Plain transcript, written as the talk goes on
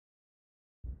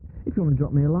if you want to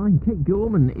drop me a line. Kate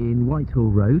Gorman in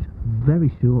Whitehall Road. Very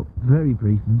short, very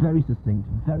brief, very succinct,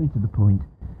 very to the point.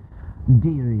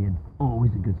 Dear Ian,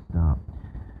 always a good start.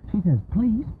 She says,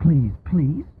 please, please,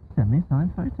 please send me a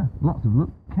signed photo. Lots of luck,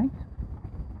 Kate.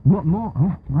 What more?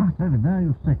 Oh, right over there,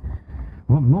 you'll see.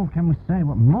 What more can we say?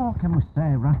 What more can we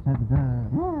say? Right over there.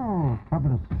 Oh,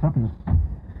 fabulous, fabulous.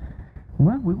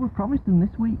 Well, we were promised them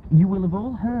this week. You will have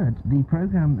all heard the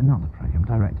programme, not the programme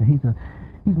director.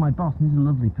 He's my boss, and he's a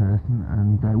lovely person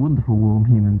and a wonderful, warm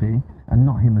human being, and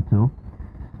not him at all.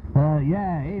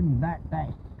 Yeah, him, that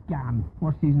scam.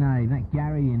 What's his name? That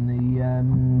Gary in the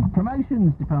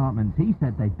promotions department. He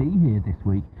said they'd be here this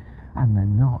week, and they're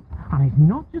not. And it's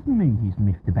not just me who's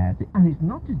miffed about it, and it's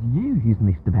not just you who's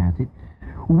miffed about it.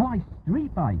 Why,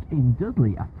 Street Bike in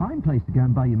Dudley, a fine place to go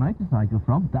and buy your motorcycle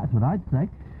from, that's what I'd say.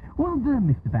 Well, they're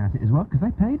miffed about it as well, because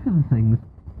they paid for the things.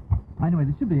 Anyway,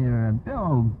 they should be here,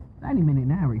 any minute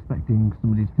now. We're expecting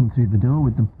somebody to come through the door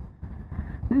with them.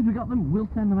 As soon as we got them, we'll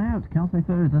send them out. Can't say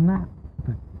further than that.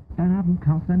 But don't have them,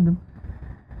 can't send them.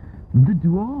 The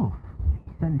Dwarf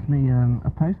sent me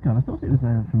a postcard. I thought it was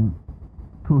from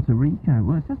Puerto Rico.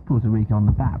 Well, it says Puerto Rico on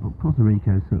the back, but Puerto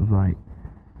Rico is sort of like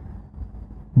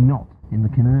not in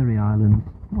the Canary Islands.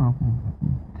 Well,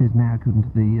 it is now according to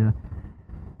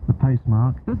the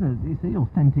postmark. It's the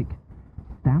authentic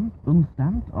stamp,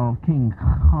 unstamped, of King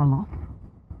Carlos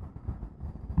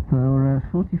for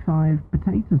 45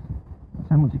 potatoes. That's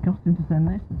how much it cost him to send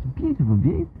this. It's a beautiful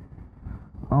view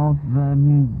of, a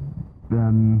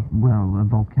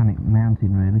volcanic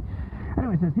mountain, really.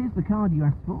 Anyway, it says, here's the card you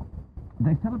asked for.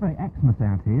 They celebrate Xmas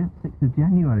out here, 6th of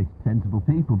January. Sensible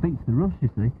people. Beats the rush, you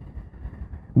see.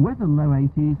 Weather low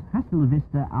 80s. Hasta la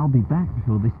vista. I'll be back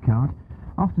before this card.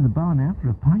 Off to the bar now for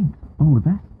a pint. All the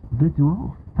best. The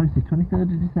Dwarf. Posted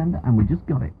 23rd of December, and we just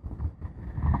got it.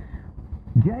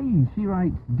 Jane, she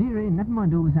writes, Dear Ian, never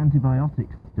mind all this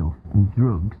antibiotics stuff and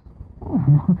drugs. Oh,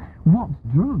 what's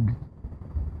drugs?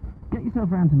 Get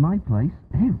yourself round to my place,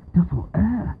 double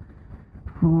air,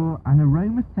 for an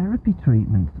aromatherapy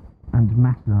treatment and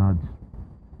massage.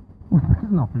 Well, that's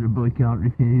an offer a boy can't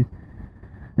refuse.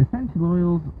 Essential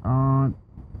oils are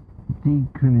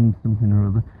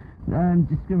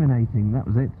discriminating, that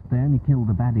was it. They only kill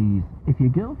the baddies. If your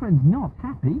girlfriend's not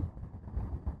happy,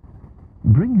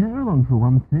 bring her along for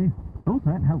one too.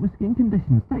 Also, help with skin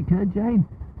conditions. Take care, Jane.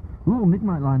 Oh,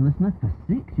 Midnight Line listener for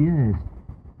 6 years.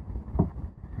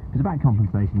 It's about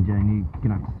compensation, Jane. You're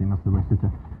going to have to see my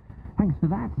solicitor. Thanks for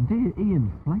that. Dear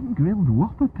Ian, flame-grilled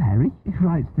Whopper Perry. He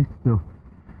writes this stuff.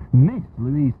 Miss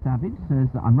Louise Savage says,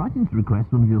 I'm writing to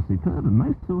request one of your superb and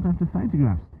most sought-after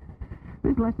photographs.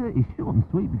 This letter is short and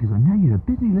sweet because I know you're a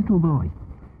busy little boy.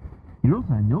 You're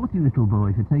also a naughty little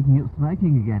boy for taking up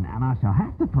smoking again, and I shall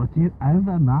have to put you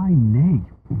over my knee.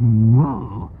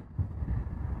 Whoa.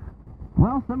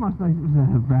 Well, send my photos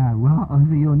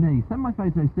over your knee. Send my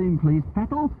photos soon, please.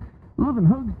 Petal. Love and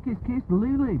hugs. Kiss, kiss.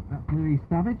 Lulu. That's Louise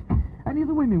Savage. Any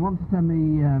other women want to send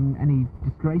me any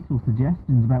disgraceful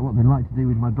suggestions about what they'd like to do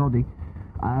with my body?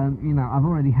 I've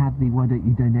already had the why don't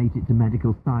you donate it to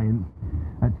medical science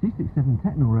at 267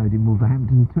 Tetnall Road in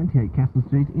Wolverhampton, 28 Castle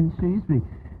Street in Shrewsbury.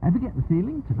 Ever get the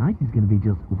feeling tonight is going to be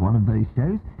just one of those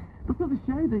shows? The sort of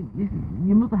show that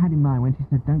your mother had in mind when she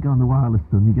said, don't go on the wireless,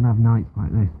 son, you're going to have nights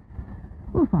like this.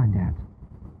 We'll find out.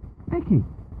 Vicky.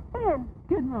 Ian.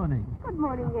 Good morning. Good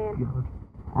morning, Ian.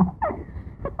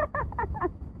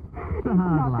 It's a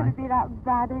hard life. It's not going to be that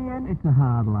bad, Ian. It's a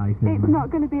hard life, isn't it? It's not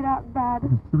going to be that bad.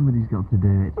 Somebody's got to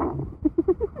do it.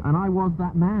 And I was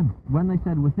that man. When they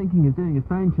said, we're thinking of doing a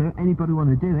phone show, anybody want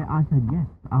to do it? I said, yes,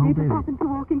 I'll do it. You just happened to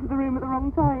walk into the room at the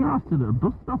wrong time. No, I stood at a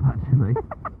bus stop, actually.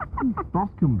 Boss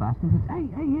come back and said,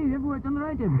 hey, you ever worked on the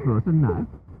radio before? I said, no.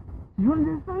 Do you want to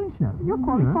do a phone show? You're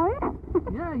qualified.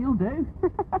 Yeah, you'll do.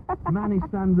 Man who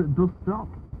stands at bus stop.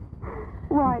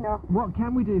 Why not? What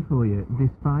can we do for you this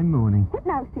fine morning?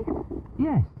 Hypnosis.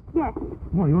 Yes. Yes.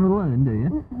 What, you want to learn, do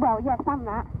you? Well, yes, and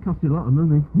that. Costs you a lot of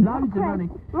money. Loads of money.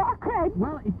 A lot of cred.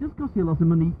 Well, it does cost you a lot of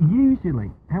money,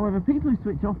 usually. However, people who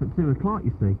switch off at 2 o'clock,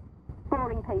 you see,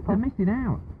 boring people. they're missing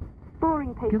out.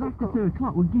 Boring people. Because after 2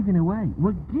 o'clock, we're giving away.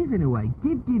 We're giving away.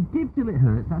 Give till it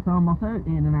hurts. That's our motto.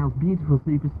 Ian and Al's beautiful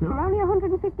super stuff. For only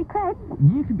 150 cred.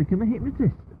 You can become a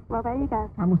hypnotist. Well, there you go.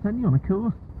 And we'll send you on a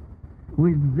course.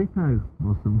 With Zippo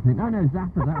or something. Oh no,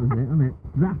 Zappa, that was it, wasn't it?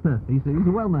 Zappa. He's a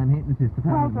well-known hypnotist,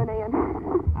 apparently. Well done, Ian.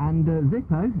 And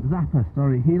Zappa,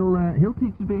 sorry, he'll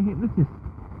teach you to be a hypnotist.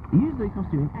 It usually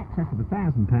costs you in excess of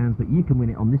 £1,000, but you can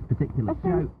win it on this particular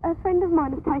show. A friend of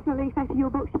mine has taken a leaf out of your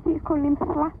book. She keeps calling him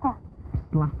Slapper.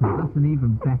 Slapper, that's an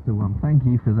even better one. Thank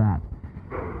you for that.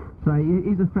 So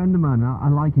he's a friend of mine.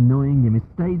 I like annoying him. His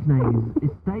stage name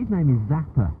is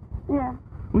Zappa. Yeah.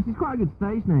 Which is quite a good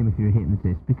stage name if you're a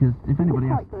hypnotist, because if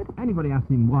anybody asks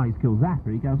him why he's called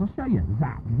Zapper, he goes, I'll show you.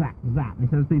 Zap, zap, zap. And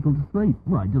he sends people to sleep.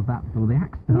 Well, he does that before the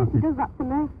act started. Yes, he does that to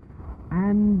me.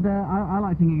 And I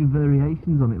like thinking of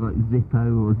variations on it, like Zippo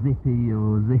or Zippy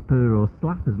or Zipper or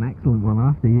Slapper's an excellent one.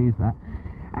 I'll have to use that.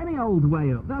 Any old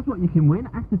way up. That's what you can win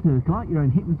after 2 o'clock, your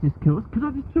own hypnotist course. Could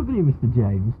I just trouble you, Mr.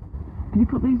 James? Can you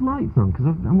put these lights on?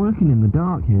 Because I'm working in the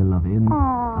dark here, lovey, and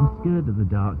I'm scared of the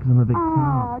dark because I'm a bit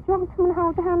tart. Do you want me to come and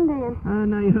hold your hand,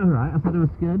 Ian? No, you're all right. I said I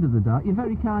was scared of the dark. You're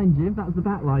very kind, Jim. That was the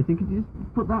backlighting. Could you just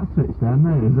put that switch down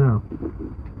there as well?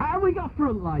 And we got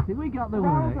front lighting. We got the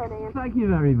works. Well done, Ian. Thank you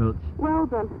very much. Well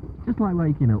done. Just like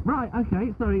waking up. Right,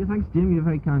 okay. Sorry. Thanks, Jim. You're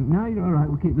very kind. No, you're all right.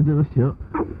 We'll keep the door shut.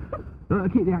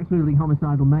 Keep the axe-wielding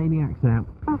homicidal maniacs out.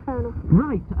 Oh, fair enough.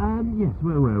 Right, yes,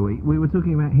 where were we? We were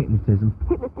talking about hypnotism.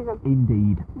 Hypnotism.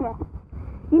 Indeed. Yes.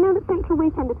 You know that Central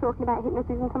Weekend are talking about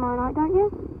hypnotism tomorrow night, don't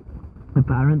you?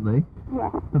 Apparently.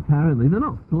 Yes. Apparently. They're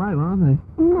not slow, are they?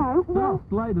 No. They're not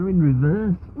slow, they're in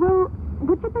reverse. Well,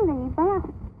 would you believe they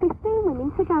asked 15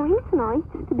 women to go in tonight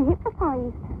to be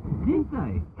hypnotised? Did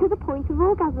they? To the point of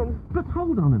orgasm. But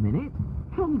hold on a minute.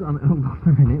 Hold on a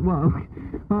minute. Well,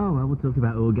 we'll talk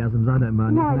about orgasms. I don't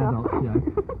mind. No, it's an adult show.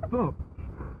 But,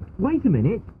 wait a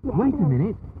minute. Yes, Wait a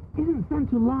minute. Isn't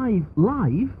Central live?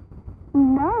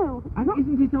 No. And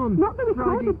isn't it on Not the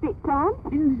recorded bits on.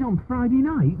 Isn't it on Friday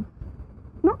night?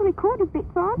 Not the recorded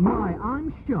bits on. Why,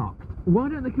 I'm shocked. Why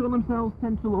don't they call themselves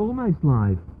Central Almost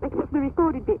Live? Except the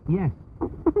recorded bits. Yes.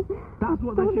 That's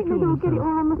what they should Don't call think they'll get it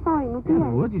all on the phone, would Yeah, you?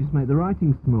 well, would you just make the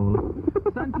writing smaller?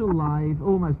 Central Live,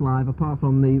 Almost Live, apart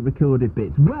from the recorded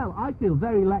bits. Well, I feel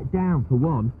very let down, for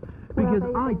one, because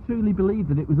I truly believe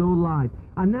that it was all live.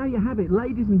 And now you have it,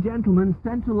 ladies and gentlemen,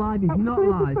 Central Live is not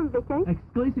live. Exclusive from Vicky.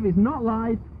 Exclusive is not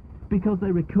live because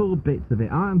they record bits of it.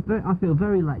 I feel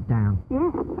very let down.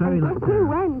 Yes. Very let Who,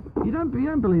 down. when? You don't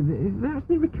believe it? They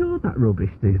actually record that rubbish,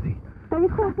 do they? They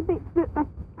record the bits that they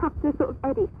have to sort of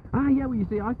edit. Ah, yeah, well, you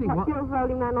see, I think Like girls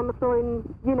rolling around on the floor in,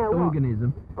 you know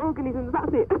organism. Organisms,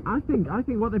 that's it. I think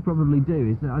what they probably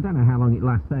do is, I don't know how long it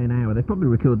lasts, say an hour, they probably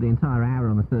record the entire hour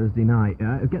on a Thursday night.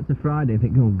 Get to Friday and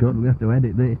think, oh God, we have to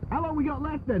edit this. How long we got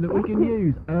left then that we can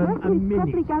use? A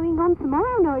minute. It's probably going on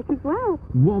tomorrow night as well.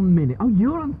 1 minute. Oh,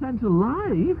 you're on Central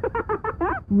Live?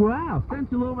 Wow,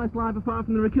 Central Almost Live apart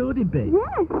from the recorded bit.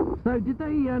 Yes. So did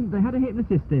they had a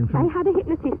hypnotist in from... They had a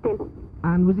hypnotist in.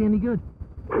 And was he any good?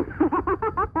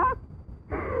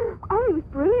 Oh, it was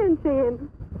brilliant, Ian.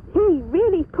 He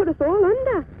really put us all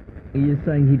under. You're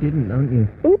saying he didn't, aren't you?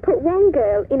 He put one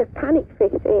girl in a panic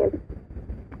fit, Ian.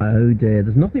 Oh dear,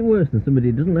 there's nothing worse than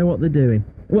somebody who doesn't know what they're doing.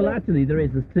 Well, actually,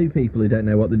 there's 2 people who don't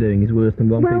know what they're doing is worse than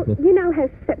one people. Well, you know how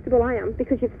susceptible I am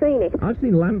because you've seen it. I've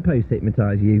seen lampposts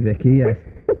hypnotise you, Vicky, yes.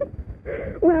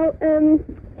 Well,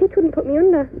 he couldn't put me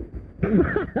under.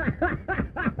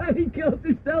 He calls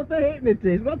himself a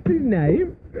hypnotist. What's his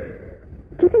name?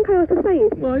 Do you think I ought to say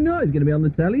it? Why not? He's going to be on the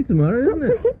telly tomorrow, isn't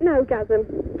it? Hypnogasm.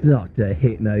 Dr.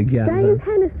 Hypnogasm. Dave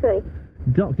Hennessy.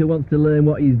 Doctor wants to learn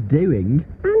what he's doing.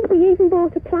 And he even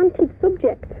bought a planted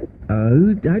subject.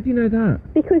 Oh, how do you know that?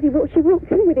 Because she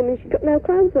walked in with him and she's got no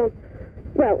clothes on.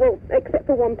 Well, except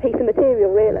for one piece of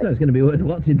material, really. So it's going to be worth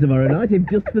watching tomorrow night, if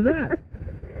just for that.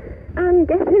 And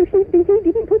guess who he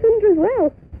didn't put under as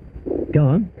well? Go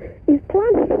on. His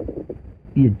plant.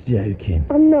 You're joking.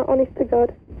 I'm not, honest to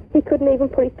God. He couldn't even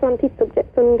put his planted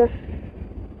subject under.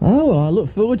 Oh, well, I look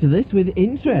forward to this with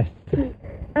interest.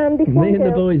 And this Me and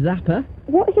the boy Zapper.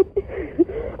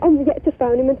 I'm yet to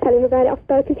phone him and tell him about it. I've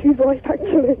spoken to his wife,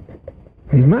 actually.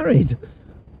 He's married.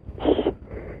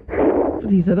 But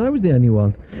he said I was the only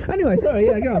one. Anyway, sorry,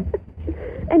 yeah, go on.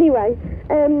 Anyway,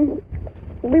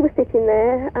 we were sitting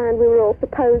there and we were all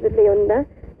supposedly under.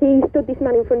 He stood this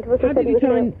man in front of us and said he was...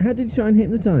 How did he try and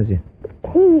hypnotise you?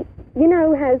 You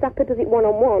know how Zappa does it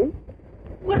one-on-one?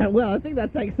 Well, I think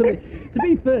that takes something... To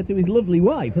be fair to his lovely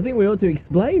wife, I think we ought to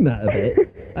explain that a bit.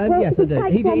 Yes, I do.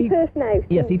 He takes one person out.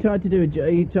 Yes, he tried to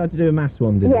do a mass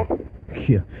one, didn't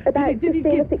he? Yes. About 15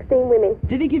 or 16 women.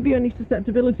 Did he give you any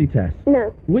susceptibility tests?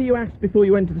 No. Were you asked before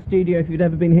you went to the studio if you'd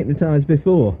ever been hypnotised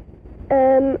before?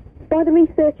 By the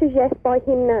researchers, yes. By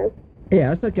him, no.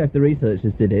 Yeah, it's okay if the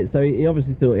researchers did it. So he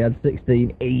obviously thought he had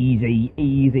 16 easy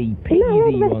peasy No,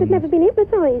 all the rest ones. had never been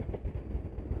hypnotised.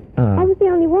 I was the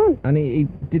only one. And he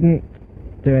didn't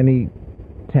do any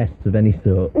tests of any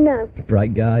sort? No.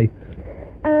 Bright guy.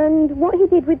 And what he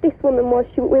did with this woman was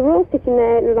we were all sitting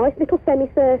there in a nice little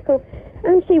semicircle,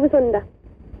 and she was under.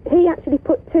 He actually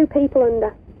put 2 people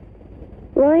under,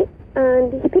 right?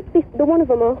 And he picked the one of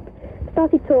them up,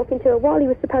 started talking to her while he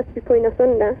was supposed to be putting us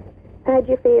under, how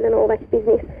do you feel and all that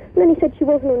business. And then he said she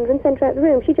wasn't under and sent her out of the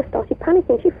room. She just started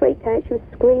panicking. She freaked out. She was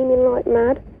screaming like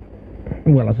mad.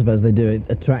 Well, I suppose they do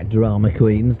attract drama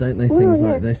queens, don't they, things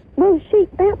like this? Well,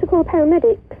 they had to call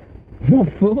paramedics. What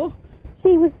for?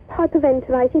 She was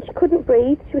hyperventilating. She couldn't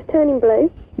breathe. She was turning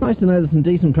blue. Nice to know there's some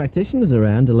decent practitioners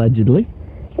around, allegedly.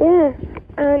 Yeah,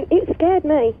 and it scared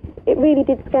me. It really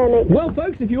did scare me. Well,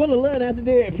 folks, if you want to learn how to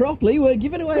do it properly, we're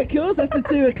giving away a course after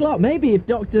 2 o'clock. Maybe if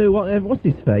Dr. What's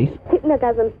his face?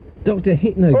 Hypnogasm. Dr. Or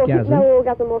Hypnogasm.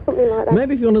 hypno-orgasm or something like that.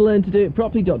 Maybe if you want to learn to do it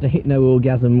properly, Dr.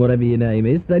 Hypno-orgasm, whatever your name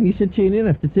is, then you should tune in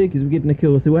after 2, because we're giving a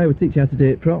course away. We'll teach you how to do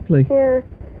it properly. Yeah,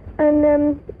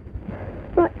 and,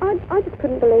 I just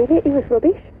couldn't believe it. He was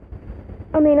rubbish.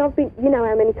 I mean, you know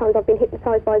how many times I've been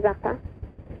hypnotised by Zappa.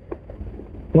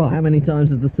 Well, how many times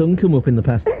has the sun come up in the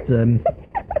past,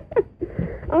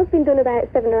 I've been done about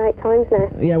 7 or 8 times now.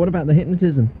 Yeah, what about the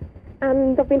hypnotism?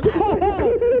 And I've been...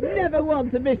 Never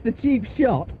want to miss the cheap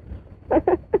shot.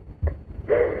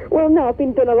 Well, no, I've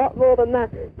been done a lot more than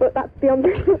that, but that's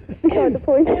beside the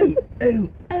point.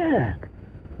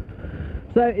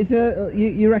 So, it's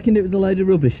you reckoned it was a load of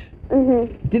rubbish?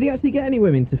 Mm-hmm. Did he actually get any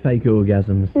women to fake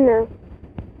orgasms? No.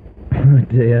 Oh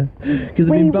dear. Because they've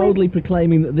been boldly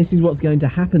proclaiming that this is what's going to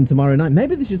happen tomorrow night.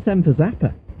 Maybe they should send for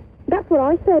Zappa. That's what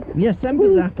I said. Yes, send for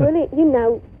Zappa. Brilliant. You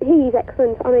know, he's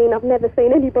excellent. I mean, I've never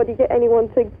seen anybody get anyone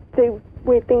to do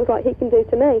weird things like he can do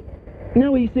to me.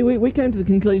 No, well, you see, we came to the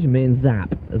conclusion, me and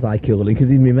Zap, as I call him, because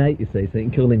he's my mate, you see, so you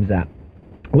can call him Zap.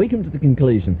 We come to the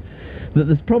conclusion that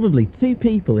there's probably 2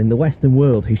 people in the Western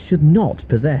world who should not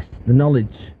possess the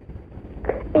knowledge.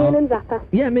 Ian and Zappa.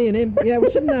 Yeah, me and him. Yeah, we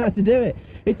shouldn't know how to do it.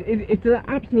 It's an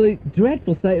absolute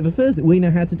dreadful state of affairs that we know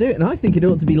how to do it, and I think it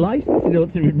ought to be licensed, it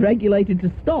ought to be regulated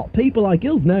to stop people like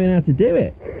us knowing how to do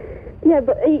it. Yeah,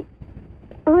 but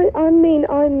I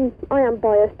am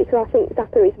biased because I think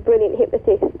Zappa is a brilliant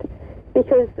hypnotist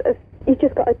because he's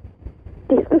just got a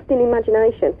disgusting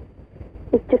imagination.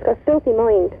 He's just got a filthy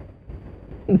mind.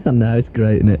 I know, it's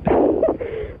great, isn't it?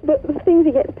 But the things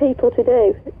he gets people to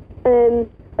do.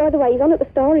 By the way, he's on at the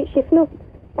Star at Shifnal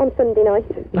on Sunday night.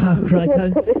 Oh, right. If you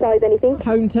want to publicise anything.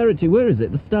 Home territory, where is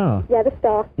it? The Star? Yeah, the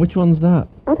Star. Which one's that?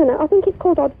 I don't know. I think it's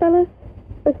called Oddfellas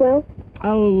as well.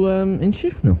 Oh, in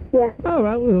Shifnal? Yeah. Oh,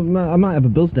 right. Well, I might have a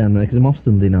buzz down there because I'm off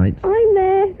Sunday nights. I'm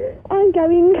there. I'm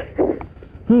going.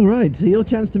 Oh, right. So your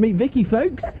chance to meet Vicky,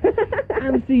 folks.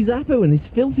 And see Zappa and his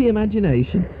filthy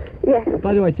imagination. Yes.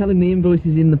 By the way, tell him the invoice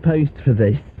is in the post for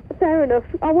this. Fair enough.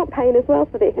 I want paying as well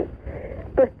for this.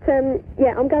 But,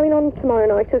 yeah, I'm going on tomorrow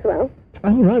night as well.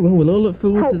 Oh, right. Well, we'll all look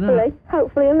forward to that.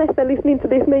 Hopefully, unless they're listening to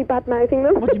this, me bad-mouthing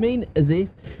them. What do you mean, as if?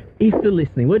 If they're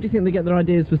listening, where do you think they get their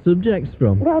ideas for subjects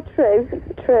from? Well, true.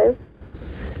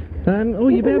 Oh,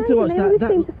 you'll be able to watch they that. always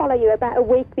seem to follow you about a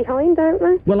week behind, don't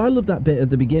they? Well, I love that bit at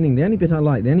the beginning. The only bit I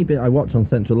like, the only bit I watch on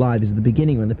Central Live is at the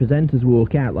beginning when the presenters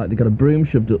walk out like they've got a broom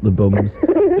shoved up the bums.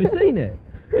 Have you seen it?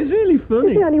 It's really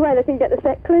funny. It's the only way they can get the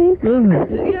set clean. Oh,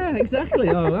 yeah, exactly.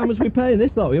 Oh, how much are we paying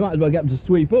this lot? We might as well get them to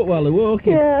sweep up while they're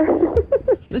walking. Yeah.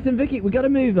 Listen, Vicky, we've got to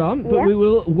move on, but Yeah. we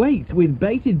will wait with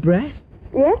bated breath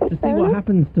Yes, to see what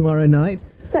happens tomorrow night.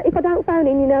 So if I don't phone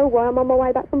in, you know why. I'm on my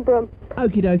way back from Brum.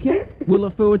 Okie dokie. We'll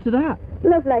look forward to that.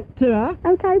 Lovely. Ta-ra.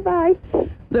 Okay, bye.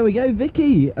 There we go,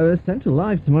 Vicky. Central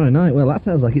Live tomorrow night. Well, that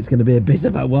sounds like it's going to be a bit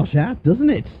of a washout, doesn't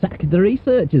it? Sack the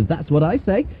researchers, that's what I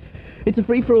say. It's a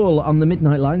free-for-all on the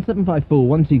Midnight Line,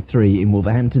 754-123 in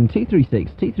Wolverhampton,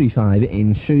 236-235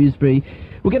 in Shrewsbury.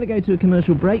 We're going to go to a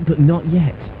commercial break, but not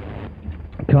yet,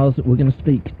 because we're going to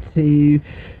speak to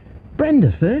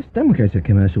Brenda first, then we'll go to a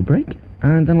commercial break,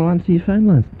 and then I'll answer your phone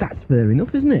lines. That's fair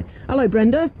enough, isn't it? Hello,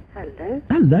 Brenda. Hello.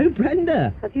 Hello,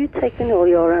 Brenda. Have you taken all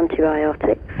your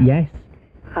antibiotics? Yes.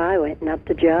 I went and had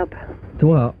the jab. To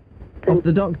what? Off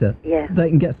the doctor? Yeah. They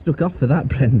can get stuck off for that,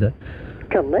 Brenda.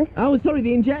 Can they? Oh, sorry,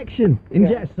 the injection.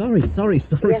 Yeah. Sorry. Yes. Sorry.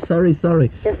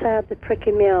 Yes, I had the prick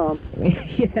in my arm.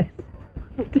 Yes.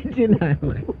 Did you know?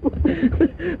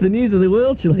 The news of the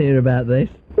world shall hear about this.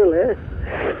 Will it?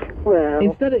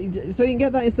 Well... So you can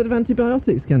get that instead of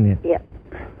antibiotics, can you? Yeah.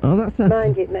 Oh, that sounds...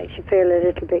 Mind you, it makes you feel a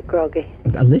little bit groggy.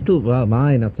 A little? Well,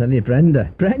 mine, I'll tell you, Brenda,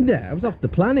 I was off the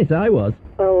planet, I was.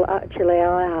 Well, actually,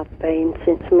 I have been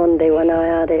since Monday when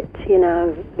I had it. You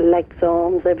know, legs,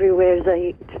 arms, everywhere's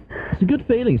ached. It's a good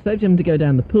feeling. It saves you having to go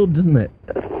down the pub, doesn't it?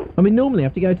 I mean, normally you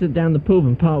have to go down the pub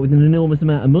and part with an enormous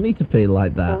amount of money to feel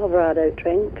like that. I'll rather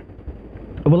drink.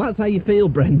 Well, that's how you feel,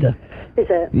 Brenda. Is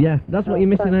it? Yeah, that's what you're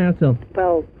missing out on.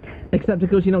 Well... Except, of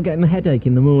course, you're not getting a headache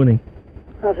in the morning.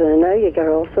 I don't know, you get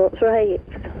all sorts of aches.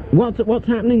 What's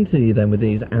happening to you, then, with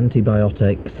these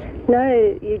antibiotics?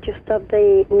 No, you just have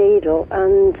the needle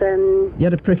and... You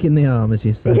had a prick in the arm, as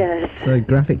you say. Yes. So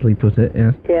graphically put it,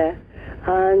 yeah. Yeah.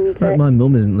 And My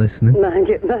mum isn't listening. mind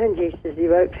you, says you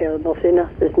won't feel nothing. I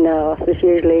says no. I says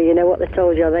usually, you know what they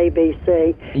told you on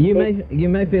ABC. You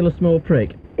may feel a small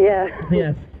prick. Yeah.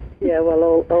 Yes. Yeah. Well,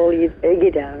 all you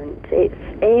don't. It's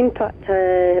in fact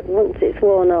once it's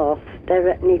worn off, they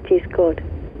reckon it is good.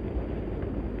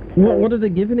 What are they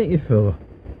giving it you for?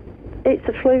 It's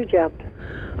a flu jab.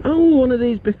 Oh, one of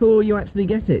these before you actually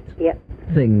get it. Yeah.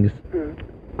 Things. Mm.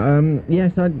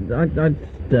 Yes, I'd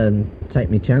take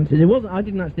my chances. I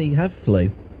didn't actually have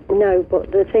flu. No,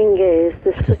 but the thing is,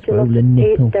 there's such a lot.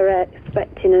 They're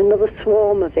expecting another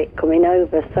swarm of it coming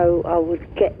over, so I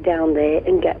would get down there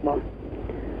and get one.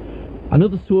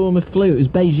 Another swarm of flu. It was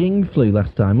Beijing flu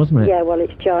last time, wasn't it? Yeah, well,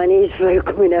 it's Chinese flu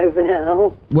coming over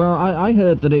now. Well, I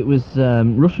heard that it was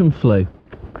Russian flu.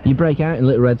 You break out in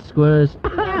little red squares.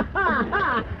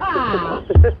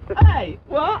 Hey,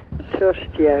 what? Trust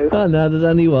you. Oh no, there's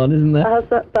only one, isn't there? How's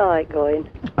that bike going?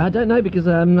 I don't know, because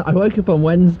I woke up on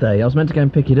Wednesday. I was meant to go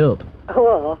and pick it up.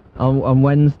 Oh. On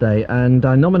Wednesday, and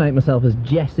I nominate myself as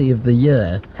Jessie of the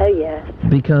Year. Oh, yes.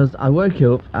 Because I woke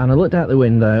up and I looked out the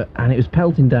window and it was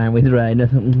pelting down with rain. I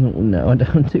thought, no, I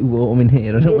don't want too warm in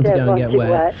here. I don't want to go and get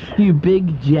wet. You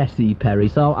big Jessie, Perry.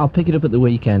 So I'll pick it up at the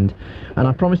weekend, and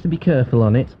I promise to be careful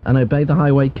on it and obey the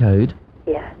highway code.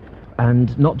 Yes.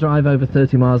 And not drive over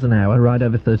 30 miles an hour, ride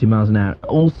over 30 miles an hour,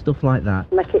 all stuff like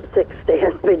that. Make it 60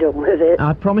 and be done with it.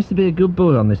 I promise to be a good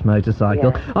boy on this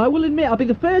motorcycle. Yeah. I will admit, I'll be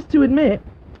the first to admit,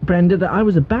 Brenda, that I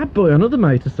was a bad boy on other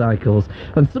motorcycles,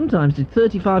 and sometimes did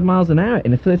 35 miles an hour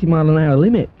in a 30 mile an hour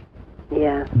limit.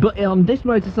 Yeah. But on this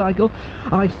motorcycle,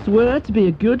 I swear to be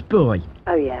a good boy.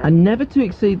 Oh, yeah. And never to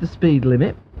exceed the speed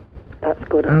limit. That's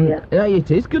good of you. Yeah, it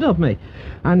is good of me.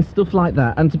 And stuff like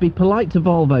that. And to be polite to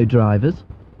Volvo drivers.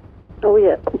 Oh,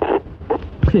 yeah.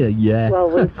 Yeah. Well,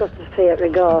 we've got a Fiat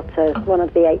Regatta, one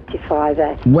of the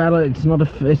 85S. Well, it's not a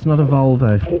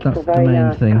Volvo. It's That's a very the main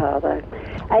nice thing. car, though.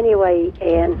 Anyway,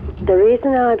 Ian, the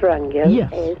reason I rang you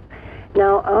is,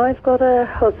 now I've got a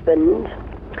husband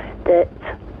that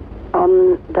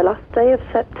on the last day of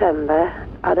September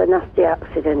had a nasty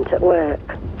accident at work.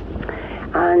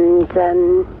 And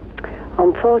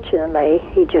unfortunately,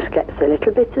 he just gets a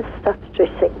little bit of statutory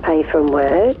sick pay from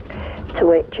work, to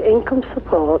which income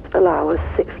support allows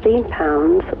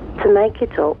 £16 to make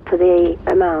it up for the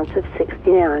amount of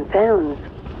 £69.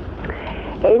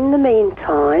 In the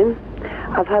meantime,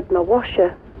 I've had my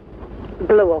washer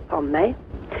blew up on me.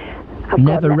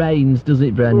 Never rains, does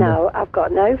it, Brenda? No, I've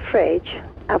got no fridge,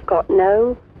 I've got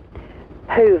no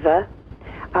hoover,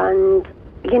 and,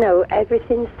 you know,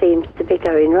 everything seems to be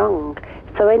going wrong.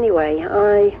 So anyway,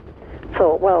 I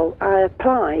thought, well, I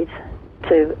applied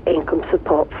to income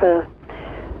support for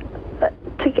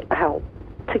to get help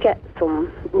to get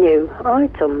some new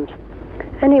items.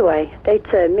 Anyway, they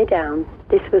turned me down.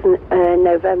 This was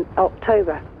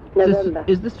October.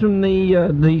 Is this from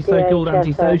the so-called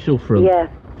antisocial fund?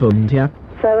 Yeah.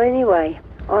 So anyway,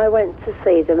 I went to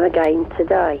see them again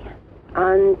today,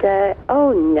 and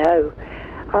oh no,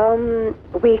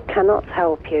 we cannot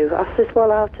help you. I says,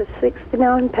 well, out of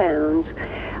 £69,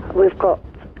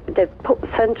 they've put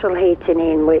central heating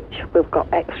in, which we've got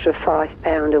extra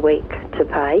 £5 a week to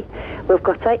pay. We've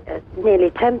got nearly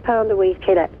 £10 a week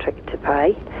electric to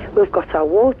pay. We've got our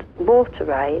water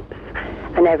rates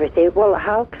and everything. Well,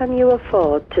 how can you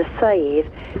afford to save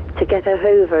to get a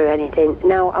hoover or anything?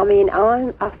 Now, I mean,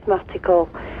 I'm asthmatical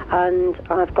and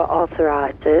I've got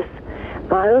arthritis.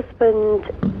 My husband,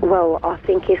 well, I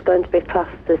think he's going to be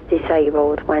classed as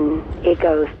disabled when he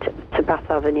goes to Bath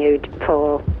Avenue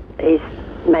for his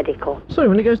medical. Sorry,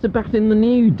 when he goes to Bath in the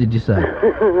Nude, did you say?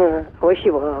 I wish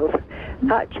he was.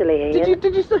 Actually, Ian.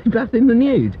 Did you say Bath in the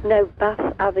Nude? No,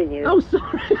 Bath Avenue. Oh,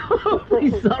 sorry. Oh,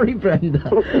 please, sorry, Brenda.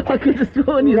 I could have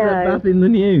sworn you said Bath in the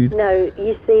Nude. No,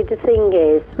 you see, the thing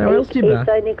is, he's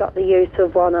only got the use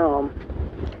of one arm.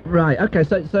 Right, okay,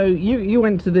 so you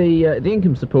went to the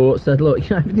income support, said,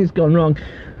 look, everything's gone wrong.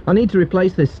 I need to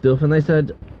replace this stuff, and they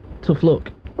said, tough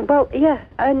luck. Well, yeah,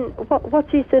 and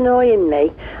what is annoying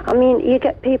me, I mean, you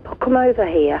get people come over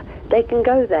here, they can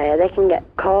go there, they can get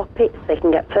carpets, they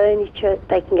can get furniture,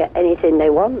 they can get anything they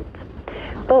want.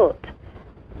 But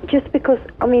just because,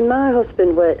 I mean, my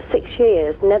husband worked 6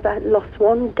 years, never lost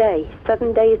one day,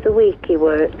 7 days a week he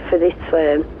worked for this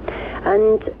firm,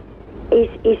 and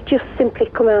he's just simply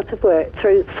come out of work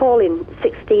through falling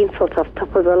 16 foot off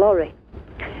top of a lorry.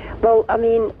 Well, I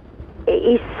mean,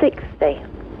 he's 60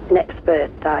 next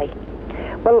birthday.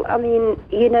 Well, I mean,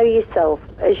 you know yourself,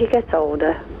 as you get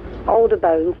older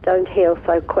bones don't heal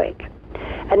so quick.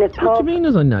 And what do you mean,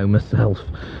 as I know myself?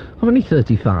 I'm only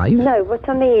 35. No, but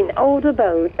I mean, older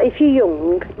bones, if you're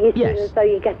young, you feel as though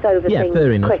you get over things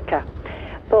fair enough. quicker.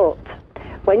 But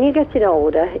when you're getting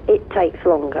older, it takes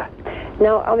longer.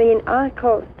 Now, I mean, I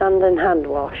can't stand and hand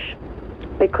wash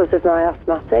because of my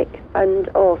asthmatic, and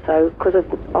also because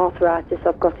of arthritis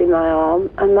I've got in my arm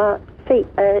and my feet,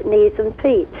 knees and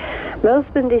feet. My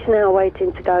husband is now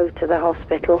waiting to go to the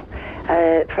hospital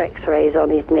for x-rays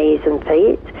on his knees and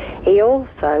feet. He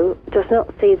also does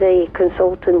not see the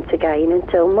consultant again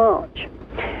until March.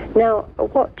 Now,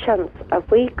 what chance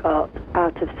have we got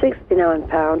out of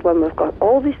 £69 when we've got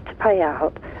all this to pay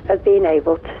out of being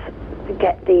able to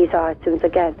get these items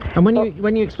again? And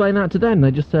when you explain that to them,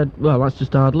 they just said, well, that's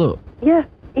just hard luck. Yeah.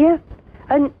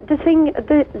 And the thing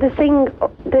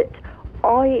that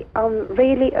I am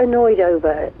really annoyed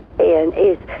over, Ian,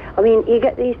 is, I mean, you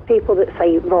get these people that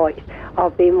say, right,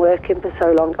 I've been working for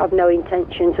so long, I've no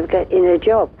intentions of getting a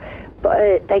job.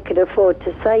 But they could afford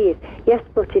to save. Yes,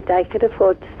 but if they could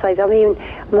afford to save, I mean,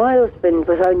 my husband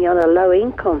was only on a low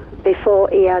income before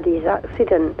he had his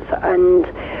accidents, and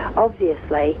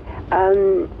obviously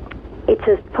it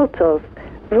has put us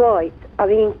right. I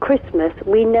mean, Christmas,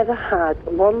 we never had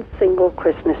one single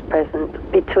Christmas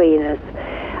present between us.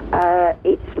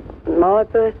 It's my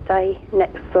birthday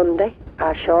next Sunday.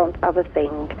 I shan't have a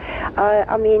thing.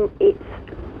 I mean, it's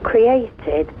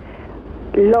created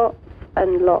lots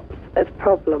and lots of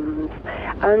problems,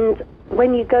 and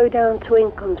when you go down to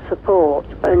income support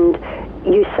and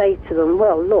you say to them,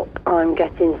 well, look, I'm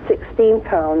getting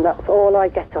 £16, that's all I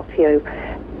get off you,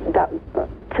 that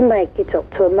to make it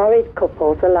up to a married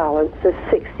couple's allowance of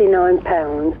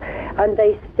 £69, and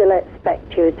they still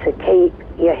expect you to keep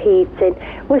your heating.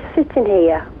 We're sitting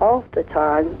here half the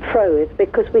time froze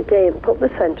because we didn't put the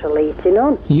central heating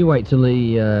on. You wait till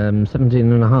the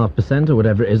 17.5% or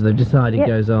whatever it is they've decided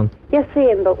goes on. Yes,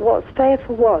 Ian, but what's fair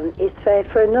for one is fair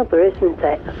for another, isn't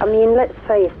it? I mean, let's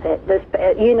face it, there's,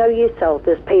 you know yourself,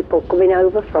 there's people coming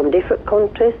over from different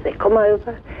countries, they come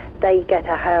over, they get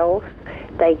a house,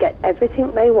 they get everything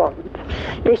they want.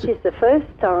 This is the first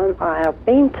time I have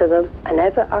been to them and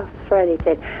ever asked for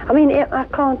anything. I mean, I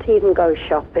can't even go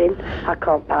shopping. I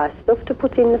can't buy stuff to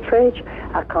put in the fridge.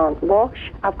 I can't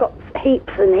wash. I've got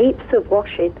heaps and heaps of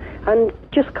washing and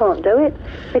just can't do it.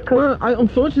 Because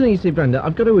Unfortunately, you see, Brenda,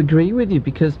 I've got to agree with you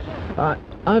because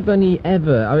I've only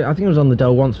ever... I think I was on the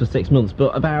dole once for 6 months,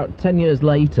 but about 10 years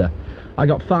later, I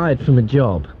got fired from a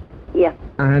job. Yeah.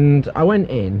 And I went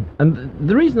in, and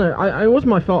the reason it wasn't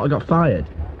my fault I got fired.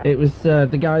 It was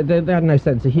the guy, they had no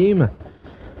sense of humour.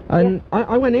 And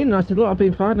I went in and I said, look, I've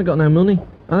been fired and I've got no money.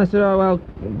 And I said, oh, well,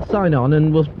 sign on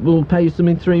and we'll pay you some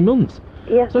in 3 months.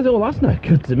 Yeah. So I thought, well, that's no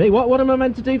good to me. What am I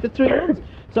meant to do for 3 months?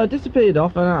 So I disappeared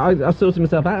off and I sorted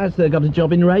myself out. Actually, I got a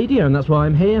job in radio and that's why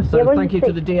I'm here. So thank you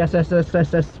to the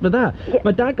DSSSS for that. Yeah.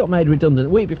 My dad got made redundant a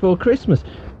week before Christmas.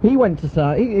 He went to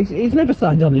sign, he's never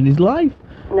signed on in his life.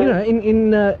 No. You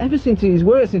know, ever since he's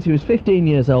worked since he was 15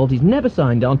 years old, he's never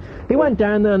signed on. He went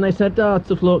down there and they said, oh,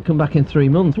 tough luck, come back in 3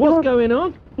 months. What's going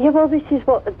on? Yeah, well, this is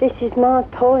my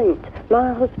point.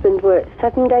 My husband worked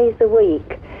 7 days a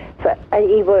week.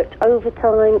 He worked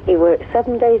overtime, he worked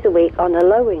 7 days a week on a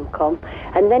low income,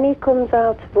 and then he comes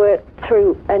out of work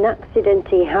through an accident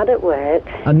he had at work.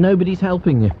 And nobody's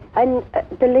helping you. And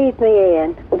believe me,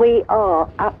 Ian, we are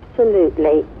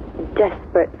absolutely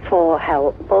desperate for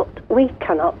help, but we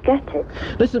cannot get it.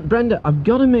 Listen, Brenda, I've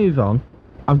got to move on,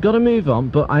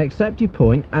 but I accept your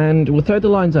point, and we'll throw the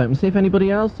lines open, see if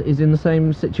anybody else is in the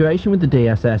same situation with the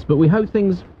DSS, but we hope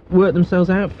things work themselves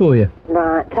out for you.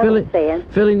 Right,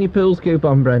 fill in your pool's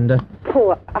coupon, Brenda.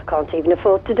 Poor, I can't even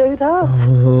afford to do that.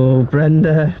 Oh,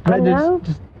 Brenda,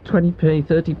 just 20p,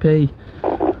 30p.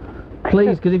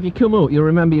 Please, because if you come up, you'll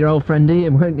remember your old friend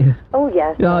Ian, won't you? Oh,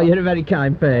 yes. Oh, you're a very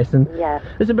kind person. Yeah.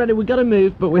 Listen, Brenda, we've got to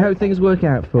move, but we hope things work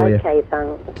out for you. Okay,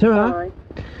 thanks. Ta-ra. Bye.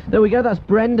 There we go, that's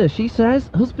Brenda. She says,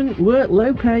 husband worked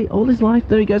low pay all his life.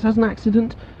 There he goes, has an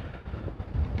accident.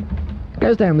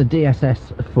 Goes down the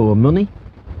DSS for money,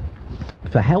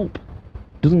 for help.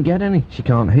 Doesn't get any. She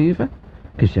can't hoover,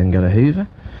 because she hasn't got a hoover.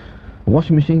 The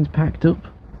washing machine's packed up.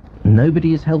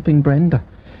 Nobody is helping Brenda.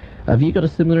 Have you got a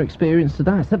similar experience to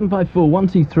that?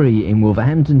 754-123 in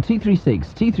Wolverhampton,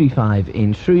 236-235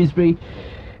 in Shrewsbury.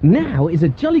 Now is a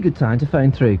jolly good time to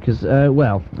phone through, because, so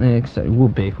it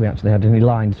would be if we actually had any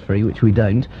lines free, which we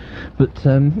don't. But,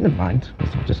 never mind.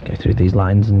 Let's just go through these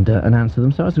lines and answer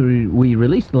them. So as we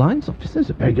release the lines, obviously it's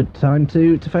a very good time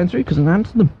to phone through, because I'll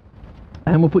answer them.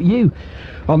 And we'll put you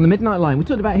on the midnight line. We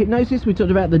talked about hypnosis, we talked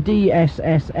about the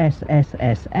DSSSSS.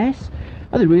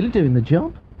 Are they really doing the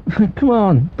job? Come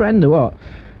on, Brenda, what?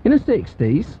 In her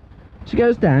 60s, she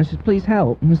goes down, she says, please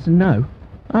help. And I said, no.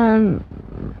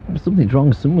 Something's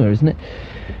wrong somewhere, isn't it?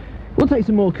 We'll take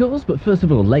some more calls, but first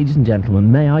of all, ladies and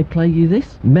gentlemen, may I play you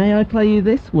this? May I play you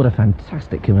this? What a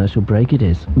fantastic commercial break it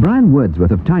is. Brian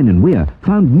Wordsworth of Tyne and Wear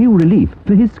found new relief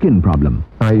for his skin problem.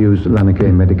 I use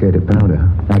Lanacaine medicated powder.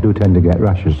 I do tend to get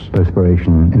rashes,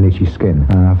 perspiration and itchy skin.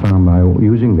 And I found by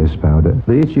using this powder,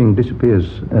 the itching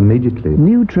disappears immediately.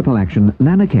 New triple action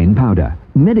Lanacaine powder.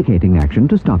 Medicating action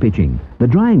to stop itching. The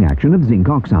drying action of zinc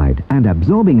oxide. And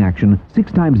absorbing action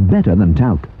 6 times better than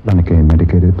talc. Lanacaine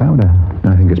medicated powder.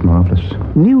 I think it's marvellous.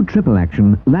 New triple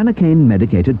action Lanacaine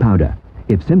medicated powder.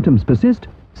 If symptoms persist,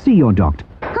 see your doctor.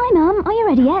 Hi, Mum. Are you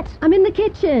ready yet? I'm in the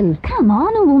kitchen. Come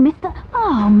on, or we'll miss the...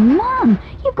 Oh, Mum,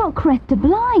 you've got Cresta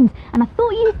blinds, and I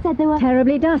thought you said they were...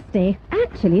 Terribly dusty.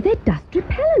 Actually, they're dust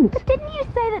repellent. But didn't you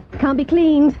say that... Can't be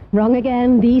cleaned. Wrong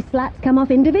again. These slats come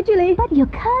off individually. But your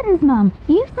curtains, Mum.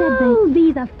 You said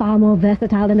these are far more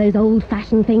versatile than those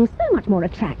old-fashioned things. So much more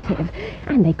attractive.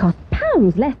 And they cost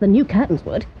pounds less than new curtains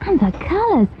would. And the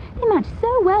colours. They match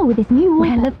so well with this new wall.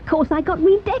 Well, of course, I got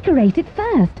redecorated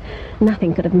first.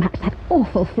 Nothing could have matched that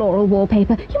awful floral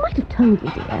wallpaper. You might have told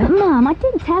me, dear. Mum, I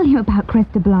did tell you about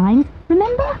Cresta blinds.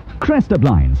 Remember? Cresta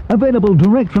blinds, available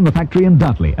direct from the factory in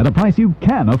Dudley at a price you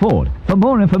can afford. For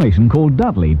more information, call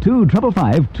Dudley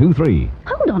 25553.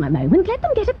 Hold on a moment. Let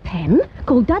them get a pen.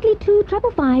 Call Dudley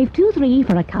 25523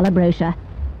 for a colour brochure.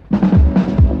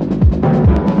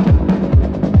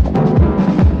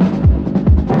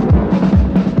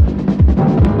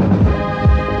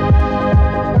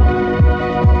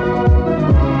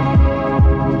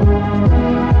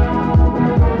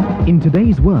 In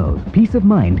today's world, peace of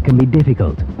mind can be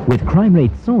difficult. With crime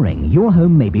rates soaring, your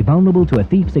home may be vulnerable to a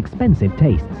thief's expensive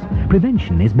tastes.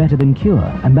 Prevention is better than cure,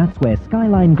 and that's where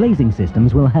Skyline Glazing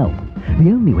Systems will help. The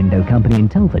only window company in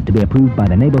Telford to be approved by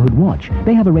the Neighbourhood Watch,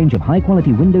 they have a range of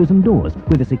high-quality windows and doors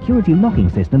with a security locking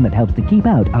system that helps to keep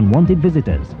out unwanted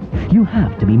visitors. You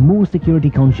have to be more security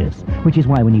conscious, which is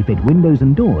why when you fit windows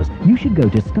and doors, you should go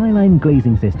to Skyline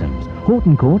Glazing Systems,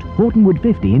 Horton Court, Hortonwood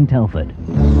 50 in Telford.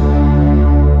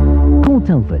 Call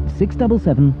Telford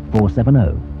 677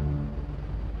 470.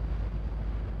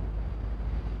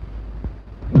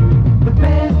 The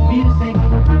best music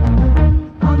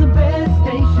on the best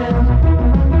station.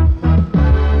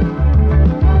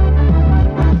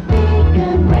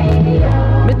 Beacon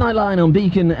Radio. Midnight Line on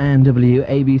Beacon and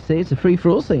WABC. It's a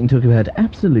free-for-all, so you can talk about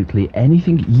absolutely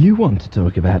anything you want to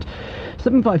talk about.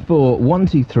 754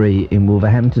 123 in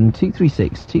Wolverhampton,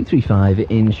 236 235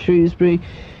 in Shrewsbury.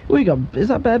 We got... Is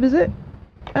that Bev, is it?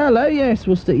 Hello, yes,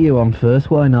 we'll stick you on first.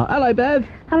 Why not? Hello, Bev.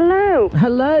 Hello.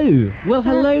 Hello. Well,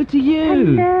 hello to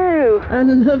you. Hello.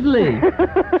 And lovely.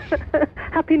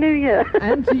 Happy New Year.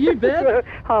 And to you, Bev.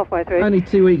 Halfway through. Only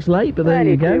 2 weeks late, but there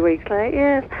you go. Only 2 weeks late,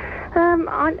 yes.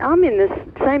 I'm in the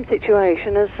same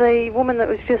situation as the woman that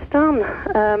was just on.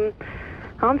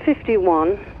 I'm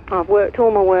 51. I've worked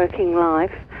all my working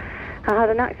life. I had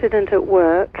an accident at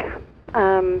work.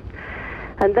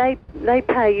 And they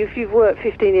pay you, if you've worked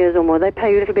 15 years or more, they pay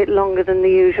you a little bit longer than the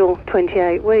usual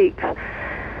 28 weeks.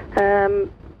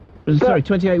 Sorry,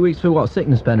 28 weeks for what?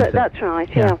 Sickness benefit? That's right,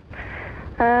 yeah.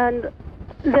 And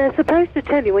they're supposed to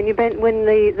tell you when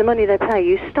the money they pay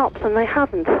you stops, and they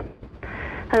haven't.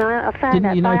 And I found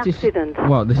out by accident.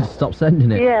 Well, this is stop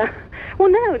sending it. Yeah. Well,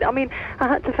 no, I mean, I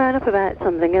had to phone up about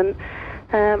something, and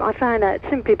I found out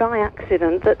simply by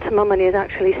accident that my money had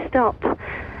actually stopped.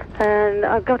 And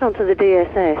I got onto the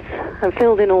DSS and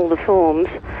filled in all the forms,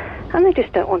 and they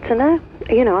just don't want to know.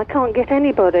 You know, I can't get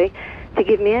anybody to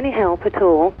give me any help at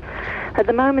all. At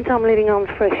the moment, I'm living on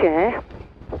fresh air.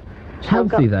 It's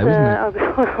healthy, though,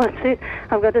 isn't it?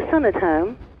 I've got a son at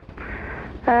home.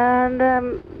 And,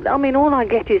 I mean, all I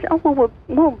get is,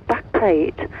 we'll back pay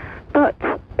it. But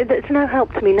it's no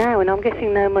help to me now, and I'm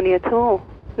getting no money at all.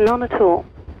 None at all.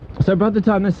 So by the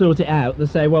time they sort it out, they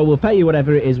say, well, we'll pay you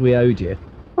whatever it is we owed you.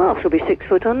 Well, she'll be 6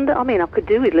 foot under. I mean, I could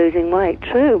do with losing weight,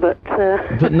 true, but...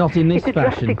 but not in this it's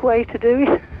fashion. It's a drastic way to do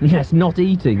it. Yes, not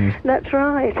eating. That's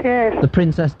right, yes. The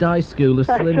Princess Di School of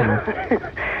Slimming. Right.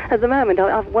 At the moment,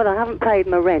 I haven't paid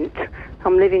my rent.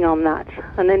 I'm living on that.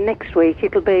 And then next week,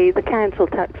 it'll be the council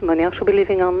tax money. I shall be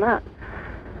living on that.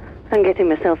 And getting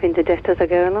myself into debt as I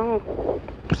go along.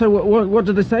 So what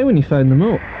do they say when you phone them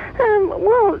up?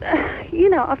 Well, you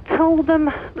know, I've told them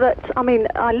that, I mean,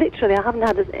 I haven't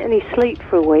had any sleep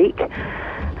for a week.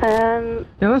 Now,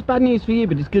 that's bad news for you,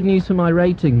 but it's good news for my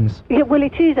ratings. Yeah, well,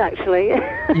 it is, actually.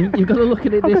 You've got to look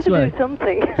at it this way. I've got to do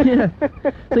something. Yeah.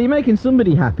 So you're making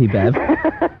somebody happy, Bev.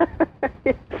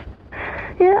 Yes.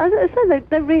 Yeah, so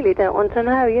they really don't want to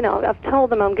know. You know, I've told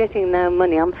them I'm getting no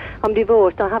money. I'm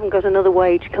divorced. I haven't got another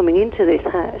wage coming into this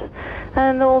house.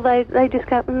 And all they just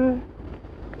go, and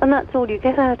that's all you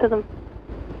get out of them.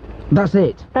 That's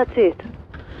it? That's it.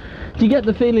 Do you get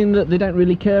the feeling that they don't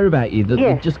really care about you, that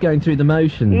Yes. they're just going through the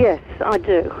motions? Yes, I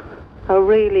do. I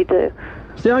really do.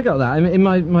 See, I got that. In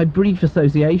my brief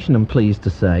association, I'm pleased to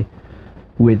say,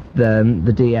 with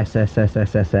the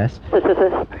DSSSSSS,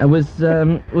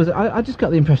 I just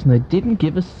got the impression they didn't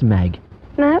give a smeg.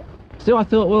 No. So I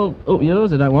thought, well, up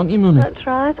yours, I don't want your money. That's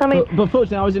right. I mean... But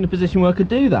fortunately, I was in a position where I could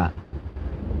do that.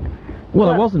 Well,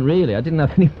 I wasn't really. I didn't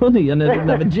have any money and I didn't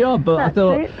have a job, but I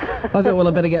thought, well,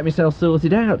 I better get myself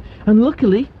sorted out. And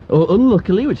luckily, or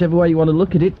unluckily, whichever way you want to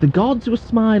look at it, the gods were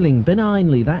smiling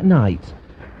benignly that night,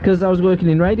 because I was working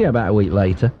in radio about a week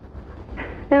later.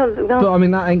 No, But I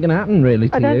mean, that ain't going to happen really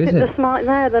to I don't you, think is it? they're smiling.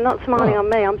 No, they're not smiling on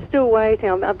me. I'm still waiting.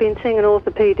 I've been seeing an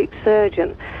orthopaedic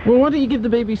surgeon. Well, why don't you give the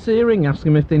BBC a ring, ask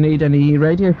them if they need any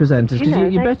radio presenters? You know,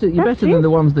 Because you're better than the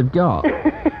ones they've got.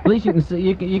 At least you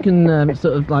can you can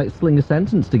sort of like sling a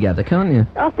sentence together, can't you?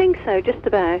 I think so, just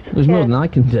about. There's more than I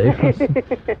can do.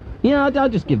 Yeah,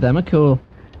 I'd just give them a call.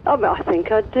 Oh, I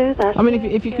think I'd do that. I mean,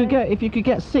 if you could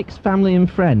get 6 family and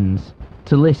friends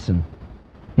to listen,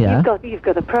 yeah, You've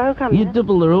got a programme. you'd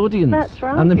double their audience. That's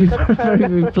right. And they'd be you've got a very,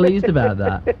 programme. very pleased about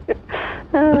that.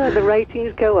 The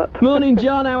ratings go up. Morning,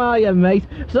 John. How are you, mate?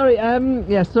 Sorry.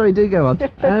 Sorry. Do go on.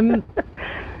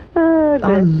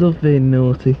 I love being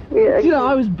naughty. Yeah, You know,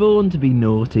 I was born to be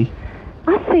naughty.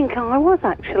 I think I was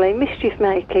actually mischief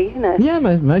maker, you know. Yeah,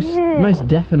 most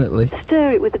definitely.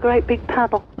 Stir it with a great big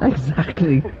paddle.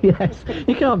 Exactly. Yes.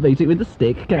 You can't beat it with a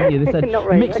stick, can you? They said Not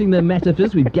really. mixing the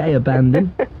metaphors with gay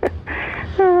abandon.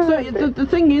 So the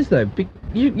thing is, though,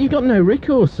 you've got no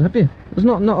recourse, have you? There's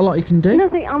not a lot you can do.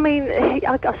 Nothing. I mean,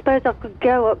 I suppose I could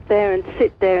go up there and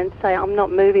sit there and say I'm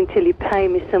not moving till you pay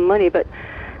me some money, but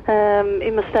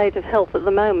in my state of health at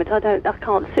the moment, I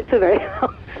can't sit for very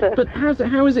long. So. But how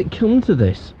has it come to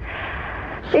this?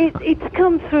 It's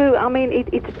come through. I mean,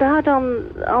 it's bad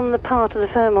on the part of the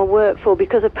firm I work for,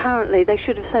 because apparently they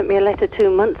should have sent me a letter 2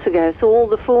 months ago. So all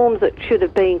the forms that could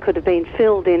have been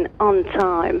filled in on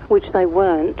time, which they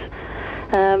weren't.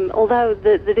 Although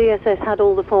the DSS had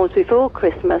all the forms before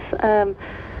Christmas, I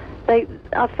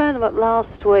phoned them up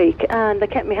last week and they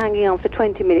kept me hanging on for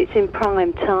 20 minutes in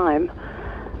prime time.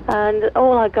 And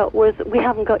all I got was, we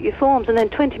haven't got your forms. And then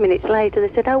 20 minutes later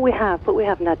they said, oh, we have, but we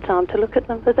haven't had time to look at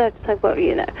them. But they'd say, well,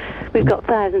 you know, we've got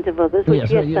thousands of others,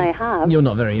 which, yes, they have. You're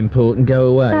not very important, go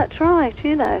away. That's right,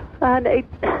 you know. And it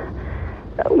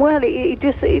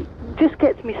just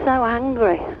gets me so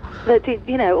angry that,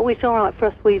 it's all right for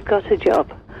us, we've got a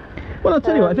job. Well, I'll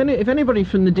tell you what, if anybody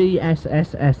from the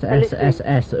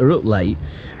DSSSSS are up late,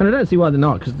 and I don't see why they're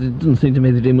not, because it doesn't seem to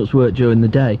me they do much work during the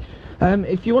day,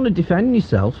 if you want to defend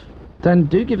yourself, then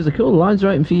do give us a call. The lines are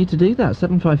open for you to do that.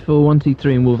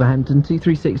 754-123 in Wolverhampton,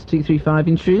 236-235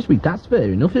 in Shrewsbury. That's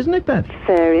fair enough, isn't it, Bev?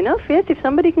 Fair enough, yes, if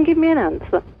somebody can give me an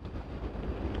answer.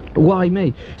 Why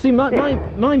me? See, my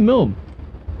mum...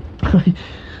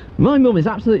 my mum is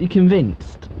absolutely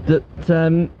convinced that...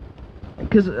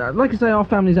 Because, like I say, our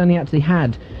family's only actually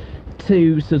had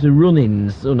 2 sort of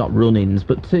run-ins, or not run-ins,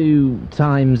 but 2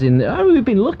 times in... Oh, we've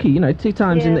been lucky, 2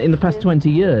 times in the past 20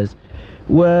 years,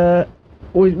 where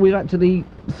we've actually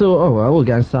thought, oh, well, we'll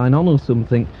go and sign on or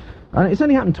something. And it's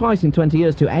only happened twice in 20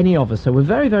 years to any of us, so we're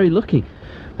very, very lucky.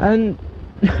 And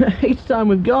each time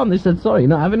we've gone, they said, sorry, you're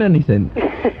not having anything.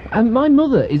 And my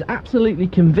mother is absolutely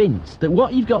convinced that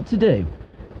what you've got to do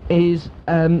is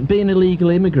be an illegal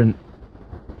immigrant.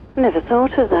 Never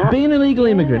thought of that. Be an illegal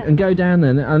immigrant and go down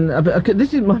there, and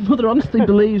this is, my mother honestly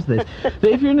believes this, that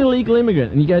if you're an illegal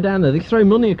immigrant and you go down there, they throw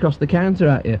money across the counter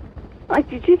at you. I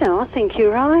think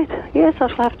you're right. Yes, I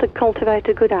shall have to cultivate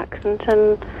a good accent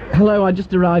and... Hello, I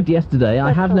just arrived yesterday.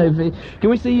 I have no visa. Can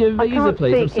we see your visa,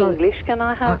 please? I can't speak English, can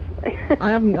I have...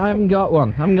 I haven't got one.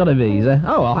 I haven't got a visa.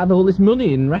 Oh, I'll have all this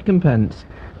money in recompense.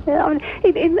 Yeah, I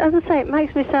mean, as I say, it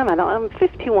makes me so mad. I'm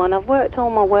 51, I've worked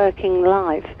all my working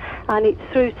life, and it's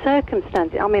through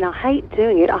circumstances. I mean, I hate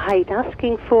doing it, I hate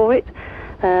asking for it.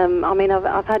 I mean,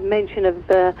 I've had mention of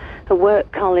a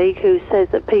work colleague who says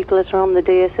that people that are on the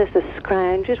DSS are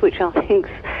scroungers, which I think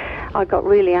I got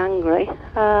really angry.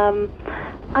 And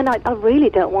I really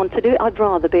don't want to do it. I'd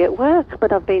rather be at work,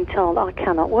 but I've been told I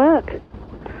cannot work.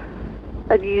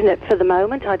 For the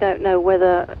moment, I don't know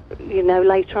whether,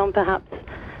 later on perhaps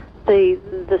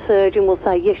the surgeon will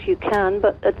say, yes, you can,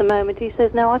 but at the moment he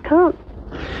says, no, I can't.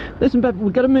 Listen, Bev,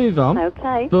 we've got to move on.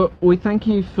 Okay. But we thank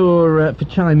you for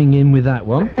chiming in with that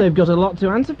one. They've got a lot to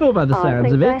answer for by the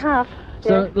sounds of it. I think they have.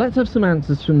 So let's have some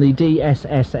answers from the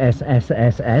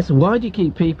DSSSSSS. Why do you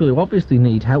keep people who obviously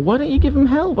need help? Why don't you give them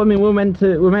help? I mean, we're meant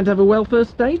to have a welfare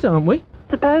state, aren't we?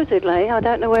 Supposedly. I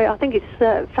don't know where. I think it's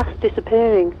fast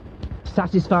disappearing.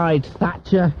 Satisfied,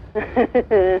 Thatcher.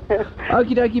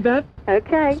 Okie dokie, Bev.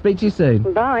 Okay. Speak to you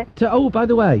soon. Bye. Oh, by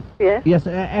the way. Yeah? Yes,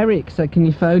 Eric said, can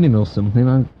you phone him or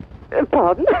something?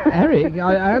 Pardon? Eric?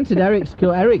 I answered Eric's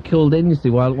call. Eric called in, you see,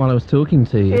 while I was talking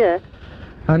to you. Yeah.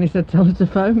 And he said, tell her to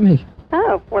phone me.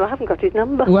 Oh, well, I haven't got his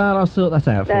number. Well, I'll sort that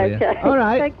out for you. Okay. All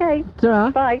right. Okay.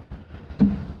 Ta-ra. Bye.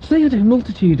 So you do a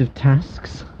multitude of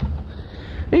tasks.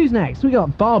 Who's next? We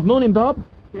got Bob. Morning, Bob.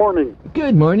 Morning.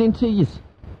 Good morning to you.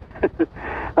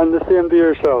 And the same to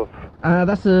yourself.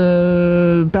 That's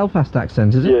a Belfast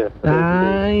accent, is it?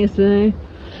 Yeah. You see.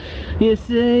 You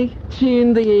see,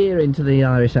 tune the ear into the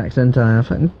Irish accent I have,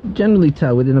 and generally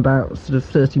tell within about sort of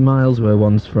 30 miles where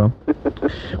one's from.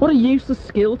 What a useless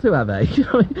skill to have, eh?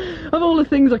 Of all the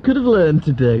things I could have learned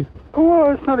to do.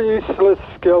 Well, it's not a useless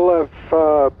skill. I've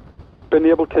been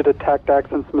able to detect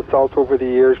accents myself over the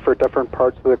years for different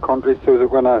parts of the country, so that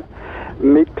when I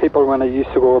meet people when I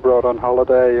used to go abroad on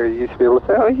holiday, or used to be able to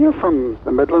say, oh, you're from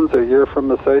the Midlands, or you're from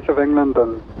the south of England,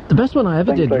 and the best one I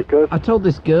ever did, like this. I told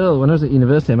this girl, when I was at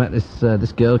university, I met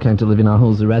this girl, came to live in our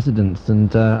halls of residence,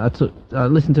 and I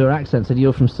listened to her accent, said,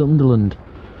 you're from Sunderland.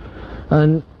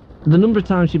 And the number of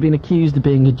times she'd been accused of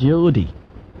being a Geordie,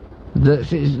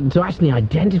 to actually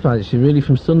identify that she's really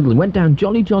from Sunderland, went down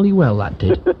jolly well, that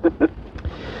did.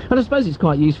 And I suppose it's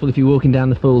quite useful if you're walking down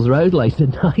the Falls Road late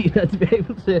at night, to be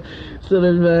able to sort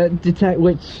of detect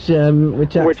which accent.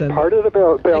 Which part of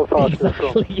the Belfast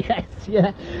exactly, yes,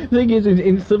 yeah. The thing is,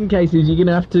 in some cases, you're going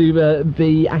to have to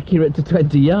be accurate to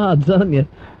 20 yards, aren't you?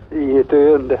 You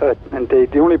do,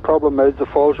 indeed. The only problem is the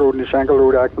Falls Road and the Shankill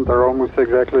Road accents are almost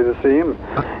exactly the same.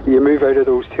 You move out of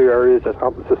those two areas, it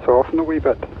happens to soften a wee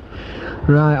bit.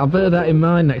 Right, I'll bear that in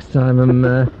mind next time.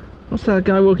 I'm... What's that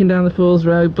guy walking down the Falls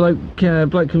Road? Bloke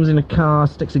comes in a car,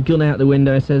 sticks a gun out the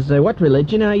window and says, what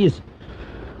religion are you?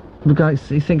 The guy,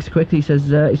 he thinks quickly, he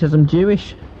says, I'm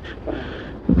Jewish.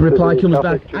 Reply comes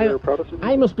back,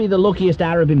 I must be the luckiest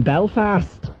Arab in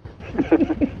Belfast.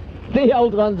 The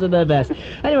old ones are their best.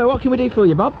 Anyway, what can we do for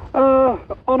you, Bob?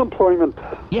 Unemployment.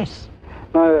 Yes.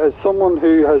 Now, as someone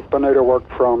who has been out of work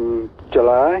from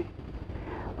July,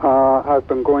 I've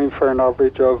been going for an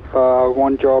average of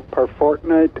one job per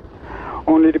fortnight,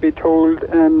 only to be told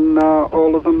in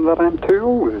all of them that I'm too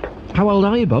old. How old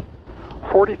are you, Bob?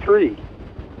 43.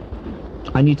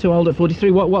 And you're too old at 43?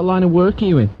 What line of work are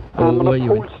you in? I'm an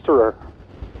upholsterer.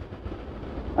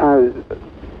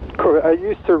 I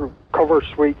used to cover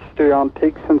suites, do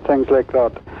antiques and things like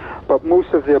that, but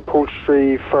most of the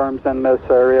upholstery firms in this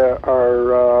area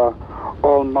are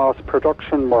all mass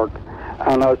production work,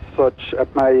 and as such,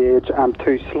 at my age, I'm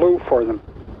too slow for them.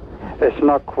 It's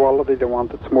not quality they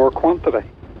want, it's more quantity.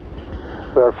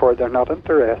 Therefore, they're not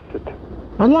interested.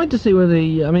 I'd like to see whether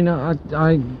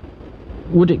I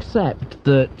would accept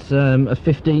that a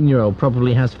 15-year-old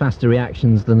probably has faster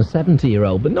reactions than a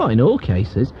 70-year-old, but not in all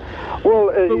cases.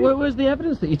 Well, but where's the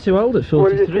evidence that you're too old at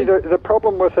 43? Well, you see, the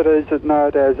problem with it is that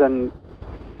nowadays,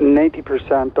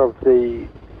 90% of the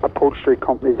upholstery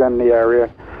companies in the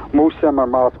area, most of them are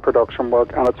mass production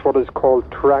work, and it's what is called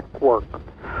track work,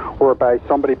 whereby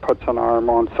somebody puts an arm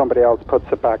on, somebody else puts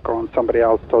it back on, somebody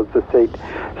else does the seat.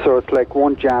 So it's like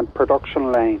one giant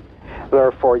production line.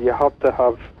 Therefore, you have to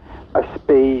have a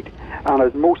speed, and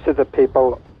as most of the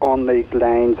people on these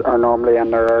lines are normally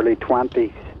in their early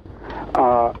 20s,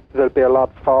 they'll be a lot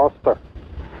faster.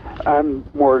 I'm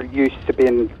more used to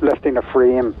lifting a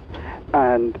frame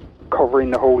and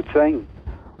covering the whole thing,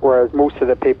 whereas most of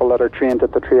the people that are trained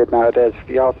at the trade nowadays, if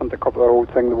you ask them to cover the whole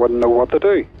thing, they wouldn't know what to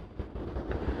do,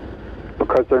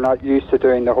 because they're not used to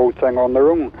doing the whole thing on their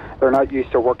own. They're not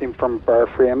used to working from bare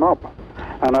frame up,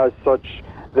 and as such,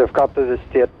 they've got to the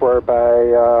state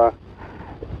whereby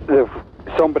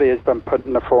somebody has been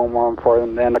putting the foam on for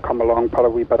them, then they come along, put a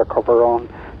wee bit of cover on,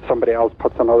 somebody else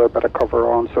puts another bit of cover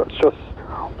on, so it's just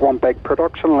one big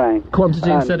production line.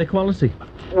 Quantity instead of quality?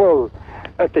 Well,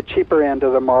 at the cheaper end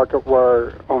of the market,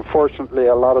 where unfortunately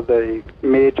a lot of the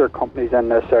major companies in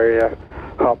this area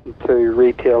happen to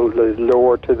retail the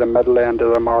lower to the middle end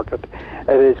of the market,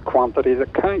 it is quantity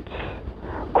that counts.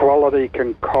 Quality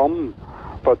can come,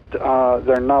 but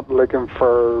they're not looking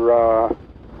for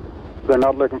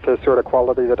the sort of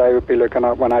quality that I would be looking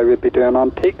at when I would be doing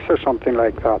antiques or something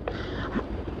like that.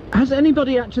 Has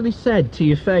anybody actually said to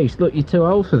your face, look, you're too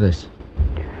old for this?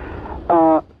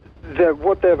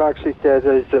 What they've actually said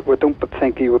is that we don't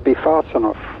think you would be fast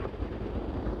enough.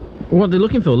 What they're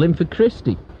looking for, Linford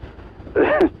Christie?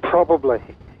 Probably.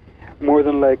 More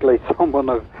than likely, someone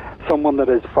that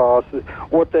is fast.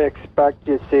 What they expect,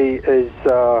 you see, is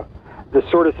the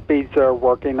sort of speeds they're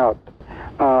working at.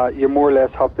 You more or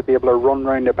less have to be able to run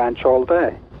around the bench all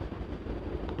day.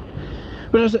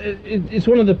 But it's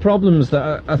one of the problems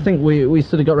that I think we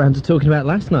sort of got around to talking about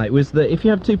last night, was that if you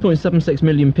have 2.76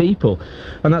 million people,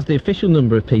 and that's the official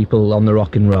number of people on the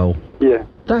rock and roll, yeah,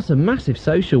 that's a massive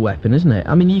social weapon, isn't it?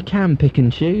 I mean, you can pick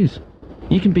and choose.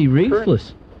 You can be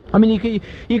ruthless. True. I mean,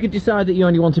 you could decide that you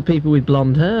only wanted people with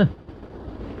blonde hair.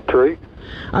 True.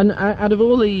 And out of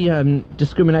all the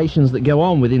discriminations that go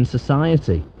on within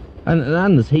society, and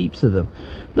there's heaps of them,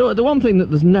 the one thing that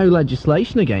there's no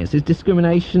legislation against is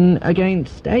discrimination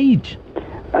against age.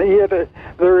 Yeah,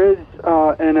 there is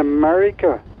in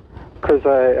America, because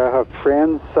I have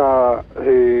friends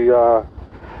who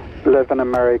live in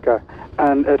America,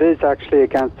 and it is actually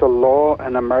against the law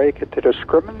in America to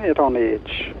discriminate on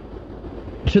age.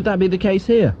 Should that be the case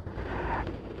here?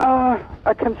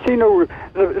 I can see no...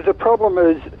 The problem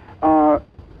is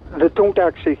they don't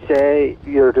actually say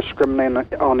you're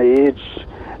discriminating on age.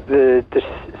 They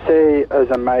say,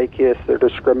 as in my case, they're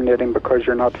discriminating because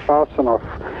you're not fast enough.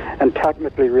 And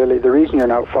technically, really, the reason you're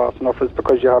not fast enough is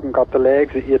because you haven't got the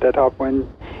legs that you did have when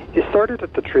you started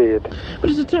at the trade. But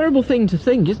it's a terrible thing to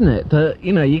think, isn't it? That,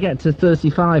 you know, you get to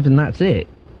 35 and that's it.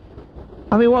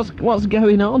 I mean, what's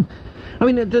going on? I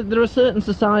mean, there are certain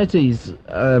societies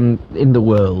in the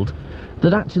world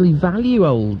that actually value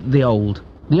the old.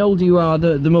 The older you are,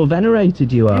 the more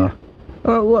venerated you are.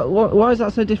 Yeah. Why is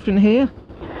that so different here?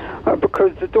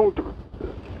 Because they don't...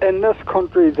 In this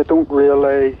country, they don't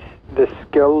realise the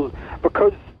skill.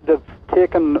 Because they've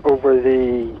taken over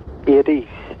the 80s,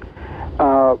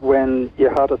 when you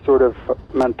had a sort of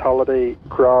mentality,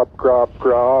 grab,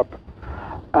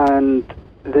 and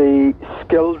the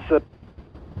skills that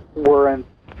were in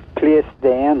place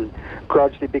then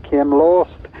gradually became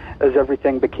lost as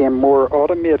everything became more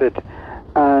automated,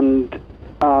 and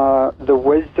the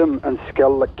wisdom and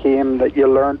skill that came that you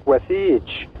learned with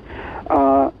age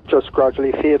just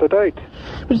gradually faded out.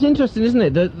 But it's interesting, isn't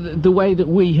it, the way that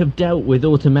we have dealt with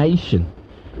automation?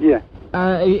 Yeah.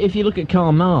 If you look at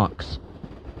Karl Marx,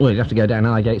 well, you'd have to go down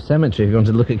Highgate Cemetery if you want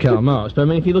to look at Karl Marx, but I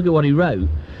mean, if you look at what he wrote,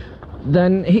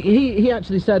 then he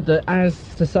actually said that as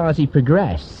society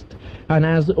progressed and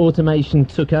as automation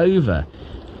took over,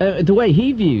 the way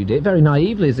he viewed it, very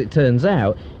naively as it turns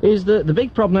out, is that the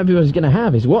big problem everybody's going to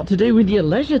have is what to do with your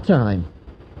leisure time.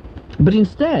 But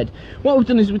instead, what we've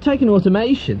done is we've taken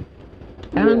automation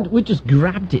and we've just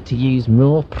grabbed it to use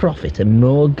more profit and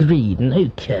more greed, and who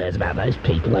cares about those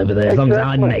people over there as long as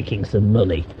I'm making some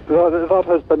money? That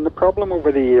has been the problem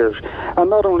over the years. And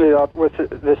not only that, with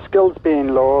the skills being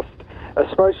lost,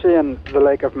 especially in the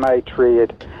like of my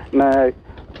trade. Now,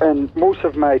 in most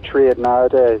of my trade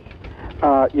nowadays,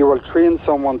 you will train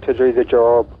someone to do the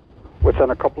job within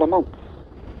a couple of months.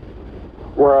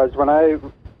 Whereas when I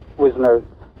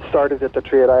started at the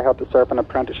trade, I had to serve an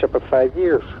apprenticeship of 5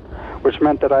 years, which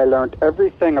meant that I learned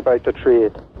everything about the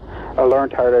trade. I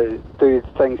learned how to do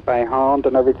things by hand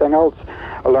and everything else.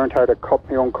 I learned how to cut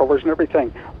my own covers and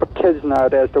everything. But kids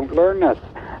nowadays don't learn this.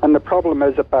 And the problem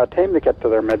is that by the time they get to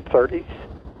their mid-30s,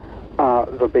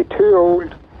 they'll be too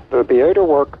old, they'll be out of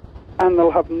work, and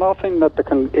they'll have nothing that they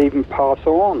can even pass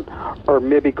on, or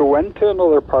maybe go into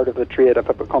another part of the trade if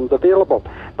it becomes available.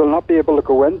 They'll not be able to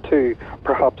go into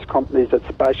perhaps companies that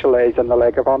specialise in the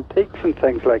like of antiques and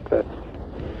things like this.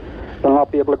 They'll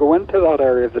not be able to go into that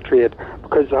area of the trade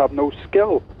because they have no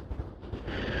skill.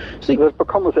 See, it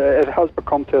has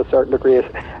become to a certain degree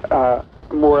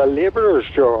more a labourer's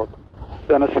job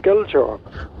than a skill job.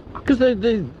 Because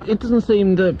it doesn't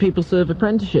seem that people serve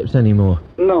apprenticeships anymore.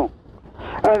 No.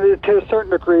 And to a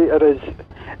certain degree, it is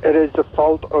the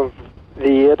fault of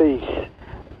the 80s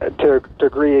to a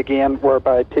degree again,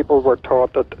 whereby people were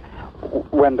taught that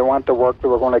when they went to work, they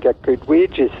were going to get good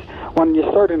wages. When you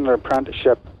started an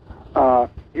apprenticeship,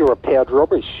 you were paid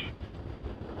rubbish.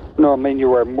 No, I mean, you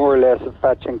were more or less a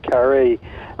fetch and carry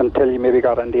until you maybe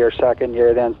got into your second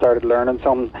year, then started learning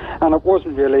something. And it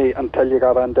wasn't really until you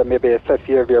got into maybe a fifth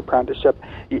year of your apprenticeship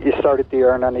you started to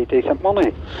earn any decent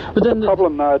money. But the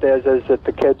problem nowadays is that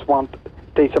the kids want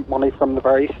decent money from the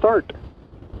very start.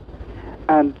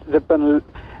 And they've been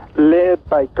led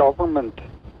by government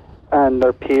and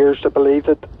their peers to believe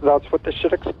that that's what they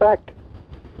should expect.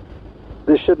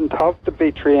 They shouldn't have to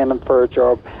be training for a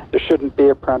job. There shouldn't be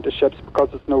apprenticeships because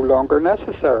it's no longer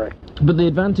necessary. But the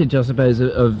advantage, I suppose,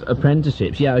 of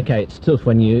apprenticeships, yeah, okay, it's tough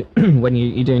when you're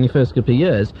doing your first couple of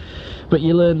years, but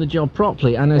you learn the job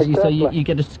properly, and as you say, you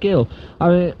get a skill. I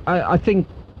mean, I think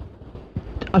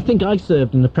I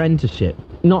served an apprenticeship,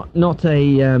 not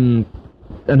an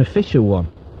official one,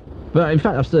 but in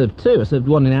fact I've served two. I served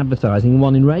one in advertising and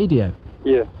one in radio.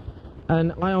 Yeah.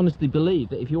 And I honestly believe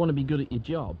that if you want to be good at your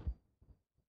job,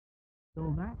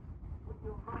 all that.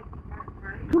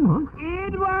 Come on.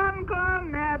 It won't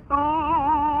come at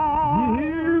all.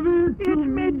 It's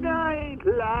midnight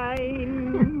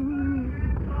line.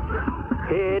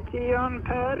 Hetty on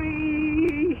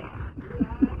Perry.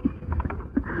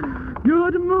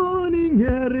 Good morning,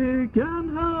 Eric,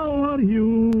 and how are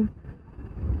you?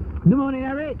 Good morning,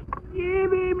 Eric.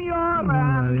 Give him your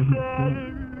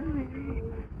answer.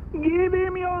 Give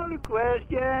him your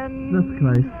question. That's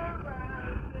close.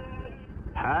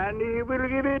 And he will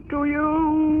give it to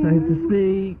you. So to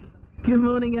speak. Good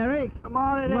morning, Eric. Good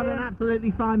morning. What an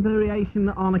absolutely fine variation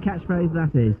on a catchphrase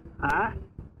that is. Huh?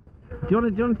 Do you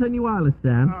want to turn your wireless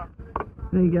down?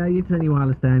 There you go, you turn your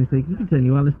wireless down. So if you can turn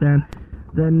your wireless down,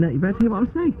 then you better hear what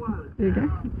I'm saying. There you go.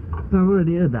 So I've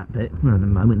already heard that bit. Well, the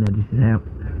moment notice it out.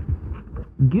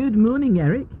 Good morning,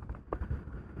 Eric.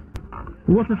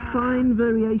 What a fine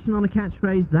variation on a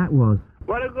catchphrase that was.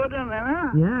 What a good one,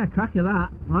 huh? Yeah, crack of that.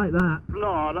 Like that.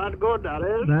 No, that's good, that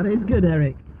is. That is good,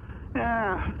 Eric.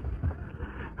 Yeah.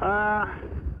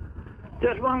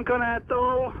 Just one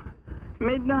cornetto,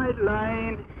 midnight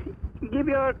line. Give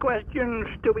your questions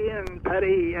to Ian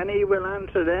Perry, and he will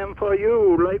answer them for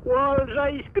you, like Wall's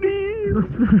ice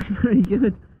cream. That's very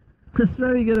good. That's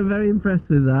very good. I'm very impressed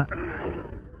with that.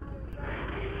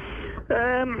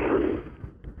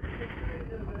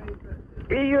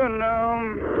 Ian,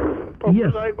 what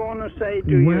yes. was I going to say to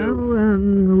you? Well,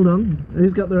 hold on.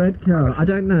 Who's got the red car? I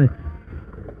don't know.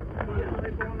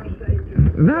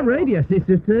 That radio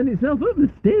system's turned itself up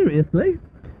mysteriously.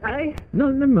 Hey? No,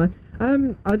 never mind.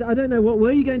 I don't know. What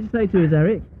were you going to say to us,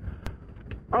 Eric?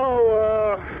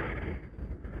 Oh,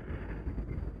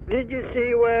 did you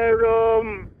see where,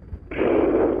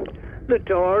 the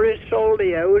tourists sold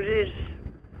the houses?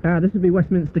 Ah, this would be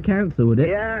Westminster Council, would it?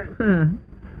 Yeah. Huh.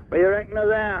 What do you reckon of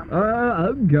that?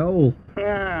 Oh, goal.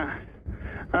 Yeah.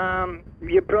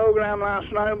 Your programme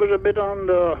last night was a bit on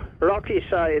the rocky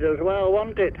side as well,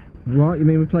 wasn't it? What, you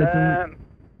mean we played some...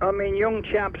 young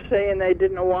chaps saying they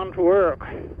didn't want work.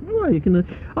 Well, you can...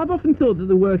 I've often thought that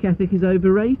the work ethic is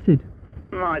overrated.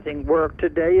 I think work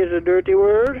today is a dirty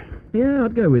word. Yeah,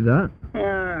 I'd go with that.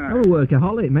 Yeah. I'm a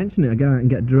workaholic. Mention it, I go out and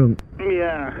get drunk.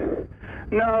 Yeah.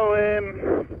 No,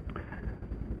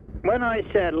 when I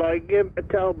said, like,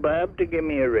 tell Bab to give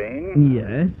me a ring...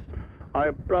 Yes.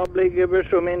 I'd probably give her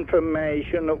some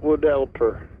information that would help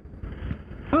her.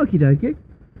 Okie dokie.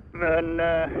 And,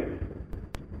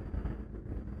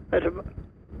 that's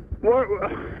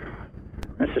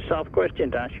a soft question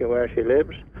to ask you where she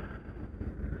lives.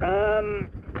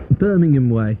 Birmingham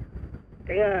way.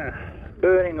 Yeah,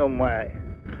 Birmingham way.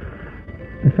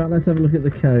 In fact, let's have a look at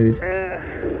the code.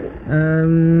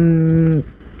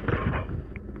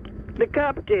 The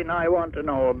captain I want to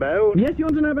know about. Yes, you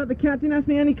want to know about the captain? Ask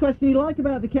me any question you like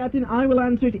about the captain. I will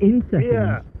answer it in seconds.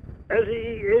 Yeah. Is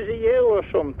he ill or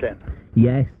something?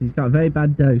 Yes, he's got a very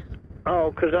bad dose.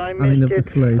 Oh, because I missed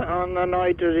it on the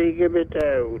night that he gave it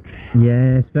out.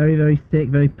 Yes, very, very sick,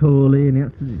 very poorly, and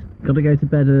he's got to go to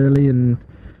bed early, and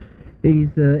he's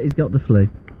got the flu.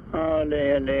 Oh,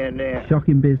 dear.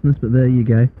 Shocking business, but there you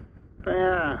go.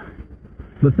 Yeah.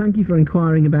 But thank you for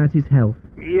inquiring about his health.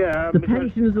 Yeah. The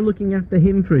pensioners are looking after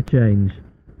him for a change.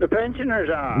 The pensioners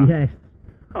are? Yes.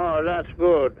 Oh, that's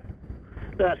good.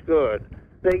 That's good.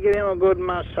 They give him a good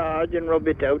massage and rub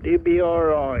it out, he'll be all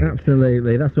right.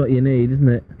 Absolutely, that's what you need, isn't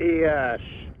it? Yes.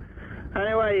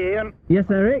 Anyway, Ian. Yes,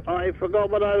 Eric? I forgot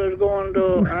what I was going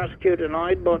to ask you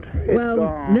tonight, but it's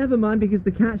gone. Never mind, because the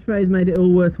catchphrase made it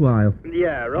all worthwhile.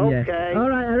 Yeah, okay. Yes. All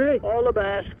right, Eric. All the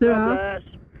best. Ta-ra. God bless.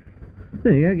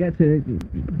 There you go, get to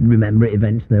remember it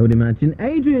eventually, I would imagine.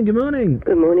 Adrian, good morning.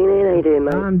 Good morning, Ian. How you doing,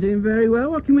 mate? I'm doing very well.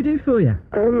 What can we do for you?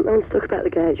 I'm stuck about the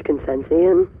gay age of consent,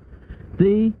 Ian.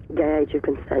 The gay age of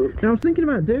consent. Now, I was thinking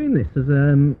about doing this as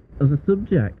a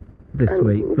subject this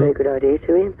week. Very good idea,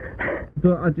 too, Ian.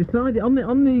 But I decided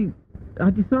I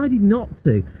decided not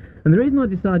to, and the reason I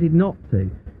decided not to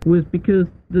was because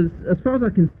there's, as far as I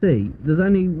can see, there's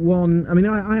only one. I mean,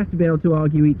 I have to be able to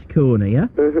argue each corner, yeah.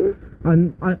 Mhm.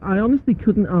 And I honestly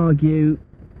couldn't argue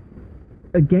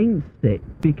against it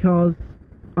because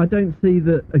I don't see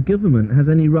that a government has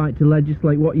any right to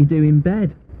legislate what you do in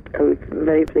bed. I'm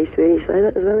very pleased to hear you say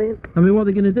that as well, Ian. I mean, what are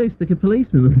they going to do? Stick a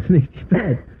policeman underneath your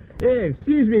bed? Yeah,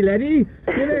 excuse me, laddie.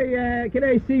 Can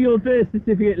I see your birth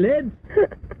certificate, lad?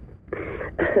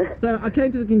 So I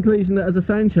came to the conclusion that as a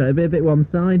phone show, it'd be a bit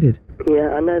one-sided.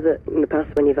 Yeah, I know that in the past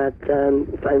when you've had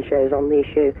phone shows on the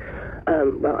issue,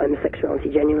 well, homosexuality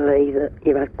generally, that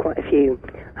you've had quite a few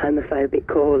homophobic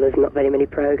callers, not very many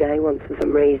pro-gay ones for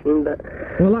some reason, but...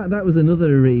 Well, that was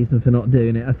another reason for not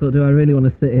doing it. I thought, do I really want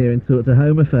to sit here and talk to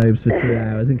homophobes for 2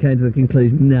 hours? And came to the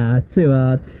conclusion, nah, too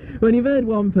hard. When you've heard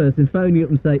one person phone you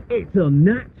up and say, it's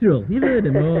unnatural, you've heard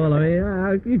them all. I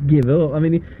mean, you give up. I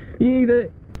mean,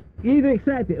 you either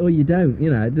accept it or you don't, you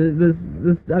know. I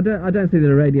don't see that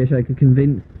a radio show could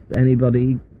convince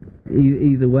anybody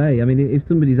either way. I mean, if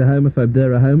somebody's a homophobe,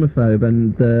 they're a homophobe,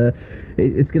 and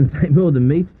it's going to take more than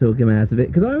me to talk them out of it,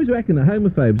 because I always reckon that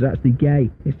homophobes are actually gay.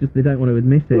 It's just they don't want to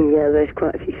admit it. Yeah, there's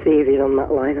quite a few theories on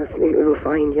that line, I think we'll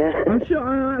find, yeah. I'm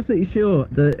absolutely sure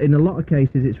that in a lot of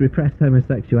cases it's repressed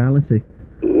homosexuality.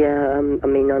 Yeah, I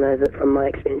mean, I know that from my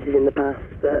experiences in the past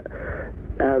that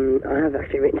I have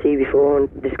actually written to you before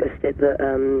and discussed it, that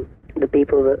the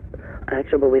people that I had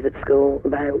trouble with at school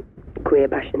about queer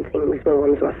bashing things were the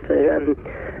ones who asked for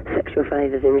sexual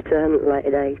favours in return at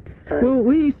later dates. Well,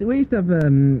 we used to have,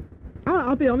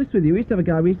 I'll be honest with you, we used to have a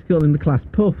guy, we used to call him the class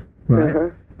puff, right? Uh-huh.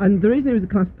 And the reason he was a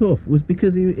class puff was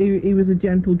because he was a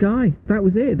gentle guy. That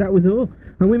was it, that was all.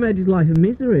 And we made his life a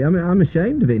misery. I mean, I'm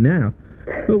ashamed of it now.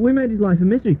 But we made his life a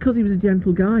misery because he was a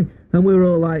gentle guy. And we were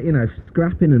all like, you know,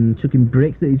 scrapping and chucking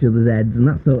bricks at each other's heads and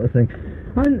that sort of thing.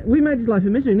 And we made his life a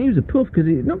misery, and he was a puff,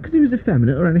 not because he was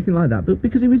effeminate or anything like that, but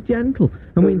because he was gentle.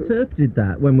 And we interpreted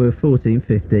that when we were 14,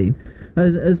 15,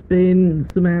 as being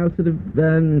somehow sort of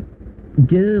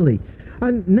girly.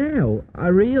 And now I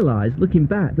realise, looking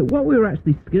back, that what we were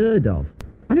actually scared of,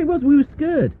 and it was, we were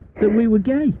scared that we were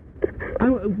gay.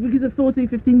 Because at 14,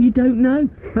 15, you don't know,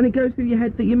 and it goes through your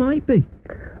head that you might be.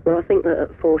 Well, I think that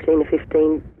at 14 or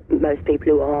 15, most people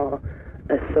who are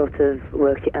sort of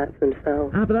worked it out for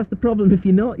themselves. But that's the problem if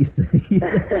you're not, you see.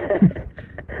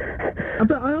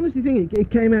 But I honestly think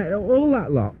it came out, all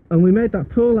that lot, and we made that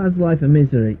poor lad's life a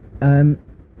misery.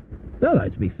 Although,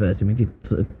 to be fair to him, we did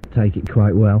sort of take it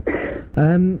quite well.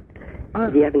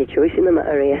 Do you have any choice in the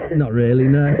matter here? Not really,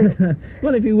 no.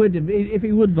 Well, if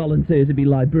he would volunteer to be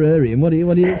librarian, what do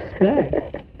you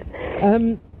expect?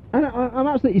 And I'm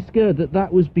absolutely scared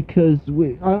that was because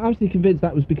I'm absolutely convinced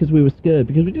that was because we were scared,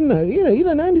 because we didn't know, you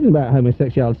don't know anything about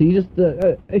homosexuality. You just,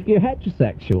 if you're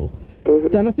heterosexual,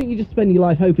 then I think you just spend your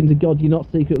life hoping to God you're not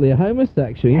secretly a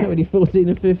homosexual, when you're 14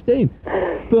 or 15.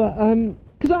 But,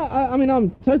 because I mean,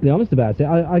 I'm totally honest about it.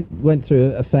 I went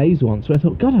through a phase once where I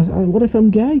thought, God, what if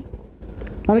I'm gay?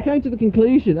 And I came to the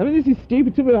conclusion, I mean, this is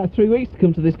stupid, it took me about 3 weeks to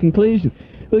come to this conclusion,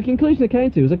 but the conclusion I came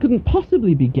to was I couldn't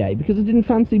possibly be gay because I didn't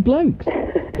fancy blokes.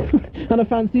 And I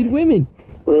fancied women.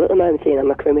 Well, at the moment, I'm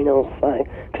a criminal, so,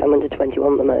 because I'm under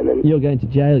 21 at the moment. You're going to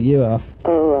jail, you are.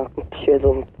 Oh, I'm sure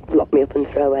they'll lock me up and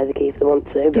throw away the key if they want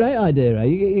to. Great idea, eh?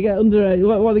 You get underage,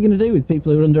 what are they going to do with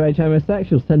people who are underage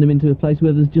homosexuals? Send them into a place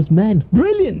where there's just men.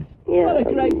 Brilliant! Yeah.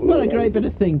 What a great bit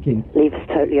of thinking. Leave us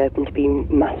totally open to being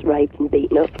mass raped and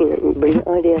beaten up. Brilliant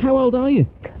idea. How old are you?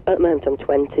 At the moment I'm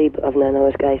 20, but I've known I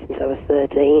was gay since I was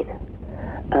 13.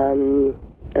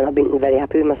 And I've been very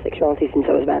happy with my sexuality since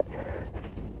I was about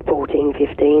 14,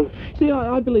 15. See,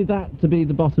 I believe that to be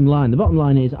the bottom line. The bottom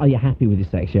line is, are you happy with your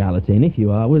sexuality? And if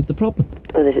you are, where's the problem?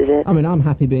 Well, this is it. I mean, I'm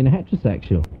happy being a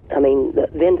heterosexual. I mean,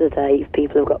 at the end of the day, if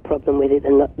people have got a problem with it,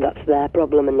 then that's their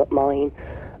problem and not mine.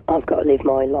 I've got to live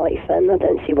my life, and I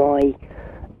don't see why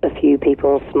a few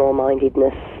people's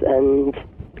small-mindedness and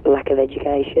lack of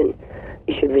education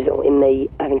should result in me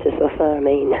having to suffer. I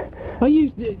mean...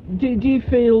 Do you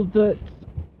feel that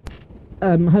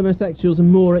homosexuals are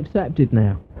more accepted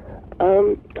now?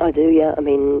 I do, yeah. I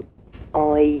mean,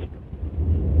 I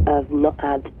have not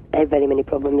had very many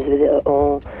problems with it at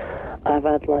all. I've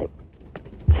had,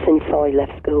 since I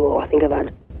left school, I think I've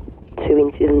had 2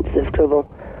 incidents of trouble.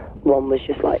 One was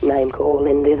just name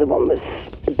calling, the other one was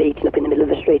beaten up in the middle of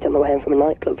the street on the way home from a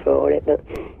nightclub for it. But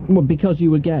well, because you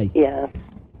were gay? Yeah.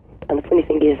 And the funny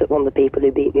thing is that one of the people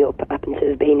who beat me up happened to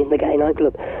have been in the gay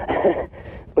nightclub,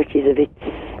 which is a bit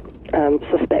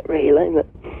suspect, really. But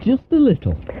just a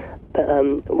little.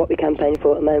 But what we're campaigning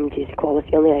for at the moment is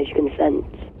equality on the age of consent.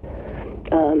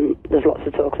 There's lots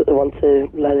of talk that they want to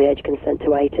lower the age of consent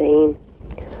to 18,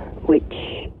 which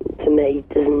to me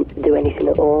doesn't do anything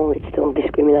at all. It's still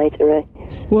discriminatory.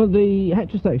 Well, the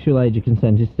heterosexual age of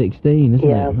consent is 16, isn't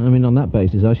it? I mean, on that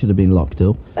basis, I should have been locked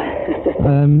up.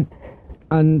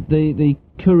 And the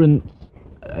current,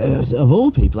 of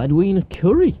all people, Edwina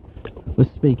Curry was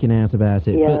speaking out about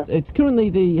it. Yeah. But it's currently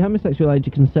the homosexual age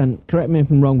of consent, correct me if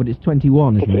I'm wrong, but it's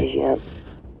 21, isn't it? It is, yeah.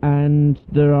 And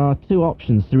there are 2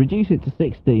 options: to reduce it to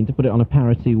 16, to put it on a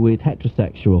parity with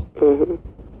heterosexuals,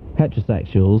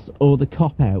 or the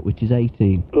cop-out, which is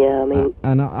 18. Yeah, I mean...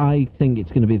 and I think it's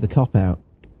going to be the cop-out.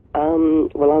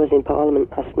 Well, I was in Parliament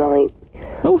last night,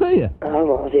 Oh, were you? I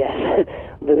was, yes.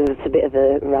 There was a bit of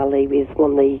a rally with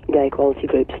one of the gay equality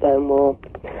groups, Stonewall,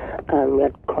 and we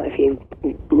had quite a few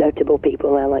notable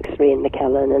people there, like Sir Ian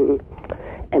McKellen, and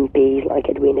MPs like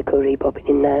Edwina Curry popping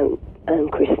in now,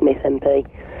 and Chris Smith MP,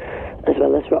 as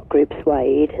well as rock group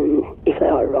Suede, and if they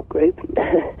are a rock group.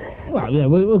 Well, yeah,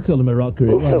 we'll call them a rock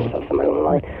group.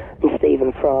 And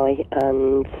Stephen Fry,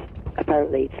 and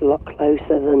apparently it's a lot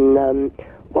closer than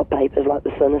what papers like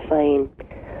The Sun are saying.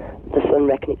 The Sun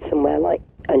reckon it's somewhere like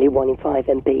only 1 in 5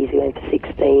 MPs who aim for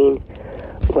 16,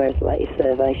 whereas the latest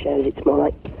survey shows it's more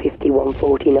like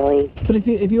 51-49. But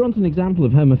if you want an example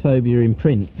of homophobia in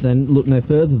print, then look no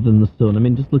further than The Sun. I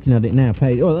mean, just looking at it now,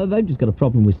 they've just got a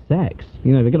problem with sex.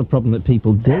 You know, they've got a problem that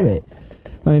people do it.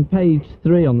 I mean, page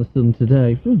 3 on The Sun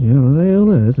today.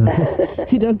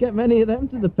 You don't get many of them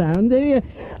to the pound, do you?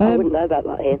 I wouldn't know about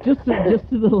that, Ian. Just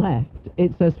to the left,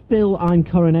 it says, Phil, I'm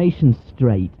Coronation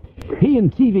Straight. He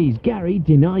and TV's Gary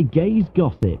deny gays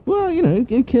gossip. Well, you know,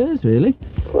 who cares, really?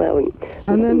 Well,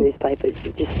 and then newspapers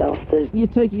just after... You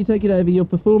take it over. Your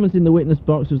performance in the witness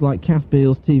box was like Kath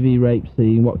Beale's TV rape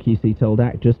scene, what QC told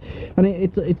actress. And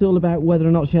it's all about whether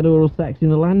or not she had oral sex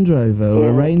in a Land Rover or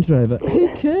a Range Rover. Who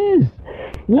cares?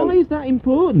 Why is that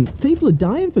important? People are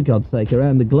dying, for God's sake,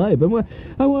 around the globe. And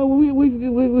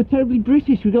we're terribly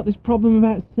British. We've got this problem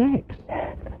about sex.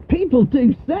 People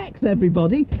do sex,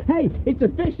 everybody. Hey, it's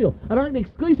official. And I can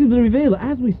exclusively reveal that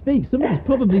as we speak, somebody's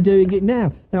probably doing it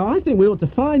now. Now, I think we ought to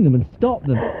find them and stop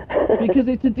them, because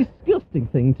it's a disgusting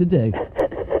thing to do.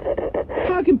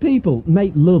 How can people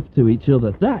make love to each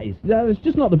other? That's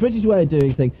just not the British way of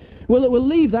doing things. We'll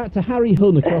leave that to Harry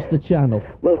Hunn across the channel.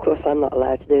 Well, of course, I'm not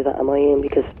allowed to do that, am I, Ian?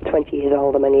 Because 20 years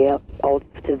old, I'm only old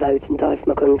to vote and die for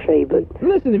my country, but...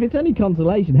 Listen, if it's any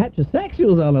consolation,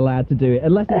 heterosexuals aren't allowed to do it,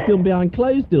 unless it's done behind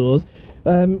closed doors,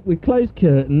 with closed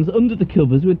curtains, under the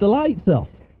covers, with the lights off.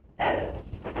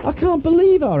 I can't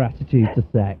believe our attitude to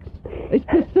sex. It's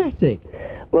pathetic.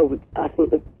 Well, I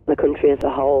think the country as a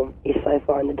whole is so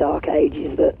far in the dark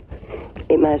ages that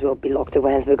it may as well be locked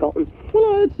away and forgotten. Well,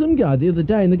 I heard some guy the other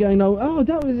day, and they're going, oh,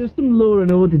 that was just some law and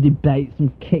order debate,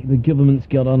 some kick the government's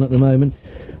got on at the moment,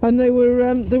 and they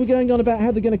were going on about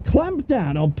how they're going to clamp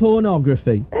down on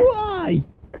pornography. Why?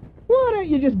 Why don't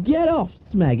you just get off,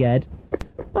 smeghead?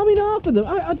 I mean, half of them,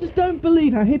 I just don't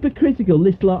believe how hypocritical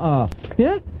this lot are.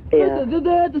 Yeah? Yeah.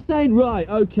 They're saying, right,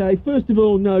 okay, first of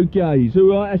all, no gays.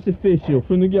 All right, that's official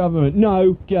from the government.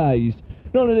 No gays.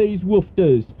 None of these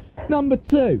woofers. Number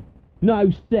 2,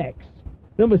 no sex.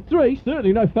 Number 3,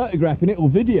 certainly no photographing it or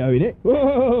videoing it.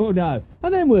 Oh, no.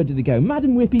 And then where do they go?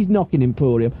 Madam Whippy's knocking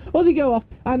emporium. Or they go off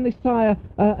and they sire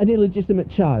an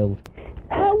illegitimate child.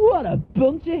 Oh, what a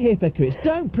bunch of hypocrites.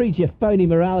 Don't preach your phony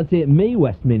morality at me,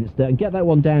 Westminster, and get that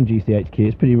one down, GCHQ.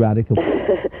 It's pretty radical.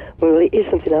 Well, it is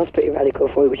something else pretty radical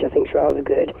for you, which I think is rather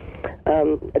good.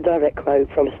 A direct quote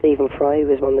from Stephen Fry, who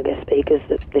was one of the guest speakers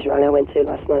at this rally I went to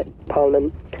last night at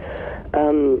Parliament.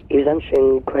 He was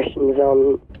answering questions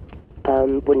on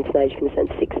would teenage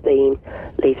consent 16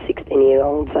 leave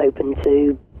 16-year-olds open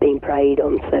to being preyed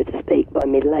on, so to speak, by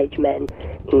middle-aged men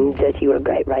in dirty or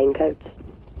great raincoats.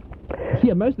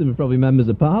 Yeah, most of them are probably members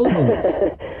of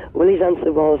Parliament. Well, his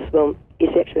answer was, well, is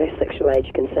sexual age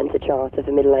consent a charter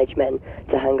for middle-aged men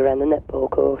to hang around the netball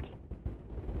court?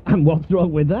 And what's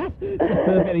wrong with that? It's a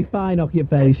perfectly fine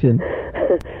occupation.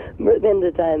 But at the end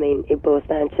of the day, I mean, it boils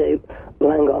down to,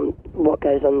 well, hang on, what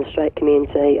goes on in the straight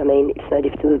community? I mean, it's no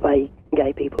different to the way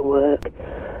gay people work.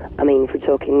 I mean, if we're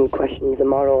talking questions of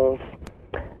morals,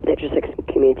 the heterosexual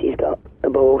community's got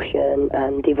abortion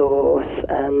and divorce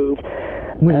and...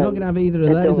 We're not going to have either of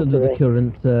those under the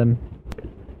current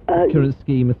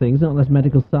scheme of things, not unless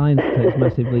medical science takes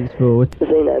massive leaps forward.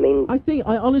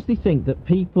 I honestly think that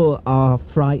people are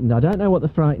frightened. I don't know what they're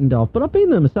frightened of, but I've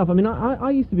been there myself. I mean, I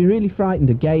used to be really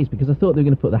frightened of gays because I thought they were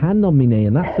going to put their hand on my knee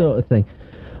and that sort of thing.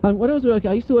 And when I was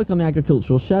working, I used to work on the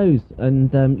agricultural shows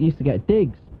and used to get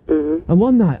digs. And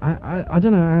one night, I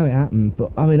don't know how it happened,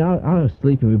 but I mean, I was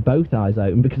sleeping with both eyes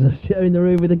open because I was sharing the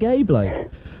room with a gay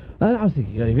bloke. And I was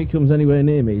thinking, if he comes anywhere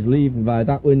near me, he's leaving by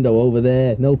that window over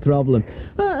there, no problem.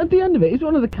 At the end of it, he's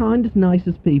one of the kindest,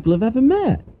 nicest people I've ever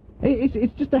met.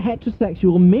 It's just a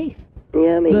heterosexual myth.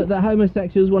 Yeah, I mean... That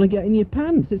homosexuals want to get in your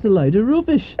pants. It's a load of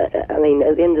rubbish. I mean,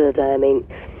 at the end of the day, I mean,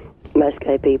 most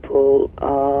gay people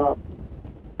are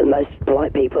the most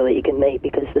polite people that you can meet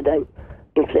because they don't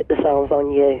inflict themselves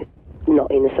on you.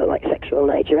 Not in a sort of like sexual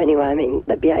nature anyway. I mean,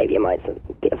 their behaviour might sort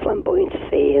of get a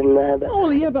flamboyancy in there. But... Oh,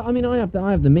 yeah, but I mean, I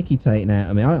have the mickey taken out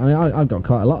of me. I've got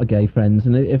quite a lot of gay friends,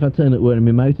 and if I turn up wearing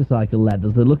my motorcycle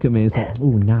leathers, they look at me and say,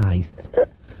 oh, nice.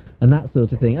 and that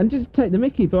sort of thing, and just take the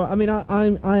mickey. But I mean, I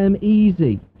am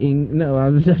easy in. No, I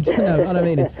don't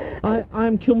mean it.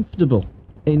 I'm comfortable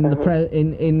in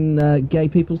the gay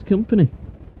people's company.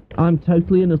 I'm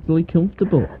totally and utterly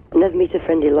comfortable. Never meet a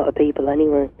friendly lot of people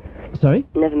anyway. Sorry?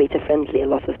 Never meet a friendly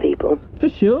lot of people. For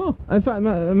sure. In fact, a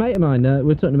mate of mine, we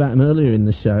were talking about him earlier in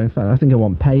the show. In fact, I think I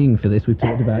want paying for this. We've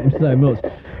talked about him so much.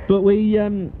 But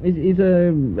he's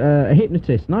a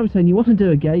hypnotist, and I was saying, you want to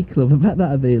do a gay club? I bet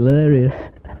that would be hilarious.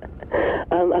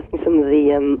 I think some of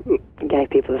the gay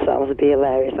people themselves would be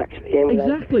hilarious, actually.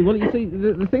 Exactly. Well, you see,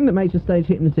 the thing that makes a stage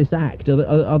hypnotist act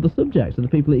are the subjects, are the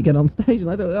people that you get on stage. And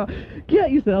I thought,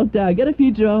 get yourself down, get a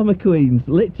few drama queens,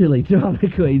 literally drama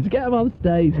queens, get them on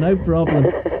stage, no problem.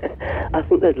 I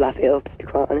think they'd laugh it up, to be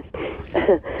quite honest.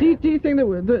 Do you think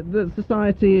that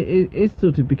society is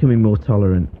sort of becoming more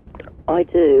tolerant? I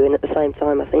do, and at the same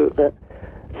time, I think that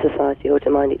society ought to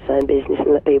mind its own business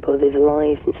and let people live their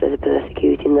lives instead of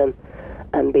persecuting them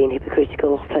and being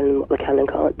hypocritical, telling them what they can and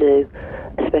can't do,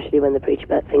 especially when they preach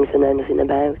about things they know nothing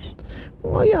about.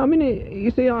 Well, yeah, I mean,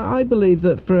 you see, I believe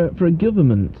that for a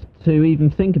government to even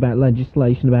think about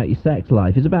legislation about your sex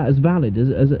life is about as valid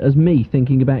as me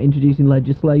thinking about introducing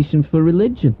legislation for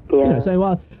religion. Yeah. You know, saying,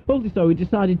 well, so we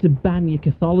decided to ban your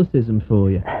Catholicism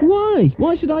for you. Why?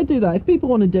 Why should I do that? If people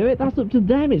want to do it, that's up to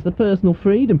them. It's the personal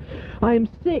freedom. I am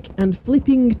sick and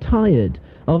flipping tired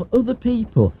of other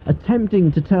people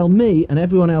attempting to tell me and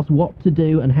everyone else what to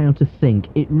do and how to think.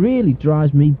 It really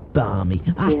drives me balmy.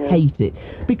 I hate it,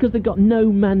 because they've got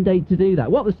no mandate to do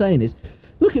that. What they're saying is,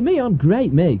 look at me, I'm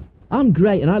great, I'm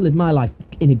great, and I live my life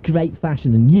in a great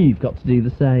fashion, and you've got to do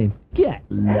the same. Get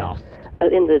lost. At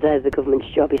the end of the day, the government's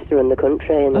job is to run the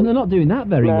country. And they're not doing that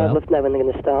very well. I'd love to know when they're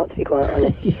going to start, to be quite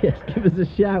honest. Yes, give us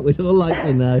a shout, we'd all like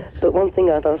to know. But one thing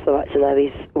I'd also like to know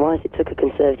is why it took a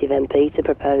Conservative MP to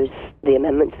propose the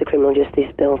amendment to the Criminal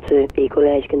Justice Bill to equal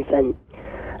age consent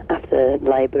after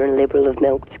Labour and Liberal have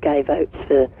milked gay votes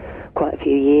for quite a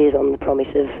few years on the promise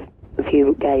of a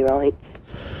few gay rights.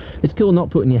 It's called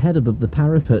not putting your head above the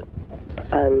parapet.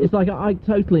 It's like I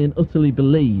totally and utterly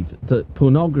believe that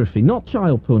pornography, not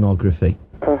child pornography,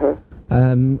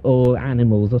 or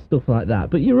animals or stuff like that,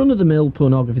 but your run-of-the-mill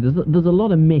pornography, there's a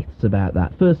lot of myths about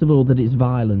that. First of all, that it's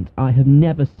violent. I have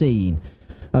never seen,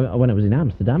 when I was in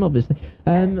Amsterdam, obviously,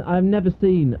 I've never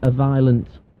seen a violent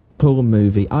porn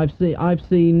movie. I've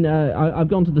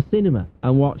gone to the cinema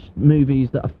and watched movies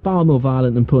that are far more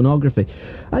violent than pornography,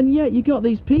 and yet you got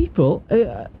these people,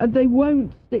 and they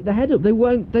won't stick their head up. They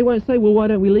won't say, well, why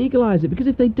don't we legalise it? Because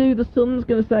if they do, the Sun's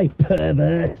going to say,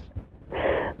 pervert.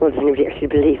 Well, does anybody actually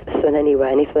believe the Sun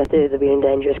anyway? And if they do, they'll be in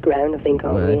dangerous ground, I think,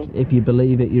 aren't they? If you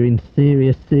believe it, you're in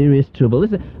serious, serious trouble.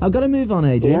 Listen, I've got to move on,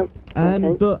 Adrian. Yeah.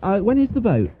 Okay. But when is the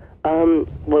vote?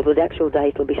 Well, the actual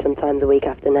date will be sometime the week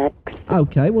after next.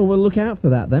 Okay, well, we'll look out for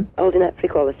that then. Holding out for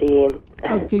equality, Ian.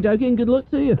 Okie dokie, and good luck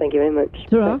to you. Thank you very much.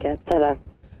 Ta-ra. Take care. Ta-ra.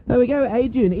 There we go,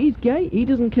 Adrian. He's gay. He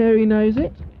doesn't care. He knows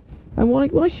it. And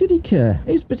why should he care?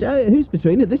 Who's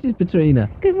Petrina? This is Petrina.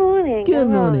 Good morning. Good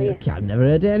morning. I've never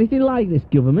heard anything like this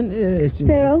government.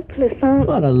 They're hopeless, aren't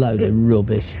they? What a load of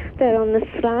rubbish. They're on the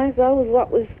sly. What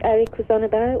was Eric was on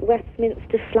about?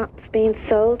 Westminster flats being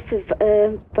sold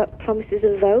for promises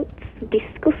of votes.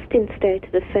 Disgusting state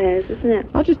of affairs, isn't it?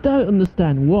 I just don't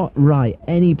understand what right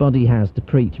anybody has to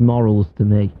preach morals to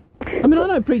me. I mean, I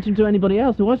don't preach them to anybody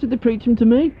else, so why should they preach them to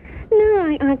me?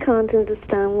 No, I can't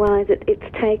understand why that it's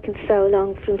taken so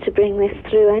long for them to bring this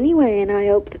through anyway, and I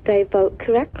hope that they vote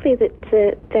correctly,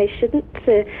 that they shouldn't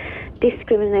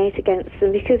discriminate against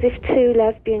them, because if two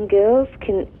lesbian girls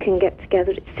can get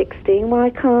together at 16, why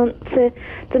can't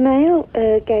the male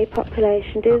gay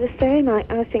population do the same?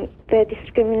 I think they're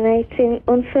discriminating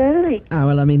unfairly. Oh,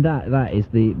 well, I mean, that is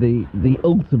the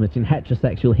ultimate in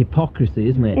heterosexual hypocrisy,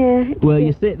 isn't it? Yeah. Where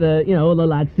you sit there, you know, all the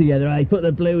lads together, hey, put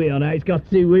the bluey on, hey, it's got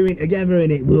two women together in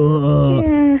it. Whoa.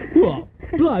 Yeah. What?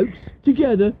 Blokes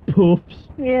together, puffs.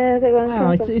 Yeah, they won't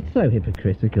have them. It's so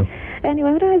hypocritical.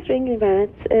 Anyway, what I was ringing about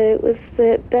was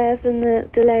Bev and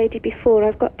the lady before.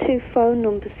 I've got 2 phone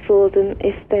numbers for them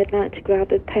if they'd like to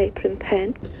grab a paper and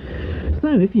pen.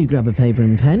 So, if you grab a paper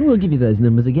and pen, we'll give you those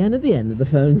numbers again at the end of the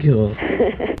phone call.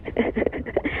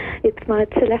 It's my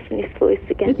telephonist voice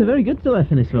again. It's a very good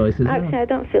telephonist voice as well. Actually, I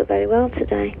don't feel very well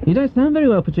today. You don't sound very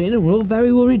well, Petrina. We're all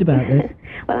very worried about this.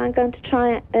 Well, I'm going to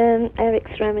try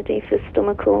Eric's remedy for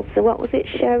stomach ulcer. What was it?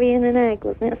 Sherry and an egg,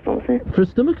 wasn't it, or something? For a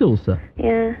stomach ulcer?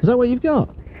 Yeah. Is that what you've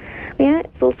got? Yeah,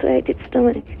 it's ulcerated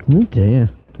stomach. Oh, dear.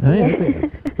 Hey,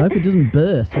 I hope it doesn't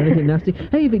burst or anything nasty.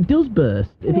 Hey, if it does burst...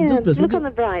 Look on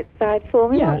the bright side for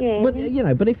me, won't you? But, you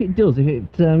know, but if it does,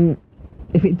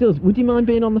 if it does, would you mind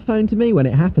being on the phone to me when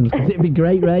it happens? Because it'd be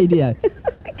great radio.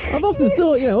 I've often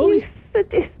thought, you know, all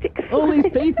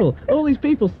these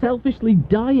people selfishly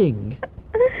dying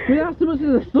without so much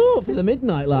as a thought for the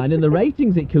Midnight Line and the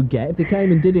ratings it could get if they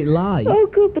came and did it live. Oh,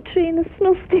 good, Patrina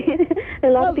snuffed it.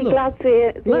 I'll be glad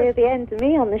to hear the end of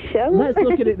me on the show. Let's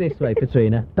look at it this way,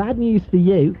 Patrina. Bad news for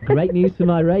you, great news for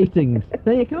my ratings.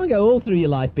 Then you can't go all through your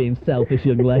life being selfish,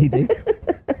 young lady.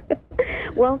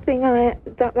 One thing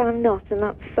that I'm not, and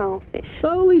that's selfish.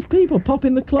 All these people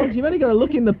popping the clogs, you've only got to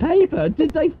look in the paper.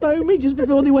 Did they phone me just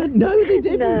before they went? No, they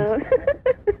didn't. No.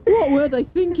 What were they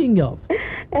thinking of?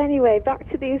 Anyway, back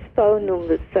to these phone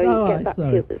numbers so you get back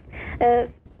to others.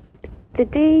 The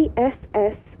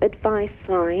DSS advice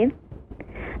line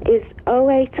is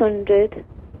 0800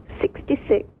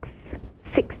 66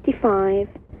 65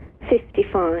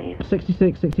 55.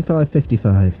 66, 65,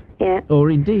 55. Yeah.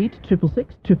 Or indeed,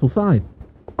 666, 555.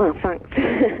 Well, thanks.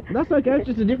 That's okay, it's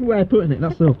just a different way of putting it,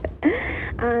 that's all.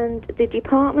 And the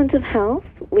Department of Health,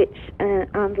 which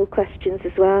handle questions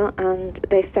as well, and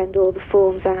they send all the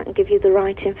forms out and give you the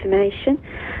right information.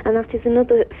 And that is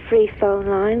another free phone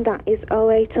line, that is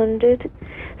 0800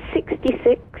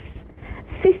 66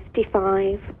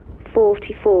 55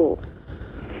 44.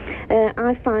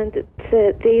 I find that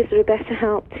these are a better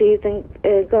help to you than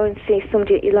go and see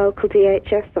somebody at your local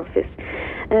DHS office,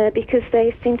 because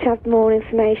they seem to have more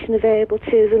information available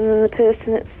to them than the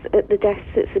person that's at the desk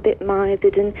that's a bit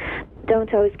mithered and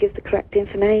don't always give the correct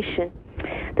information.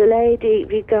 The lady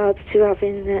regards to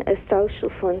having a social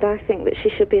fund. I think that she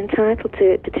should be entitled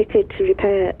to it, particularly to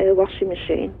repair a washing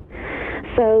machine.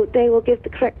 So they will give the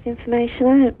correct information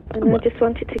out, and I just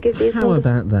wanted to give these numbers. How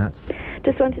about that?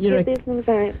 Just wanted to give these numbers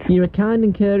out. You're a kind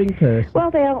and caring person. Well,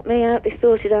 they helped me out. They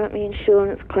sorted out my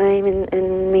insurance claim and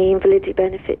my invalidity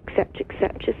benefit, etc.,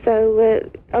 etc. So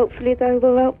hopefully they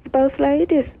will help both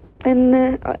ladies and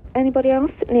anybody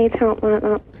else that needs help like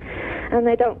that. And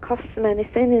they don't cost them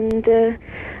anything. And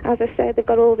as I say, they've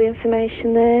got all the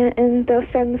information there, and they'll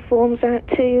send the forms out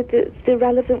to you, the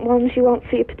relevant ones you want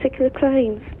for your particular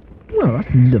claims. Well, that's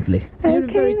lovely. You're a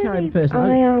very kind person.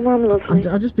 I'm lovely.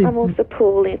 I'm also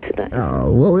poorly today.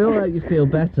 Oh, well, we all hope you feel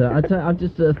better. I've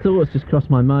just thoughts just crossed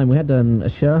my mind. We had a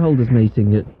shareholders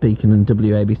meeting at Beacon and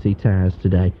WABC Towers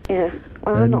today. Yeah,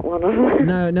 well, I'm not one of them.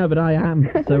 No, but I am.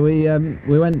 So we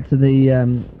went to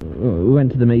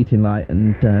the meeting, like,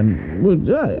 and I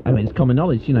mean, it's common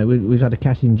knowledge. You know, we've had a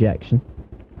cash injection,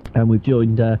 and we've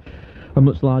joined a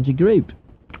much larger group.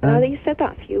 You said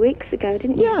that a few weeks ago,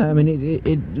 didn't you? Yeah, I mean,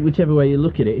 it whichever way you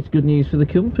look at it, it's good news for the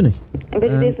company. But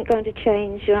it isn't going to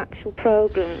change your actual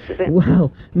programmes, is it?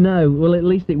 Well, no. Well, at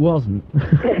least it wasn't.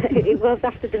 It was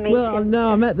after the meeting. Well, no,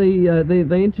 I met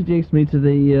they introduced me to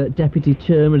the deputy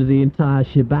chairman of the entire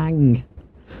shebang.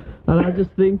 And I was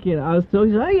just thinking, I was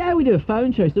talking, oh yeah, we do a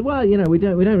phone show. He said, well, you know, we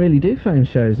don't really do phone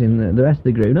shows in the rest of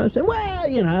the group. And I said, well,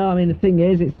 you know, I mean, the thing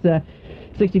is, it's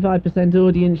 65%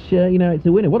 audience share, you know, it's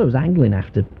a winner. What I was angling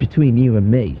after, between you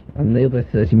and me, and the other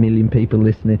 30 million people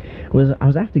listening, was I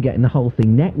was after getting the whole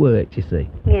thing networked, you see,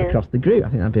 across the group. I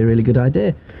think that'd be a really good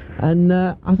idea. And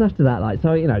I was after that, like,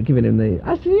 so, you know, giving him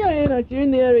I said, yeah, you know, if you're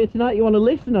in the area tonight, you want to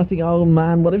listen? I think, oh,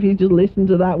 man, what if you just listen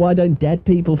to that? Why don't dead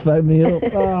people phone me up?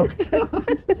 Oh, God.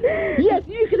 Yes,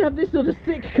 you could have this sort of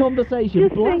sick conversation.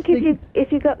 Just think,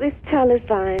 if you got this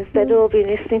televised, they'd all be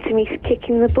listening to me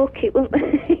kicking the bucket, wouldn't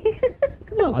they?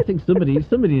 Well, I think somebody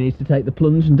needs to take the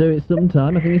plunge and do it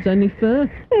sometime. I think it's only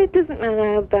fair. It doesn't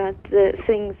matter how bad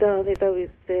things are, there's always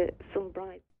some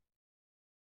bright.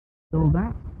 All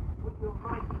that?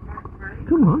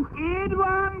 Come on. It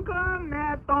won't come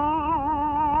at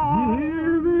all.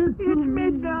 It's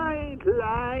Midnight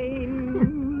Line.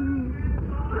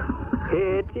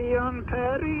 Hetty on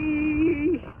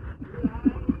Perry.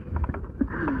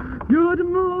 Good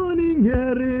morning,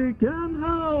 Eric, and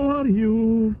how are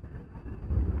you?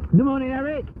 Good morning,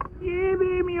 Eric. Give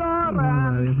him your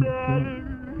answer.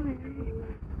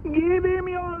 Give him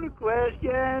your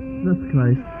question. That's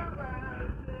close.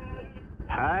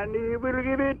 And he will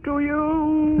give it to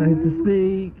you. So to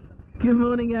speak. Good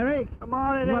morning, Eric. Good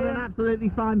morning. What an absolutely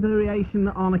fine variation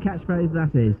on a catchphrase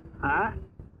that is. Huh?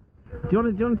 Do you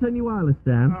want to turn your wireless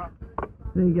down?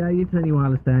 There you go. You turn your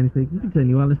wireless down. If you can turn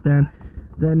your wireless down,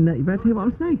 then you better hear what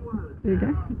I'm saying. There you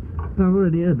go. So I've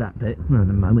already heard that bit. Well, in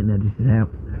a moment, edit it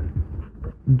out.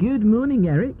 Good morning,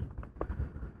 Eric.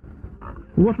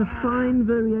 What a fine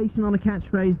variation on a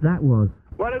catchphrase that was.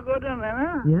 What a good one,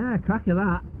 huh? Yeah, crack of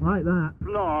that. Like that.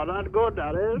 No, that's good,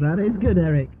 that is. That is good,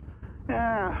 Eric.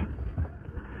 Yeah.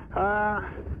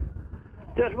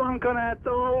 Just one connect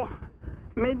though.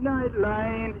 Midnight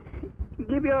Line.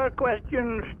 Give your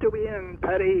questions to Ian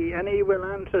Perry and he will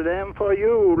answer them for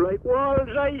you like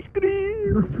Wall's ice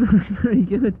cream. That's very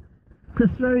good.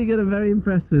 That's very good. I'm very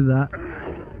impressed with that.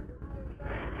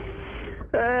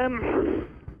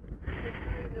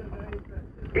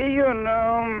 Ian,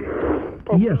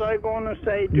 what Yes. was I going to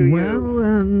say to you? Well,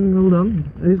 hold on.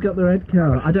 Who's got the red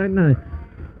car? I don't know.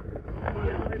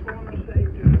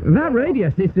 That radio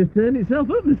system turned itself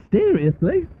up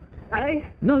mysteriously. Hey?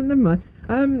 No, never mind.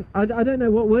 I don't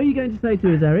know. What were you going to say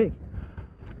to us, Eric?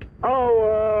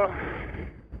 Oh,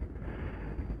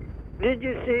 did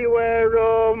you see where,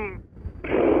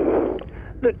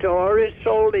 the tourists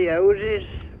sold the houses?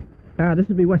 Ah, this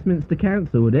would be Westminster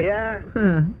Council, would it? Yeah.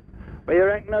 Huh. What do you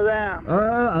reckon of that?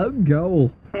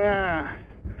 Goal. Yeah.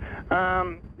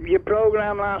 Your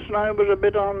programme last night was a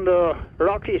bit on the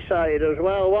rocky side as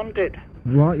well, wasn't it?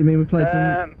 What, you mean we played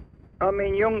some...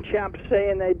 young chaps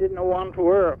saying they didn't want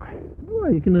work.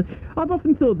 Well, you can... I've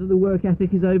often thought that the work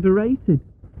ethic is overrated.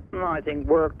 I think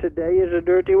work today is a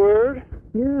dirty word.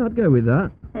 Yeah, I'd go with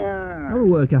that. Yeah. I'm a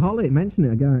workaholic. Mention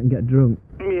it, I go out and get drunk.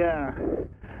 Yeah.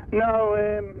 No,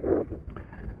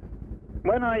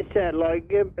 when I said,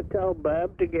 like, tell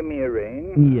Bab to give me a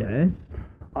ring... Yes.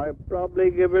 I'd probably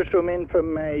give her some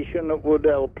information that would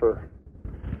help her.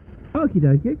 Okie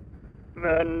dokie.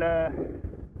 And,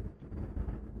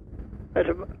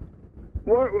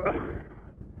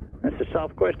 that's a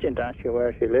soft question to ask you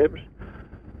where she lives.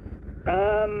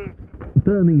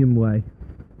 Birmingham way.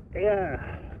 Yeah,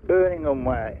 Birmingham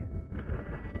way.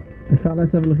 In fact,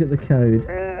 let's have a look at the code.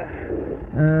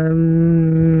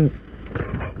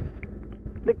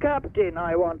 The captain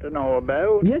I want to know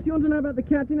about. Yes, you want to know about the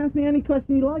captain? Ask me any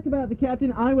question you like about the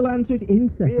captain. I will answer it in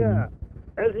seconds. Yeah.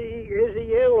 Is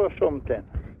he ill or something?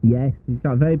 Yes, he's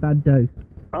got a very bad dose.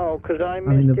 Oh, because I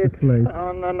mean, missed of it the flu.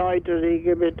 on the night that he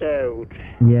gave it out.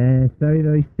 Yes, very,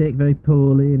 very sick, very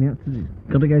poorly, and he's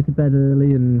got to go to bed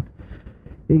early, and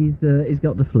he's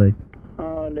got the flu.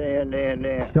 Oh,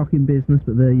 dear. Shocking business,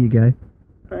 but there you go.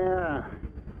 Yeah.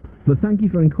 But thank you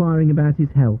for inquiring about his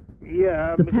health.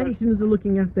 Yeah. The pensioners are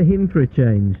looking after him for a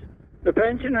change. The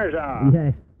pensioners are?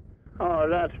 Yes. Oh,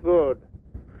 that's good.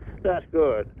 That's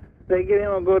good. They give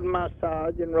him a good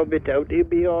massage and rub it out, he'll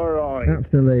be alright.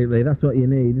 Absolutely, that's what you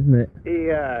need, isn't it?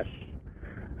 Yes.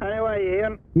 Anyway,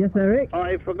 Ian. Yes, Eric?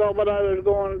 I forgot what I was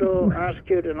going to ask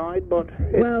you tonight, but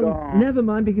it's well, gone. never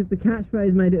mind, because the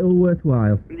catchphrase made it all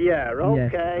worthwhile. Yeah,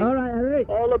 okay. Yes. All right, Eric.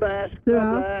 All the best.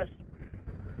 God bless.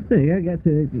 There you go, get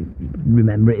to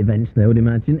remember it eventually, I would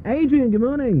imagine. Adrian, good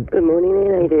morning. Good morning,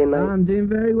 Ian. How you doing, mate? I'm doing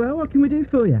very well. What can we do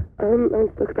for you? I'm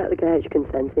talking about the gay age of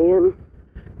consent, Ian.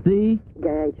 The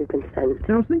gay age of consent.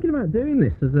 Now, I was thinking about doing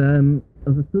this as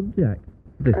a subject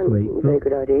this week. Very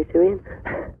good idea, too, Ian.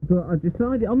 But I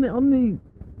decided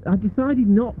I decided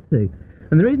not to,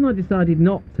 and the reason I decided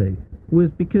not to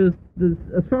was because there's,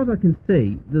 as far as I can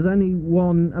see, there's only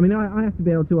one. I mean, I have to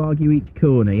be able to argue each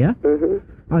corner, yeah.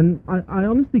 And I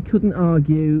honestly couldn't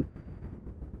argue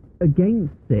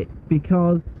against it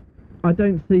because I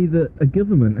don't see that a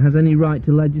government has any right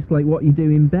to legislate what you do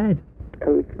in bed.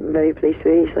 I'm very pleased to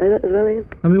hear you say that as well, Ian.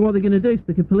 I mean, what are they going to do?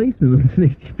 Stick a policeman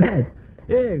underneath your bed?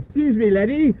 Yeah, excuse me,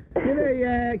 lady.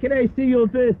 Can I see your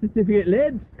birth certificate,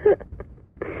 lads?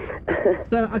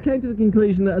 So I came to the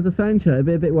conclusion that as a phone show, it'd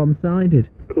be a bit one-sided.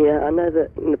 Yeah, I know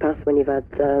that in the past when you've had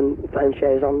phone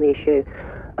shows on the issue,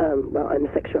 well,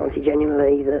 homosexuality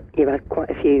generally, that you've had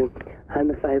quite a few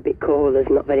homophobic callers,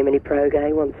 not very many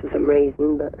pro-gay ones for some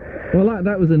reason, but... Well,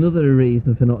 that was another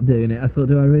reason for not doing it. I thought,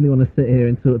 do I really want to sit here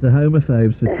and talk to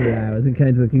homophobes for 2 hours? And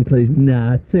came to the conclusion,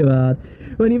 nah, too hard.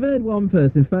 When you've heard one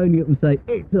person phone you up and say,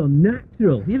 it's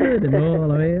unnatural, you've heard them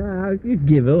all. I mean, you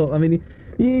give up. I mean,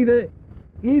 you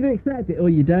either accept it or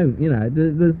you don't, you know. I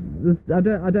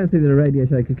don't think that a radio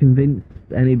show could convince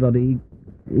anybody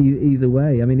either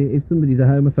way. I mean, if somebody's a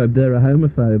homophobe, they're a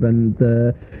homophobe, and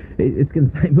it's going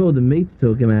to take more than me to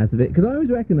talk them out of it, because I always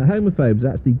reckon that homophobes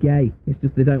are actually gay. It's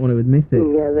just they don't want to admit it.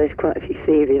 Yeah, there's quite a few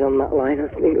theories on that line, I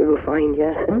think we will find,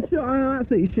 yeah. I'm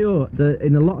absolutely sure that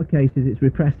in a lot of cases it's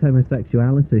repressed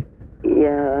homosexuality.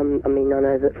 Yeah, I mean, I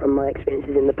know that from my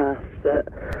experiences in the past that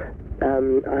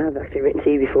I have actually written to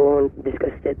you before and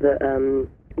discussed it, that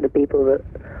the people that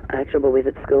I had trouble with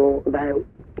at school about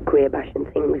queer bashing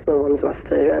things were the ones who asked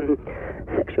for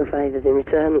sexual favours in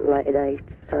return at later dates.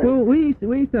 Well, we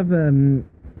used to have,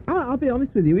 I'll be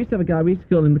honest with you, we used to have a guy, we used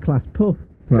to call him the class puff,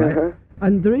 right?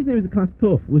 And the reason he was a class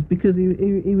puff was because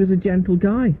he was a gentle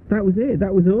guy. That was it,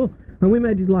 that was all. And we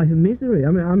made his life a misery.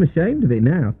 I mean, I'm ashamed of it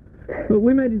now. But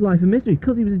we made his life a misery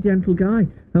because he was a gentle guy.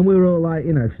 And we were all like,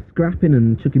 you know, scrapping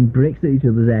and chucking bricks at each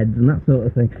other's heads and that sort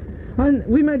of thing. And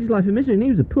we made his life a misery, and he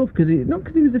was a puff, not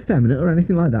because he was effeminate or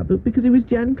anything like that, but because he was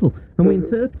gentle. And we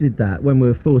interpreted that when we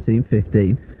were 14,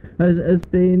 15, as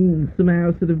being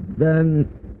somehow sort of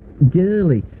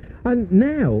girly. And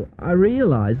now I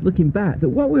realise, looking back, that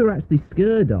what we were actually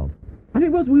scared of, and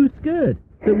it was, we were scared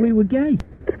that we were gay.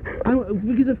 And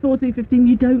because at 14, 15,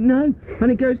 you don't know,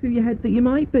 and it goes through your head that you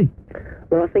might be.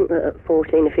 Well, I think that at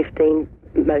 14 or 15,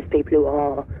 most people who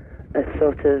are have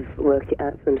sort of worked it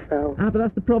out for themselves. But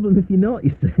that's the problem if you're not,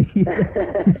 you see.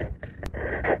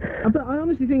 But I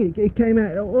honestly think it came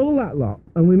out, all that lot,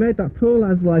 and we made that poor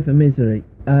lad's life a misery.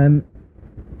 Although,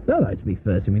 to be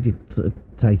fair to me, did sort of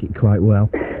take it quite well.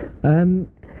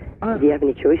 Do you have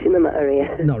any choice in the matter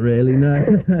here? Not really, no.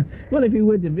 Well, if he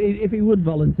would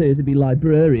volunteer to be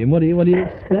librarian, what do you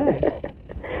expect?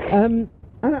 I'm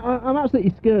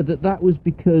absolutely scared that was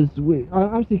because I'm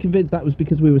absolutely convinced that was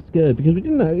because we were scared, because we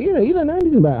didn't know. You don't know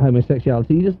anything about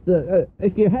homosexuality. You just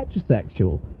if you're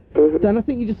heterosexual, then I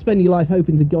think you just spend your life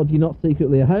hoping to God you're not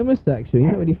secretly a homosexual.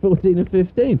 When you're 14 or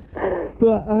 15.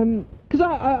 But because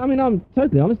I mean, I'm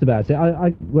totally honest about it.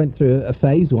 I went through a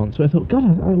phase once where I thought,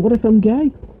 God, what if I'm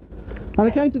gay? And I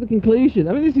came to the conclusion,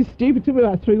 I mean, this is stupid, it took me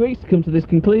about 3 weeks to come to this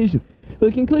conclusion, but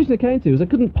the conclusion I came to was I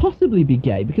couldn't possibly be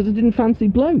gay because I didn't fancy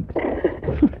blokes,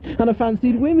 and I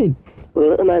fancied women.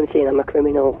 Well, at the moment, I'm a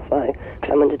criminal, so, because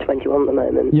I'm under 21 at the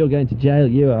moment. You're going to jail,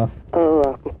 you are. Oh,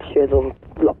 I'm sure they'll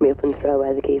lock me up and throw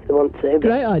away the keys if they want to.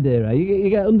 Great idea, eh? You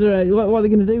get underage, what are they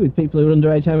going to do with people who are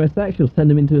underage homosexuals? Send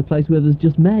them into a place where there's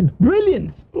just men.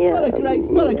 Brilliant! Yeah.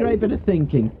 What a great bit of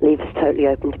thinking. Leave us totally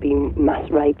open to being mass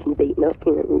raped and beaten up,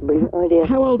 brilliant idea.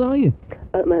 How old are you?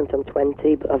 At the moment I'm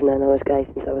 20, but I've known I was gay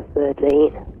since I was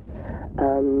 13.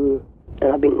 And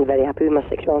I've been very happy with my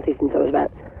sexuality since I was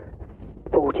about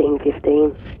 14,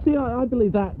 15. See, I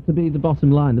believe that to be the bottom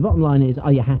line. The bottom line is,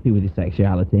 are you happy with your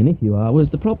sexuality? And if you are, where's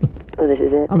the problem? Well, this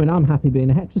is it. I mean, I'm happy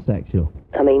being a heterosexual.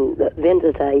 I mean, at the end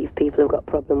of the day, if people have got a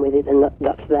problem with it, then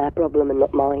that's their problem and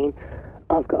not mine.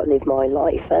 I've got to live my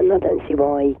life, and I don't see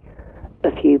why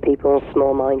a few people's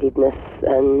small-mindedness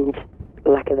and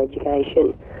lack of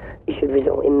education should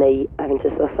result in me having to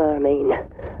suffer. I mean...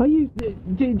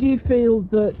 Do you feel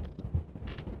that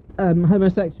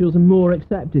homosexuals are more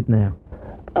accepted now?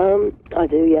 I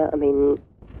do, yeah. I mean,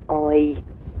 I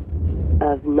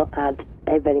have not had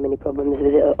very many problems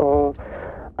with it at all.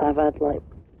 I've had, like,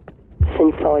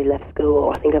 since I left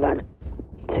school, I think I've had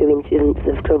 2 incidents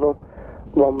of trouble.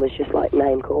 One was just, like,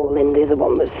 name-calling, the other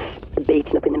one was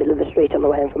beaten up in the middle of the street on the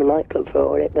way home from a nightclub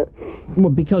for it, but... Well,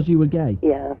 because you were gay?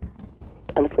 Yeah.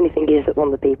 And the funny thing is that one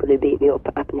of the people who beat me up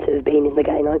happened to have been in the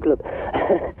gay nightclub,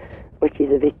 which is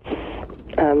a bit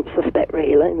suspect,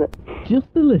 really, but... Just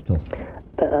a little.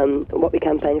 But what we're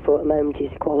campaigning for at the moment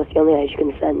is equality on the age of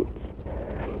consent.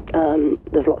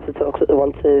 There's lots of talks that they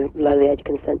want to lower the age of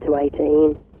consent to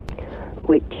 18,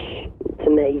 which, to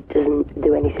me, doesn't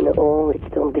do anything at all. It's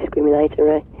still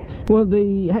discriminatory. Well,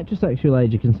 the heterosexual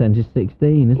age of consent is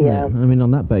 16, isn't Yeah. it? I mean, on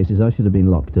that basis, I should have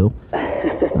been locked up.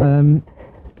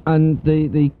 And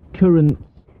the current,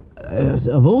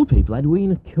 of all people,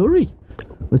 Edwina Curry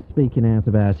was speaking out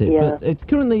about it. Yeah. But it's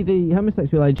currently the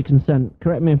homosexual age of consent,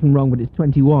 correct me if I'm wrong, but it's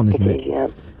 21, isn't it? It is, yeah.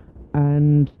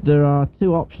 And there are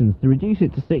two options: to reduce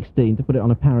it to 16, to put it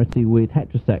on a parity with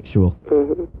heterosexuals,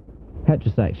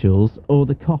 or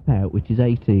the cop-out, which is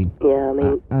 18. Yeah, I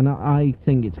mean... and I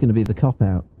think it's going to be the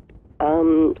cop-out.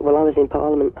 Well, I was in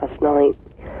Parliament last night.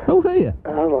 Oh, were you?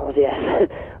 I was, yes.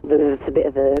 There was a bit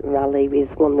of a rally with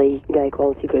one of the gay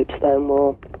equality groups,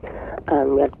 Stonewall,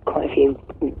 and we had quite a few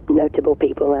notable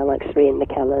people there, like Srian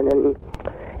McKellen, and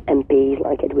MPs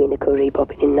like Edwina Curry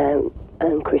popping in now,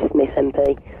 and Chris Smith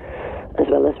MP, as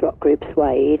well as rock group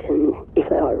Suede, and if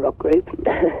they are a rock group.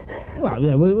 Well,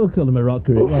 yeah, we'll call them a rock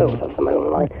group. Sort of,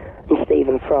 something like, and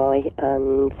Stephen Fry,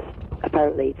 and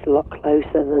apparently it's a lot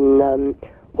closer than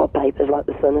what papers like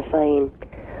The Sun are saying.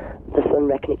 The Sun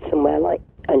reckon it's somewhere like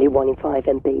only 1 in 5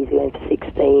 MPs are going for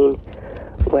 16,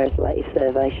 whereas the latest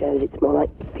survey shows it's more like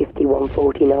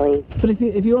 51-49. But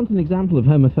if you want an example of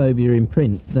homophobia in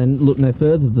print, then look no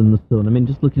further than The Sun. I mean,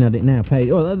 just looking at it now,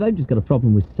 they've just got a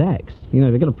problem with sex. You know,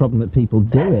 they've got a problem that people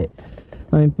do it.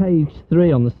 I mean, page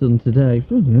 3 on The Sun today.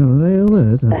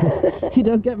 You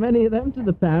don't get many of them to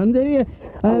the pound, do you?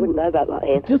 I wouldn't know about that,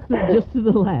 Ian. Just to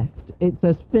the left, it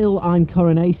says, Phil, I'm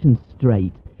Coronation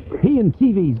Straight. He and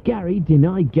TV's Gary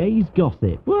deny gays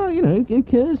gossip. Well, you know, who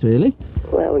cares, really?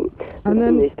 Well, and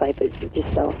then the newspapers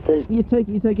just after... You take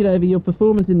it over. Your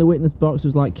performance in the witness box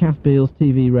was like Kath Beale's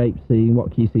TV rape scene, What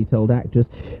QC Told Actress.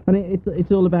 And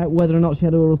it's all about whether or not she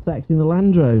had oral sex in the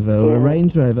Land Rover or a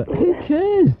Range Rover. Who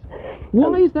cares?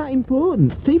 Why is that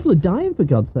important? People are dying, for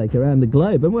God's sake, around the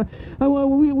globe. And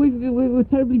we're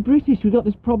terribly British. We've got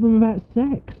this problem about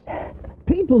sex.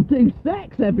 people do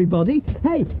sex, everybody.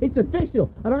 Hey, it's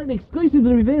official, and I can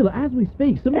exclusively reveal that as we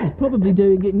speak, somebody's probably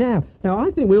doing it now. Now,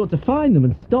 I think we ought to find them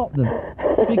and stop them,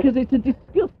 because it's a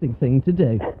disgusting thing to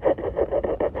do.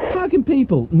 How can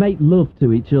people make love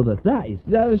to each other?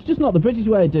 That's just not the British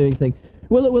way of doing things.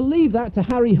 We'll leave that to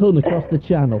Harry Hunn across the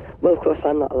channel. Well, of course,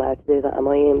 I'm not allowed to do that, am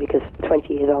I, Ian? Because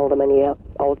 20 years old, I'm only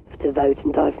old to vote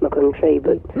and die for my country,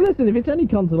 but... Listen, if it's any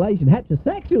consolation,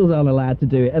 heterosexuals aren't allowed to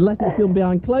do it, unless it's filmed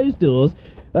behind closed doors,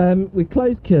 with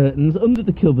closed curtains, under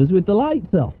the covers, with the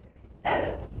lights off.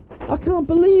 I can't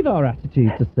believe our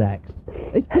attitude to sex.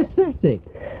 It's pathetic.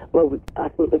 Well, I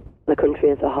think the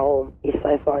country as a whole is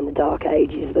so far in the dark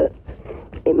ages that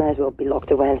it may as well be locked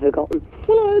away and forgotten.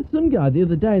 Well, I heard some guy the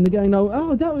other day, and they're going,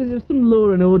 oh, that was some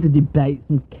law and order debate,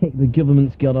 some kick the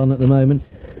government's got on at the moment,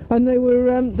 and they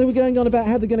were going on about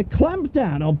how they're going to clamp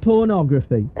down on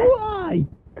pornography. Why?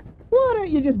 Why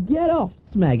don't you just get off,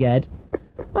 smeghead?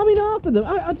 I mean, half of them,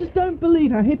 I just don't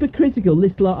believe how hypocritical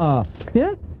this lot are,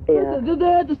 yeah?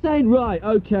 They're saying, right,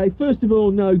 okay, first of all,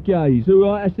 no gays,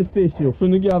 all right, that's official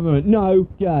from the government, no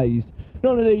gays,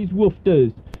 none of these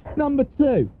woofters. Number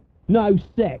 2, no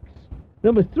sex.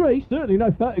 Number 3, certainly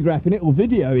no photographing it or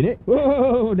videoing it.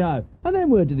 Oh, no. And then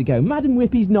where do they go? Madam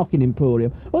Whippy's knocking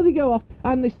emporium. Or they go off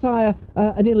and they sire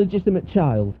an illegitimate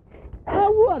child.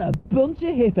 Oh, what a bunch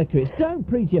of hypocrites. Don't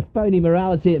preach your phony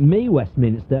morality at me,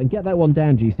 Westminster, and get that one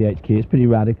down, GCHQ. It's pretty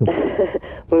radical.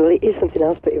 Well, it is something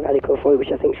else pretty radical for you,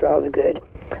 which I think is rather good.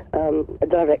 A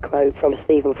direct quote from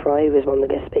Stephen Fry, who was one of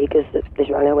the guest speakers at this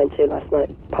rally I went to last night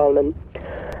at Parliament.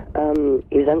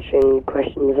 He was answering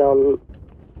questions on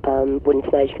would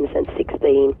teenage consent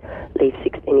 16 leave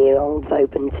 16-year-olds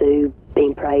open to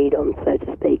being preyed on, so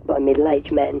to speak, by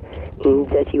middle-aged men in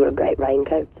dirty or great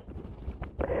raincoats.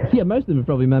 Yeah, most of them are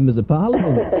probably members of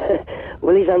Parliament.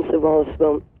 Well, his answer was,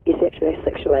 well, is the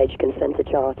sexual age consent a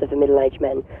charter for middle-aged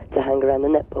men to hang around the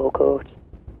netball court?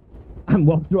 And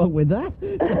what's wrong with that?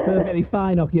 It's a perfectly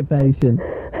fine occupation.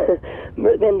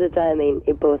 But at the end of the day, I mean,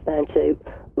 it boils down to,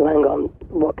 well, hang on,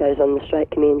 what goes on in the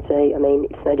straight community? I mean,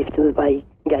 it's no different to the way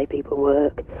gay people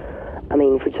work. I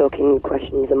mean, if we're talking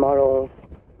questions of morals,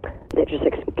 the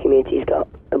heterosexual community's got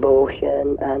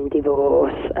abortion and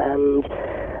divorce and...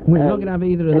 We're not going to have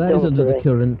either of those under the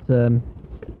current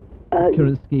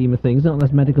scheme of things, not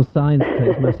unless medical science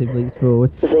takes massive leaps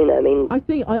forward. So, you know, I mean...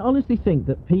 I honestly think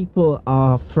that people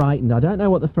are frightened. I don't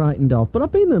know what they're frightened of, but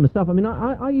I've been there myself. I mean,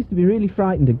 I used to be really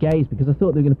frightened of gays because I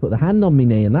thought they were going to put the hand on my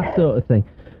knee and that sort of thing.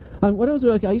 And when I was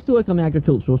working, I used to work on the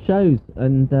agricultural shows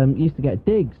and used to get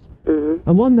digs. Mm-hmm.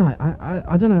 And one night,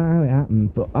 I don't know how it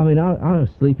happened, but I mean, I was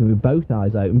sleeping with both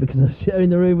eyes open because I was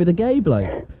sharing the room with a gay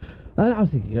bloke. And I was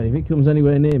thinking, if he comes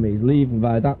anywhere near me, he's leaving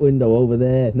by that window over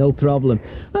there, no problem.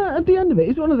 At the end of it,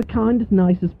 he's one of the kindest,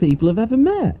 nicest people I've ever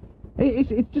met.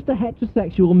 It's just a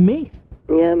heterosexual myth.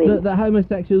 Yeah, I mean... That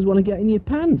homosexuals want to get in your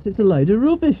pants. It's a load of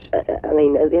rubbish. I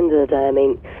mean, at the end of the day, I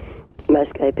mean,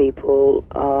 most gay people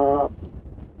are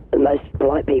the most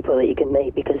polite people that you can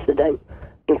meet because they don't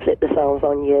inflict themselves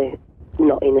on you,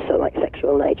 not in a sort of like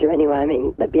sexual nature anyway. I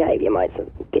mean, their behaviour might sort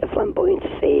of get a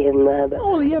flamboyancy in there, but...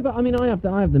 Oh, yeah, but I mean, I have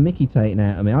the mickey taken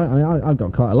out of me. I've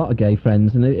got quite a lot of gay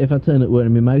friends, and if I turn up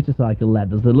wearing my motorcycle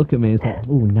leathers, they look at me and say,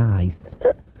 oh, nice.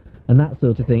 And that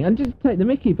sort of thing, and just take the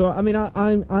mickey. But I mean,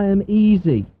 I am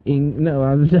easy in no,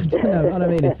 I don't know what I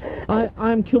mean.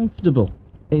 I'm comfortable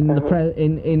in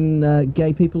in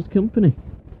gay people's company.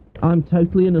 I'm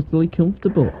totally and utterly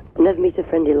comfortable. Never meet a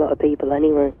friendly lot of people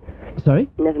anyway. Sorry?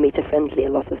 Never meet a friendly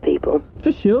lot of people.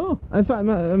 For sure. In fact,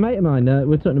 a mate of mine, we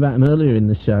were talking about him earlier in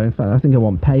the show. In fact, I think I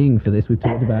want paying for this. We've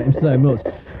talked about him so much.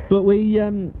 But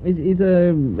he's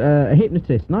a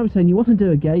hypnotist, and I was saying, you want to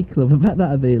do a gay club? I bet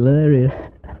that would be hilarious.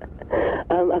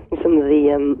 I think some of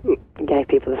the gay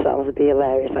people themselves would be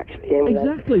hilarious, actually.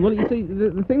 Exactly. Well, you see,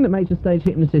 the thing that makes a stage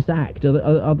hypnotist act are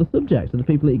the subjects, are the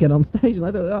people that you get on stage. And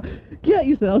I thought, get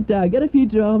yourself down, get a few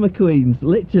drama queens,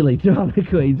 literally drama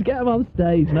queens, get them on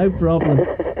stage, no problem.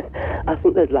 I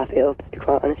think they'd laugh it up, to be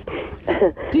quite honest.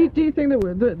 do you think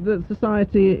that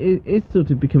society is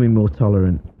sort of becoming more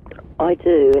tolerant? I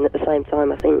do, and at the same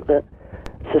time, I think that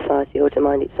society ought to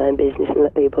mind its own business and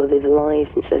let people live their lives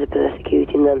instead of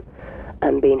persecuting them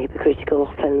and being hypocritical,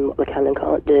 telling them what they can and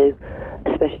can't do,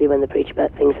 especially when they preach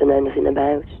about things they know nothing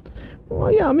about.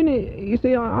 Well, yeah, I mean, you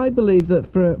see, I believe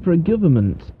that for a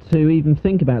government to even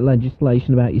think about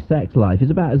legislation about your sex life is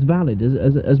about as valid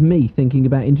as me thinking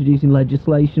about introducing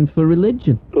legislation for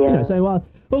religion. Yeah. You know, so,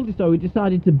 we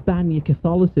decided to ban your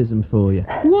Catholicism for you.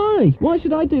 Why? Why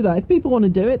should I do that? If people want to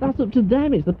do it, that's up to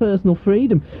them. It's the personal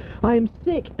freedom. I am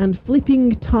sick and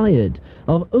flipping tired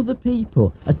of other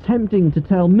people attempting to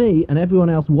tell me and everyone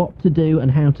else what to do and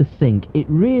how to think. It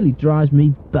really drives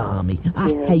me balmy. I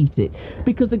hate it.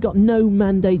 Because they've got no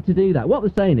mandate to do that. What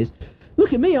they're saying is,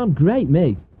 look at me, I'm great,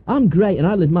 I'm great, and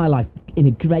I live my life in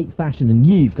a great fashion, and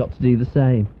you've got to do the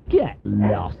same. Get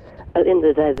lost. At the end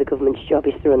of the day, the government's job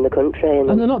is to run the country.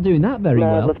 And they're not doing that very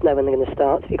well. I'd love to know when they're going to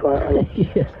start, to be quite honest.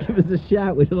 Yes, give us a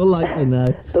shout, we'd all like to know.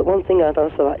 But one thing I'd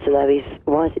also like to know is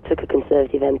why it took a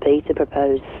Conservative MP to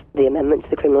propose the amendment to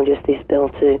the Criminal Justice Bill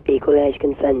to equal age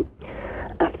consent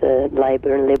after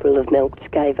Labour and Liberal have milked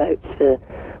gay votes for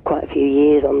quite a few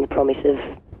years on the promise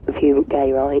of a few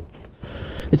gay rights.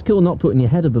 It's cool not putting your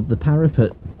head above the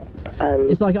parapet.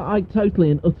 It's like I totally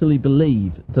and utterly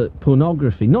believe that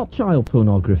pornography, not child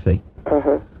pornography,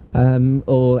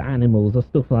 or animals or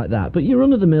stuff like that, but your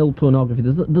run-of-the-mill pornography,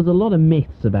 there's a lot of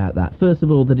myths about that. First of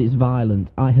all, that it's violent.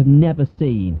 I have never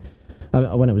seen,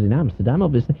 when I was in Amsterdam,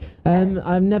 obviously,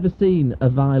 I've never seen a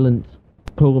violent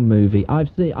porn movie.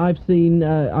 I've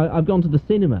gone to the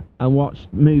cinema and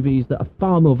watched movies that are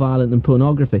far more violent than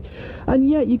pornography, and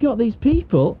yet you got these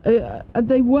people and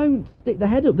they won't stick their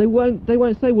head up. They won't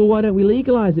say, well, why don't we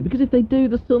legalise it? Because if they do,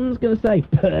 the Sun's going to say,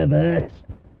 pervert.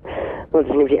 Well,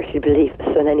 does anybody actually believe the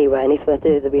Sun anyway? And if they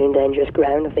do, they'll be in dangerous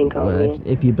ground, I think, aren't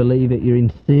they? If you believe it, you're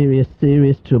in serious,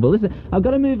 serious trouble. Listen, I've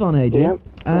got to move on, Adrian.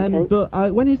 Yeah, okay.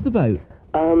 But when is the vote?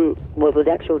 Well, the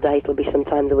actual date will be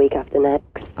sometime the week after next.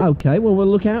 Okay, well, we'll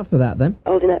look out for that then.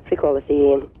 Holding out for equality,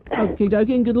 Ian. Okie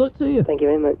dokie, and good luck to you. Thank you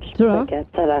very much. Ta-ra. Okay,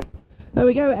 ta-ra. There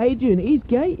we go, Adrian. He's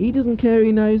gay. He doesn't care.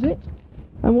 He knows it.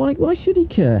 And why should he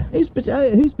care? Who's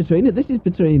Petrina? This is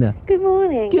Petrina. Good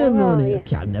morning. Good morning.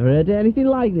 I've never heard anything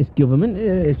like this government.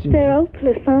 They're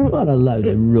hopeless, aren't they? What a load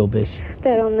of rubbish.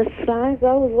 They're on the fly.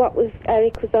 Well, what was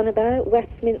Eric was on about?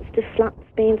 Westminster flats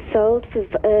being sold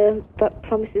for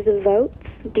promises of votes.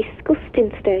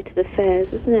 Disgusting state of affairs,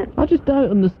 isn't it? I just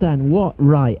don't understand what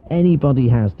right anybody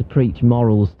has to preach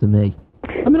morals to me.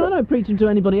 I mean, I don't preach them to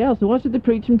anybody else, so why should they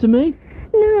preach them to me?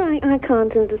 No, I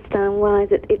can't understand why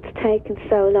that it's taken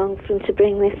so long for them to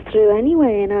bring this through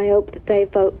anyway, and I hope that they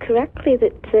vote correctly,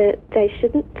 that they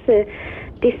shouldn't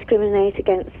discriminate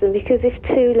against them, because if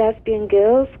two lesbian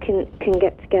girls can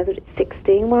get together at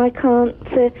 16, why can't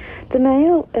the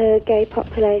male gay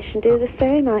population do the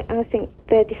same? I think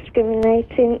they're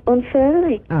discriminating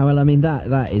unfairly. Oh, well, I mean,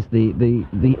 that is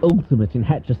the ultimate in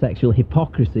heterosexual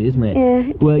hypocrisy, isn't it?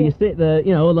 Yeah. Well, you sit there,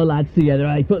 all the lads together,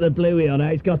 hey, put the bluey on,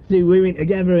 hey, it's got two women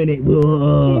together in it.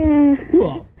 Whoa. Yeah.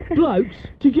 What? Blokes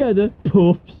together,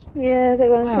 puffs. Yeah, they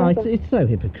won't. Oh, it's so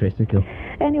hypocritical.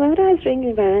 Anyway, what I was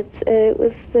ringing about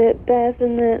was Bev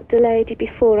and the lady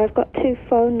before. I've got 2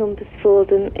 phone numbers for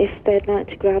them if they'd like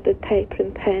to grab a paper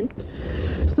and pen.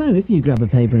 So, if you grab a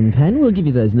paper and pen, we'll give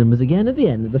you those numbers again at the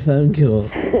end of the phone call.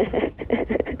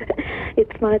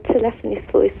 It's my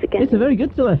telephonist voice again. It's a very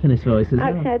good telephonist voice, isn't it?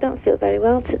 Actually, I don't feel very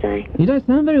well today. You don't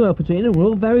sound very well, Petrina. We're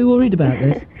all very worried about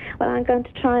this. Well, I'm going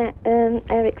to try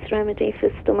Eric's remedy for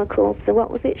stomach ulcer.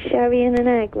 What was it? Sherry and an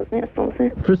egg, wasn't it, or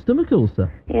something? For a stomach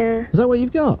ulcer? Yeah. Is that what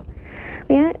you've got?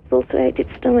 Yeah, it's ulcerated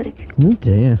stomach. Oh,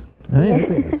 dear.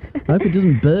 I hope it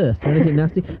doesn't burst or anything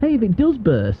nasty. Hey, if it does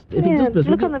burst...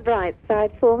 Look on the bright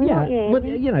side for me, yeah, won't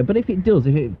you? Well, but if it does,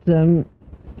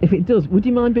 if it does, would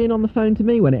you mind being on the phone to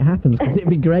me when it happens? Because it'd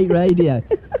be great radio.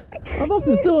 I've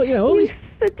often thought,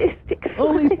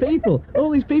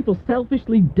 all these people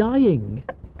selfishly dying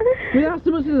without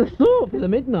so much as a thought for the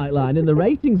Midnight Line and the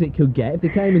ratings it could get if they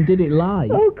came and did it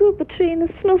live. Oh, good, Petrina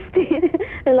snuffed it.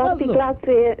 I'll be glad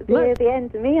to hear the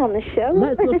end of me on the show.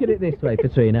 Let's look at it this way,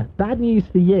 Petrina. Bad news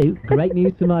for you, great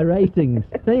news for my ratings.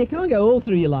 So you can't go all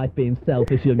through your life being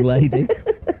selfish, young lady.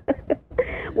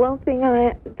 One thing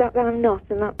that I'm not,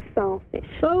 and that's selfish.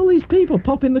 All these people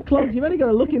popping the clogs, you've only got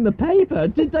to look in the paper.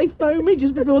 Did they phone me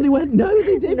just before they went? No,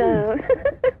 they didn't. No.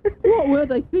 What were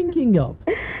they thinking of?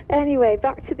 Anyway,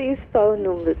 back to these phone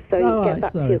numbers, so you get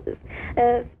back to others.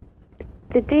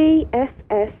 The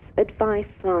DSS advice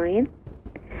line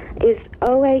is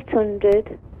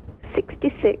 0800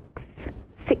 66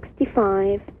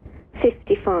 65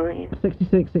 55.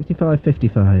 66 65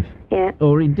 55. Yeah.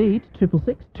 Or indeed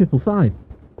 666 555.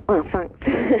 Well, thanks.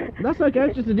 That's okay,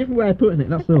 it's just a different way of putting it,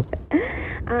 that's all.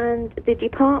 And the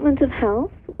Department of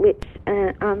Health, which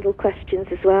handle questions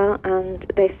as well, and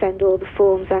they send all the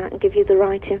forms out and give you the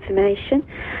right information.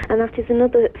 And that is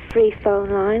another free phone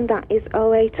line, that is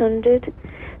 0800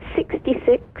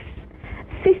 66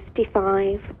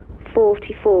 55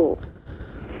 44.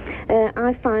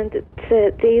 I find that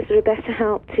these are a better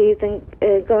help to you than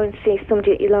go and see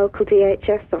somebody at your local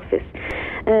DHS office,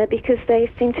 because they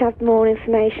seem to have more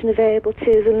information available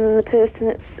to them than the person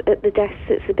that's at the desk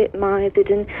that's a bit mithered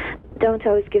and don't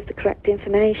always give the correct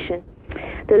information.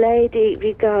 The lady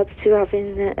regards to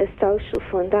having a social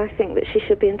fund. I think that she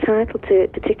should be entitled to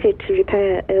it, particularly to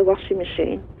repair a washing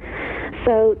machine.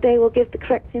 So they will give the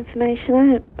correct information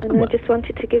out, and I just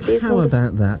wanted to give these numbers. How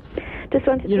about that? Just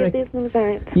wanted to give these numbers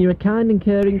out. You're a kind and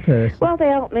caring person. Well, they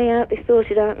helped me out. They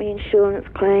sorted out my insurance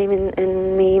claim and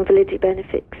my invalidity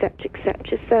benefit, etc.,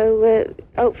 etc. So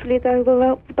hopefully they will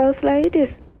help both ladies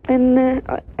and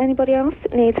anybody else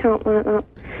that needs help like that.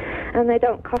 And they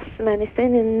don't cost them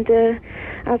anything, and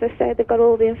as I said, they've got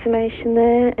all the information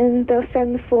there, and they'll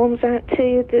send the forms out to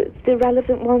you, the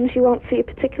relevant ones you want for your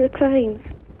particular claims.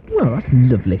 Well, that's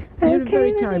lovely. You're a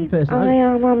very kind person.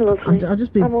 I'm lovely. I've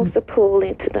just been... I'm also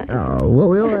poorly today. Oh, well,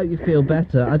 we all hope you feel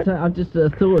better. I've just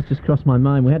thoughts just crossed my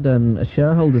mind. We had a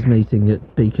shareholders meeting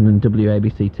at Beacon and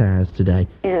WABC Towers today.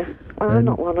 Yeah, well, I'm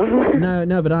not one of them.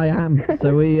 No, but I am.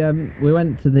 So we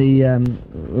went to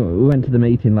the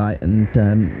meeting, like, and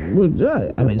I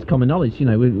mean, it's common knowledge. You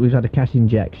know, we've had a cash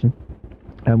injection,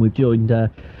 and we've joined a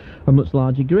much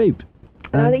larger group.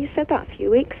 You said that a few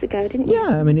weeks ago, didn't you?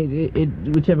 Yeah, I mean, it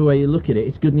whichever way you look at it,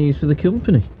 it's good news for the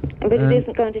company. But it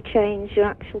isn't going to change your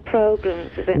actual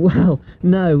programmes, is it? Well,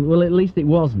 no. Well, at least it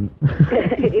wasn't.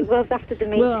 It was after the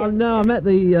meeting. Well, no, I met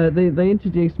they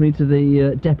introduced me to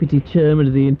the deputy chairman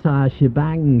of the entire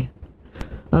shebang.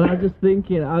 And I was just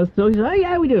thinking, I was talking, oh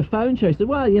yeah, we do a phone show. So,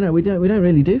 well, you know, we don't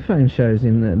really do phone shows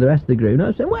in the rest of the group. And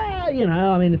I said, well, you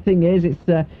know, I mean, the thing is, it's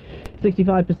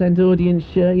 65% audience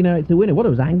share, you know, it's a winner. What I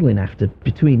was angling after,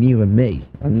 between you and me,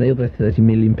 and the other 30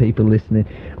 million people listening,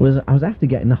 was I was after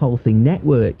getting the whole thing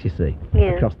networked, you see,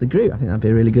 across the group. I think that'd be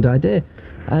a really good idea.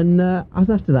 And I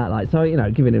was after that, like, so, you know,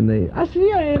 giving him I said,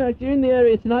 yeah, you know, if you're in the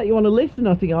area tonight, you want to listen?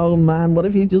 I think, oh, man, what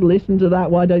if you just listen to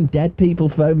that? Why don't dead people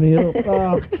phone me up?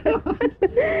 Oh, God.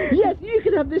 Yes, you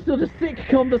could have this sort of sick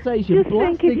conversation. Just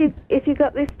think if you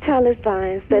got this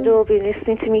televised, they'd all be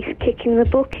listening to me kicking the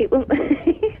bucket, wouldn't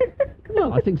they?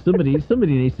 Well, I think somebody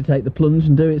needs to take the plunge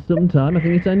and do it sometime. I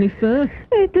think it's only fair.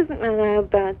 It doesn't matter how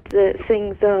bad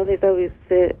things are. There's always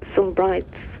some bright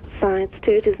sides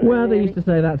to it, isn't there? Well, they used to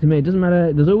say that to me. It doesn't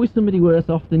matter. There's always somebody worse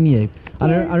off than you.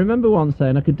 And I remember once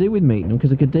saying I could do with meeting them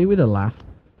because I could do with a laugh.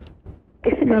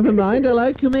 Never mind.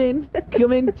 Hello, come in,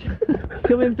 Petrina.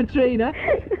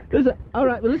 All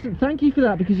right. Well, listen. Thank you for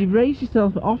that because you've raised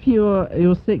yourself off your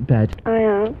sick bed. I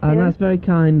am. And that's very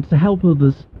kind to help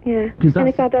others. Yeah. And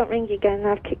if I don't ring you again,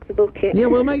 I'll kick the bucket. Yeah.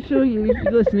 Well, make sure you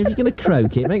listen. If you're going to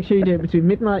croak it, make sure you do it between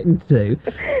midnight and 2,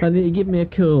 and then you give me a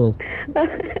call.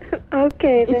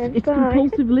 Okay then. It's bye.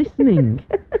 compulsive listening.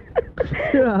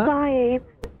 Bye.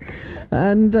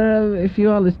 And if you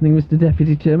are listening, Mr.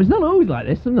 Deputy Chairman, it's not always like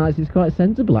this. Some nights it's quite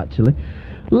sensible, actually.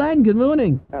 Len, good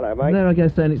morning. Hello, mate. There I go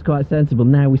saying it's quite sensible.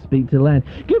 Now we speak to Len.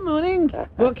 Good morning.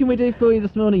 What can we do for you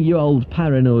this morning, you old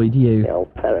paranoid, you? You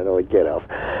old paranoid, get off.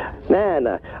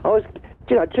 No. I was,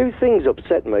 you know, 2 things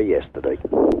upset me yesterday.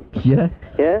 Yeah?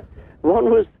 Yeah? One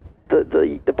was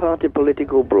the party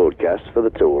political broadcast for the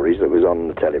Tories that was on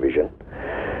the television.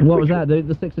 What was that,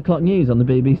 the 6 o'clock news on the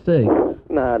BBC?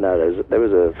 No, there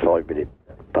was a 5-minute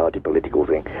party political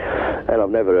thing. And I've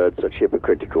never heard such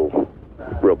hypocritical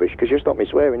rubbish, because you stopped me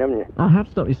swearing, haven't you? I have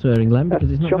stopped you swearing, Len,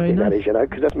 because it's not very nice. That is, you know,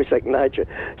 because that's my second nature,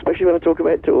 especially when I talk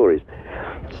about Tories.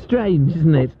 Strange,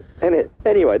 isn't it?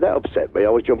 Anyway, that upset me. I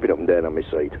was jumping up and down on my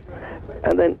seat.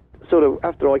 And then, sort of,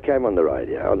 after I came on the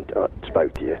radio and I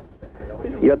spoke to you,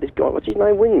 you had this guy, what's his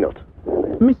name, Wingnut?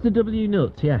 Mr. W.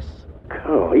 Nutt, yes.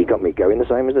 Oh, he got me going the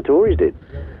same as the Tories did.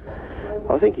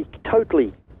 I think he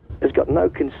totally has got no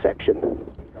conception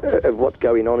of what's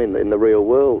going on in the real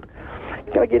world.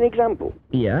 Can I give an example?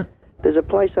 Yeah. There's a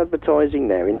place advertising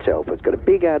now in Telford. It's got a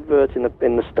big advert in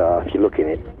the Star, if you look in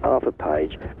it, half a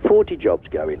page, 40 jobs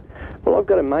going. Well, I've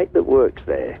got a mate that works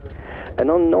there, and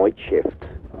on night shift,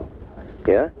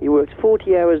 yeah, he works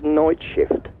 40 hours night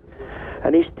shift,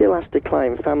 and he still has to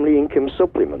claim family income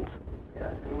supplement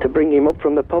to bring him up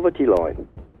from the poverty line.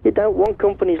 You don't want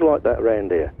companies like that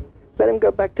around here. Let them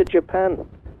go back to Japan,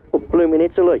 or blooming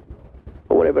Italy,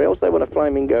 or whatever else they want to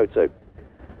flaming go to.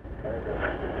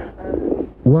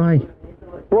 Why?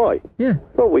 Why? Yeah.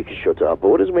 Well, we can shut our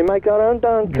borders and we make our own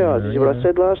darn cars. This is what I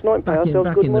said last night. Back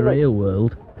in the real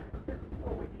world.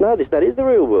 No, that is the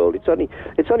real world. It's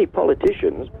only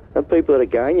politicians and people that are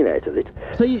gaining out of it.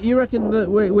 So you reckon that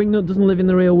Wingnut doesn't live in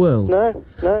the real world? No.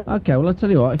 Okay, well, I'll tell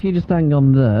you what, if you just hang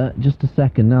on there just a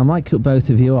second. Now, I might cut both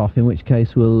of you off, in which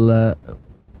case we'll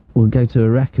go to a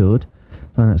record.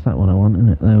 That's that one I want, isn't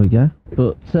it? There we go.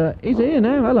 But he's here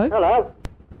now. Hello. Hello.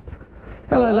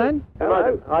 Hello, Len.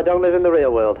 Hello. I don't live in the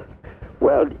real world.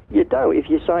 Well, you don't. If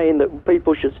you're saying that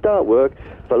people should start work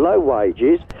for low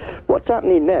wages, what's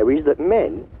happening now is that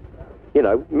men, you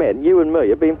know, men, you and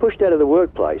me, are being pushed out of the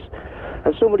workplace.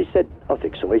 And somebody said, I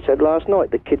think somebody said last night,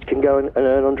 that kids can go and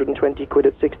earn 120 quid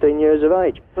at 16 years of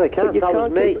age. Well, they can't. That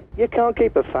was me. You can't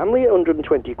keep a family at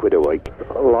 120 quid a week.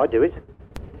 Well, I do it.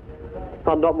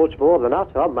 I'm not much more than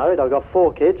that. I'm married. I've got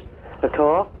 4 kids, a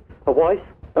car, a wife.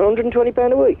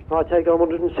 £120 a week? I take home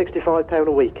 £165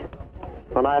 a week.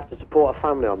 And I have to support a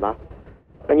family on that.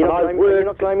 And you're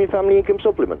not claiming family income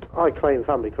supplement? I claim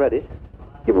family credit.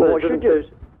 Yeah, but why should you?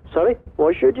 Sorry?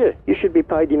 Why should you? You should be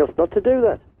paid enough not to do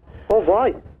that. Well,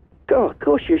 why? God, of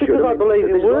course you should. Because I believe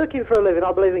in working for a living.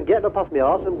 I believe in getting up off my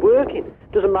arse and working.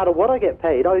 Doesn't matter what I get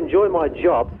paid. I enjoy my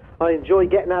job. I enjoy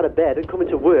getting out of bed and coming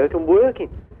to work and working.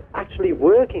 Actually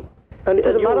working. And it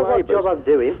doesn't matter what job I'm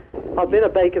doing. I've been a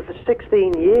baker for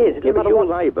 16 years. It doesn't matter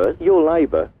your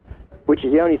labour, which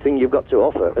is the only thing you've got to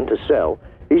offer and to sell,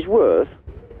 is worth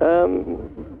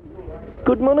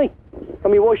good money. I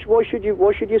mean, why should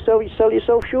you sell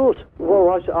yourself short?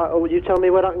 Well, you tell me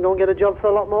where I can go and get a job for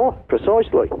a lot more.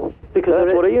 Precisely. Because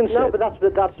that's what Ian said. No, but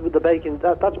that's with the bacon.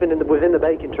 That's been within the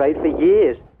bacon trade for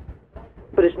years.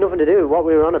 But it's nothing to do with what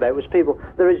we were on about. Was people?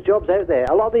 There is jobs out there.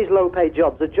 A lot of these low-paid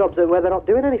jobs are jobs where they're not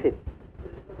doing anything.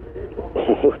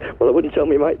 Well, I wouldn't tell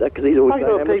me mate that because he's always saying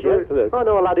how much work for them. I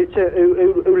know a lad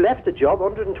who left a job,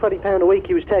 £120 a week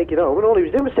he was taking home, and all he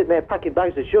was doing was sitting there packing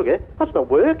bags of sugar. That's not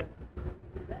work.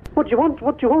 What do you want?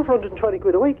 What do you want for 120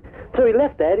 quid a week? So he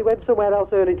left there. He went somewhere else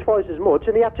earning twice as much,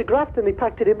 and he had to graft, and he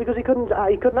packed it in because he couldn't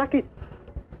hack it.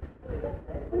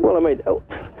 Well, I mean,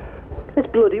 it's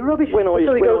bloody rubbish. So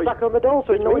he goes back on the dole.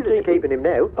 So it's me that's keeping him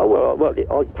now. Oh well,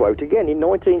 I'll quote again. In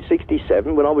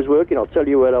 1967, when I was working, I'll tell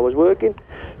you where I was working.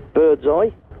 Bird's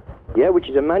Eye, yeah, which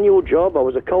is a manual job. I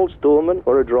was a coal storeman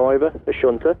or a driver, a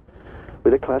shunter,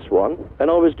 with a class 1, and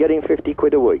I was getting 50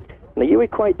 quid a week. Now you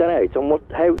equate that out on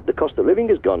how the cost of living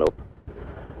has gone up,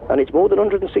 and it's more than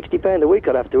 £160 a week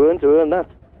I'd have to earn that.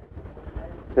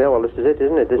 Yeah, well, this is it,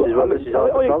 isn't it? This is the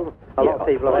problem. A lot of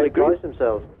people have outpriced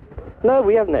themselves. No,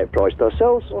 we haven't outpriced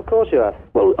ourselves. Well, of course you have.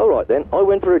 Well, all right then. I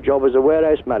went for a job as a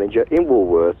warehouse manager in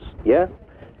Woolworths, yeah,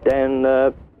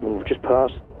 down just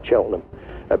past Cheltenham,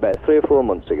 about 3 or 4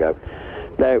 months ago.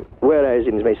 Now,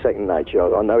 warehousing is my second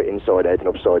nature. I know it inside out and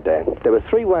upside down. There were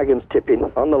 3 wagons tipping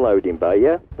on the loading bay,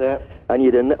 yeah? Yeah.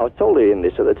 And I told Ian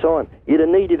this at the time, you'd have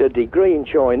needed a degree in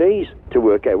Chinese to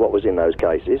work out what was in those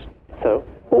cases. So?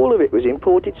 All of it was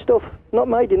imported stuff, not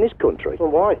made in this country.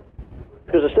 Well, why?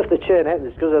 Because the stuff they churn out,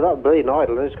 it's because they're that bleeding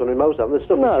idle in this country, most of them. The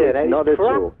stuff they churn out not is at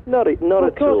crap. all. Not at all.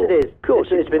 Of course it is. Of course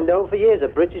it's been known for years. A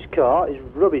British car is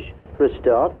rubbish for a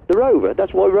start. The Rover.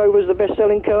 That's why Rover's the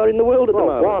best-selling car in the world at the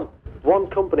moment. One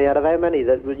company out of how many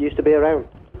that used to be around?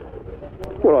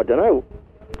 Well, I don't know.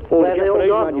 All the Japanese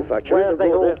manufacturers.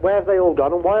 Where have they all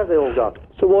gone, and why have they all gone?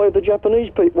 So why have the Japanese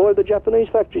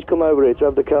factories come over here to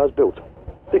have the cars built?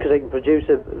 Because they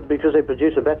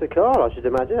produce a better car, I should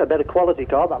imagine, a better quality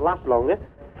car that lasts longer.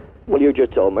 Well, you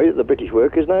just told me that the British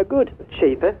worker's no good.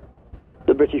 Cheaper.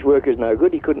 The British worker's no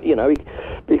good. He couldn't, he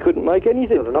couldn't make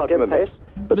anything. They're not getting mess.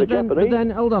 But the Japanese. But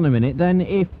then, hold on a minute. Then,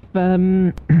 if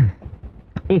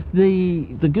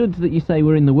the goods that you say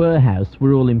were in the warehouse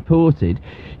were all imported,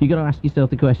 you've got to ask yourself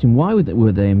the question: why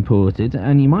were they imported?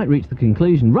 And you might reach the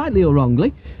conclusion, rightly or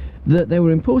wrongly, that they were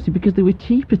imported because they were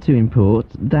cheaper to import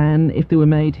than if they were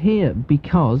made here,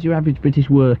 because your average British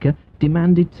worker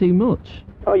demanded too much.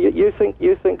 Oh, you think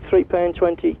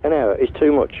 £3.20 an hour is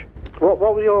too much? What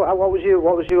was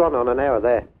you on an hour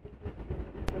there?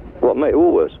 What, mate?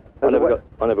 Woolworths. I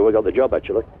never got the job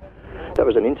actually. That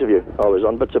was an interview I was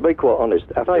on. But to be quite honest,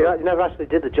 you never actually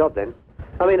did the job then.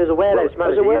 I mean, as a warehouse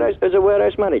manager. As a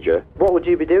warehouse manager, what would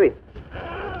you be doing?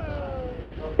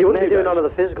 You wouldn't be doing none of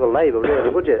the physical labour, really,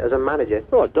 would you, as a manager?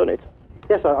 Oh, I've done it.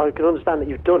 Yes, I can understand that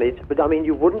you've done it, but I mean,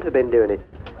 you wouldn't have been doing it.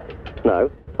 No,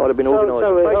 I'd have been organised.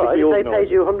 So if they paid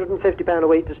you £150 a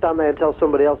week to stand there and tell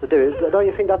somebody else to do it, don't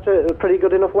you think that's a pretty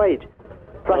good enough wage?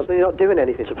 For actually not doing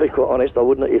anything. To be quite honest, I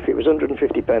wouldn't. If it was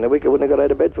 £150 a week, I wouldn't have got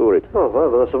out of bed for it. Oh,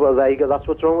 well, there you go. That's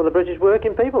what's wrong with the British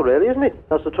working people, really, isn't it?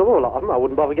 That's the trouble. A lot of them, I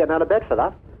wouldn't bother getting out of bed for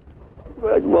that.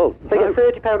 Well, they get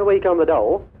 £30 a week on the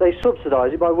dole. They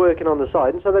subsidise it by working on the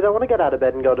side, and so they don't want to get out of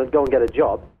bed and go and get a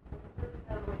job.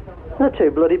 They're too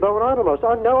bloody bone idle most.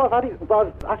 I know I've had it.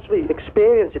 I've actually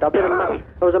experienced it. I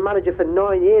was a manager for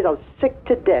 9 years. I was sick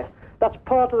to death. That's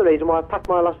part of the reason why I packed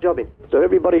my last job in. So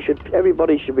everybody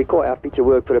should be quite happy to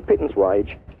work for a pittance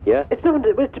wage. Yeah. It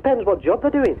depends what job they're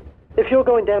doing. If you're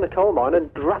going down a coal mine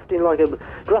and grafting like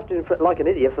an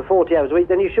idiot for 40 hours a week,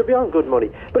 then you should be on good money.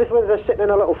 But if they're sitting in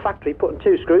a little factory putting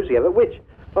 2 screws together, which,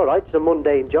 all right, it's a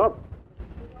mundane job,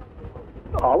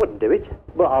 I wouldn't do it.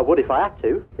 But I would if I had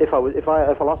to. If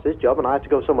I lost this job and I had to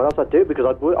go somewhere else, I'd do it because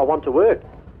I want to work.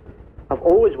 I've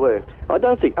always worked. I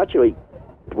don't think, actually,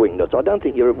 Wingnuts, I don't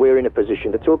think we're in a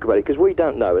position to talk about it because we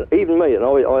don't know. Even me, and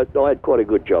I had quite a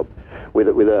good job with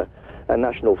a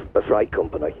national freight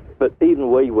company, but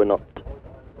even we were not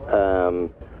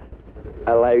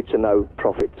allowed to know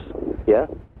profits. Yeah,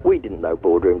 we didn't know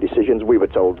boardroom decisions. We were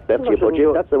told that's your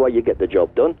budget. That's the way you get the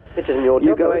job done. It isn't your job.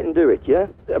 You go out and do it. Yeah,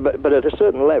 but at a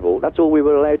certain level, that's all we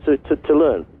were allowed to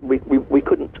learn. We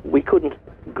couldn't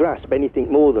grasp anything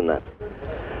more than that.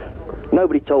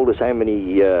 Nobody told us how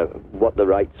many, what the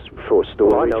rates for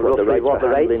storage, what the rates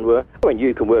for handling were. I mean,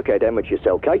 you can work out how much you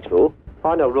sell cakes for.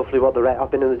 I know roughly what the rate.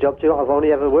 I've been in the job too. I've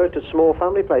only ever worked at small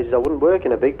family places. I wouldn't work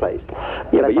in a big place.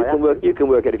 Yeah, but you can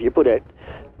work out if you put out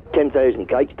 10,000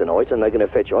 cakes tonight and they're going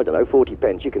to fetch, I don't know, 40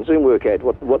 pence. You can soon work out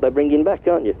what they're bringing back,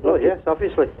 can't you? Oh yes,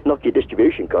 obviously. Knock your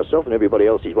distribution costs off and everybody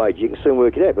else's wages. You can soon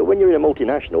work it out. But when you're in a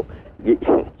multinational,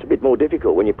 it's a bit more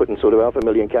difficult when you're putting sort of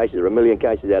 500,000 cases or 1 million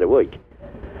cases out a week.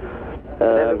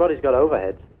 Everybody's got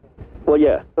overhead. Well,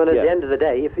 yeah. But at the end of the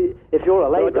day, if you're a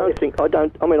labourer... I've seen...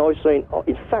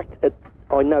 In fact,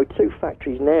 I know 2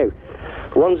 factories now.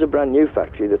 One's a brand new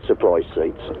factory that supplies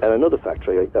seats, and another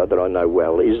factory that I know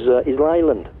well is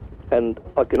Leyland. And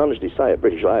I can honestly say at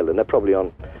British Leyland, they're probably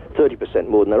on 30%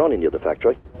 more than they're on in the other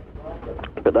factory.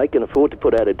 But they can afford to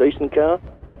put out a decent car.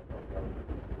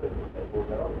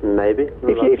 Maybe.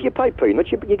 If you pay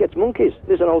peanuts, you get monkeys.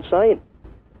 There's an old saying.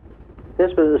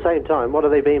 Yes, but at the same time, what are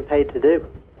they being paid to do?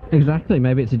 Exactly.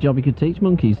 Maybe it's a job you could teach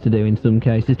monkeys to do in some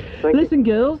cases. Listen,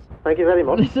 girls. Thank you very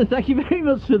much. Listen, thank you very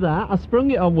much for that. I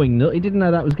sprung it on Wingnut. He didn't know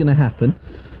that was going to happen.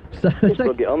 So you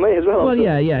sprung it on me as well. Well,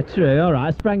 yeah, true. All right,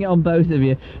 I sprang it on both of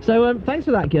you. So, thanks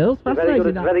for that, girls.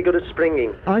 Fascinating. Very good at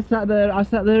springing. I sat there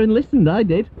and listened. I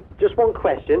did. Just one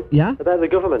question. Yeah. About the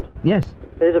government. Yes.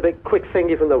 Here's a big quick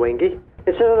thingy from the Wingy.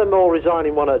 Instead of them all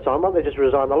resigning one at a time, why don't they just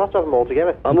resign the lot of them all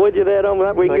together? I'm with you there on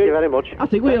that, Wingy. Thank you very much. I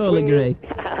think we all agree.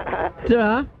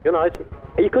 Ta-ra. Good night.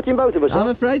 Are you cutting both of us I'm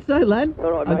afraid so, Len.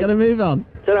 All right, I've got to move on.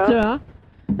 Ta-ra. Ta-ra.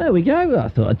 There we go. I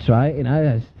thought I'd try it, you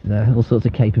know. There's all sorts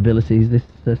of capabilities,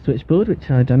 this switchboard,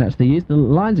 which I don't actually use. The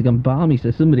lines have gone balmy,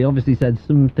 so somebody obviously said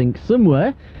something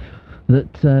somewhere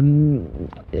that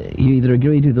you either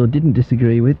agreed with or didn't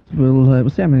disagree with. We'll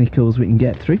see how many calls we can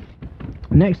get through.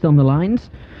 Next on the lines,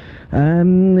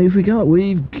 who've we got?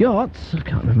 We've got... I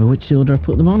can't remember which order I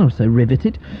put them on. I was so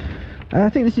riveted. I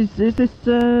think this is this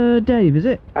Dave, is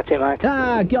it? That's it, mate.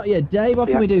 Ah, got you, Dave. What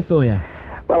can we do for you?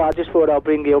 Well, I just thought I'll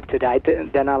bring you up to date,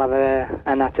 then I'll have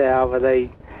an natter over the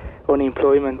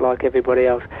unemployment like everybody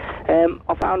else.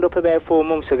 I found up about 4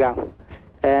 months ago.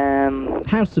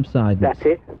 House subsidence. That's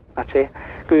it.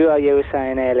 Because you were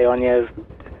saying earlier on your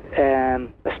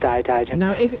estate agent.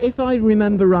 Now, if I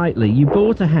remember rightly, you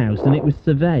bought a house and it was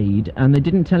surveyed and they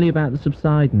didn't tell you about the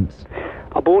subsidence.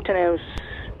 I bought a house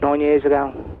 9 years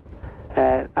ago.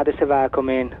 Had a surveyor come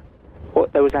in.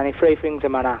 But there was only 3 things the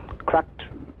matter. Cracked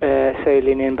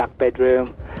ceiling in back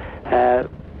bedroom,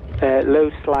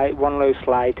 loose slate, one loose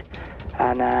slate,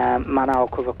 and manhole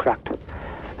cover cracked.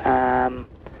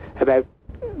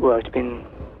 It's been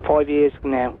 5 years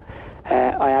now.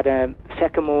 I had a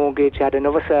second mortgage, had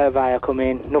another surveyor come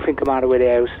in, nothing come out with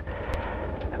the house.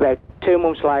 About 2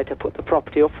 months later, put the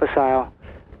property up for sale.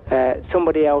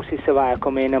 Somebody else's surveyor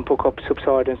come in and put up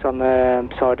subsidence on the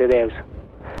side of the house.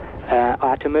 I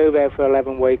had to move out for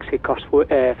 11 weeks. It cost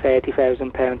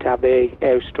 £30,000 to have the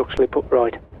house structurally put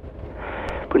right.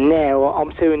 But now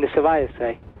I'm suing the surveyors,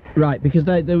 see. Right, because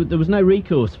there was no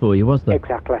recourse for you, was there?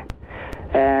 Exactly.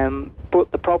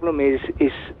 But the problem is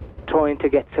trying to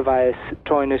get surveyors,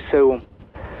 trying to sue them.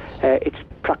 It's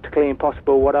practically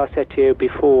impossible. What I said to you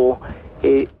before,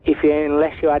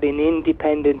 unless you had an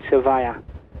independent surveyor,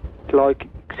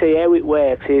 see how it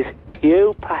works is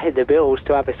you pay the bills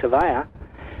to have a surveyor,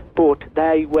 but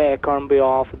they work on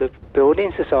behalf of the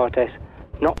building societies,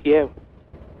 not you.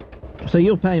 So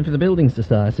you're paying for the building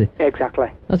society?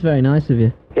 Exactly. That's very nice of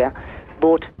you. Yeah,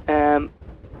 but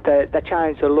they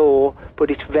changed the law, but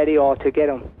it's very hard to get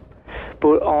them.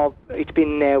 But it's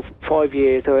been now 5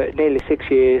 years, or nearly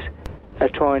 6 years,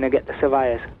 trying to get the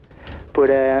surveyors. But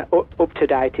up to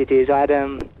date it is. I had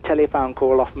a telephone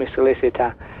call off my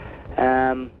solicitor,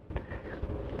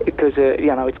 because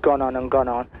it's gone on and gone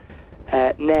on.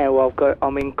 Now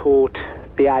I'm in court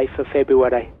the 8th of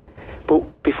February.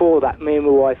 But before that, me and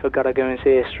my wife have got to go and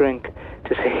see a shrink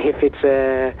to see if it's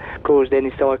caused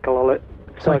any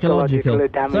psychological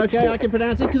damage. It's okay, I can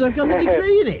pronounce it because I've got a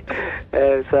degree in it.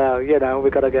 So, you know,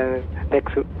 we've got to go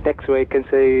next week and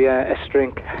see a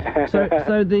shrink.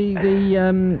 So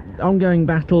the ongoing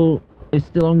battle is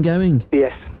still ongoing?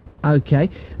 Yes. Okay.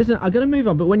 Listen, I've got to move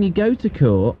on, but when you go to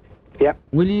court,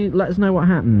 will you let us know what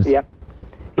happens? Yep.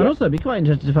 I'd also be quite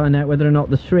interested to find out whether or not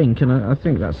the shrink, and I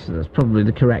think that's probably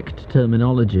the correct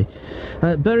terminology.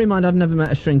 Bear in mind, I've never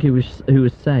met a shrink who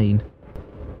was sane.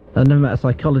 I've never met a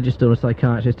psychologist or a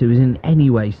psychiatrist who was in any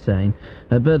way sane.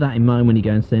 Bear that in mind when you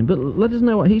go and see him. But let us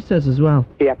know what he says as well.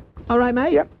 Yep. All right,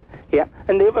 mate? Yep. Yep.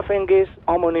 And the other thing is,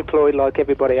 I'm unemployed like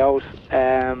everybody else,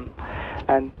 and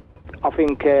I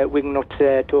think we're not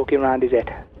talking around his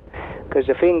head. Because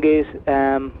the thing is,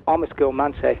 I'm a skilled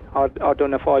man, say. I've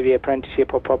done a 5-year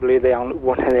apprenticeship, or probably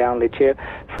one of the only two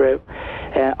through.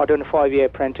 I've done a 5-year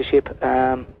apprenticeship,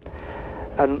 and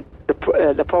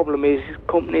the problem is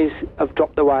companies have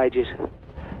dropped the wages.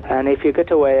 And if you go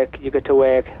to work, you go to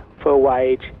work for a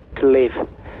wage to live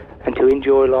and to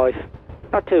enjoy life,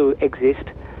 not to exist.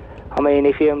 I mean,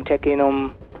 if you're taking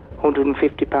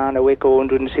 £150 a week or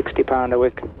 £160 a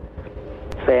week,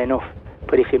 fair enough.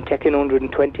 But if you're taking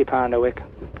 £120 a week,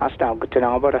 that's not good to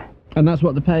know about it. And that's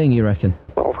what they're paying, you reckon?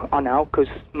 Well, I know, because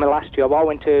my last job, I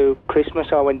went to Christmas,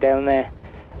 I went down there,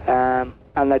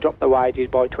 and they dropped the wages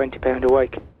by £20 a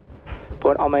week.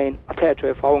 But, I mean, I'll tell you the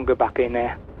truth, I won't go back in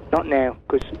there. Not now,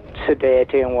 because it's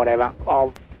dirty and whatever.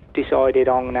 I've decided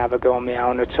I'm going to have a go on my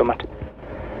own at something.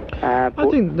 I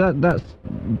think that's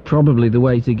probably the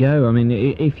way to go. I mean,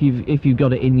 if you've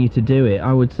got it in you to do it,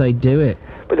 I would say do it.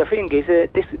 But the thing is,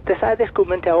 they say this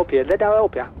government help you. They don't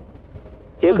help you.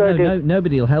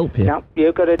 Nobody will help you. No,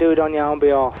 you've got to do it on your own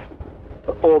behalf,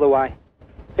 all the way,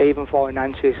 even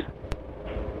finances.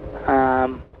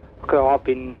 Because I've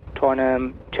been trying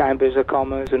to chambers of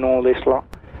commerce and all this lot,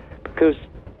 because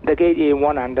they get you in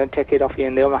one hand and take it off you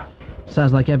in the other.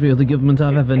 Sounds like every other government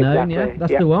I've ever known, yeah?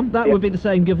 That's the one. That would be the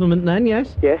same government then,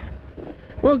 yes? Yes.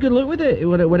 Well, good luck with it,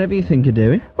 whatever you think of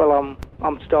doing. Well,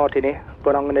 I'm starting it,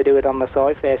 but I'm going to do it on the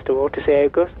side first of all to see how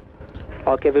it goes.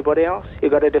 Like everybody else, you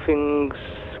got to do things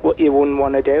what you wouldn't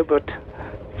want to do, but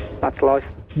that's life.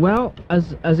 Well,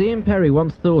 as Ian Perry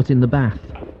once thought in the bath,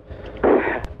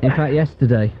 in fact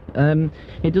yesterday,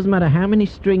 it doesn't matter how many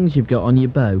strings you've got on your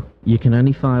bow, you can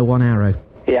only fire one arrow.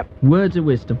 Yep. Words of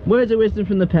wisdom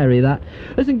from the Perry, that.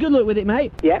 Listen, good luck with it,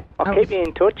 mate. Yeah, I'll keep you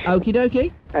in touch. Okie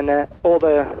dokie. And all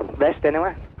the best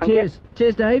anyway. Cheers.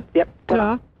 Cheers, Dave. Yep.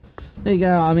 Ta. There you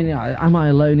go. I mean, am I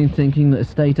alone in thinking that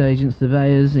estate agents,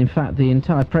 surveyors, in fact, the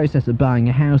entire process of buying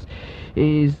a house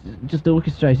is just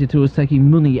orchestrated towards taking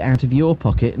money out of your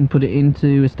pocket and put it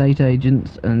into estate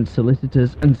agents and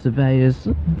solicitors and surveyors?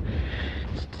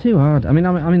 It's too hard. I mean,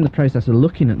 I'm in the process of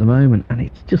looking at the moment, and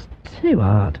it's just too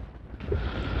hard.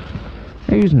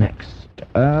 Who's next?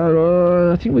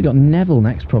 I think we got Neville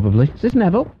next, probably. Is this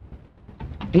Neville?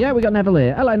 Yeah, we got Neville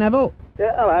here. Hello, Neville.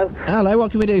 Yeah, hello. Hello,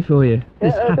 what can we do for you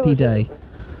this happy day?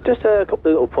 Just a couple of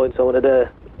little points I wanted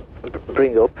to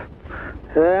bring up.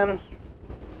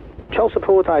 Child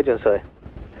Support Agency.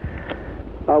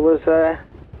 Are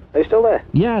you still there?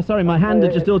 Yeah, sorry, my hand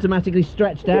had just automatically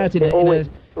stretched out in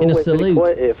a salute.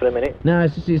 Quiet here for a minute. No,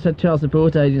 it's just you said Child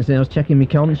Support Agency, I was checking my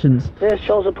conscience. Yes,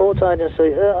 Child Support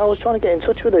Agency. I was trying to get in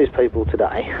touch with these people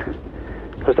today,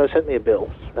 because they sent me a bill,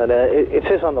 and it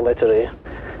says on the letter here,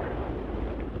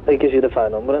 it gives you the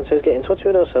phone number and says get in touch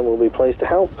with us and we'll be pleased to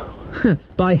help.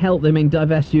 By help they mean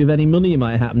divest you of any money you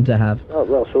might happen to have. Oh,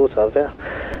 well, sort of, yeah.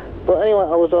 But anyway,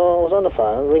 I was on the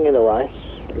phone, ringing away,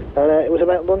 and it was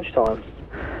about lunchtime.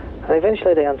 And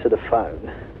eventually they answered the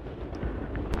phone,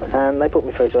 and they put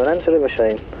me through to an answering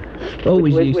machine.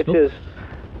 Always useful. Which is,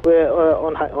 we're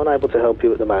unable to help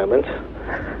you at the moment.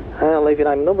 I'll leave your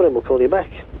name and number and we'll call you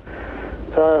back.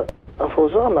 So I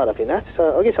thought, well, I'm not having that. So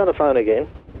I'll get on the phone again,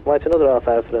 wait another half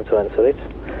hour for them to answer it.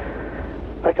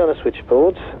 Back on the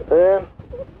switchboard.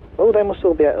 Oh, they must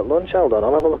still be out at lunch. Hold on,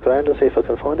 I'll have a look around and see if I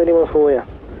can find anyone for you.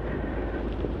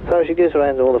 So she goes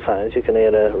around all the phones. You can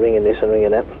hear her ringing this and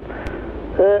ringing that.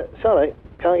 Sorry,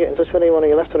 can't get in touch with anyone.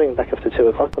 You'll have to ring back after 2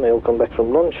 o'clock when they all come back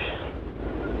from lunch.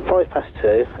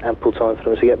 2:05, ample time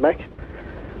for them to get back.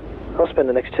 I'll spend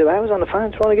the next 2 hours on the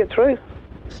phone trying to get through.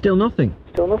 Still nothing?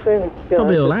 Still nothing. I'll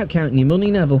be all out counting your money,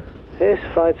 Neville. Yes,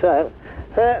 right out.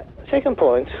 Second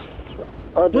point,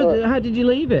 Well, how did you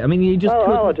leave it? I mean, you just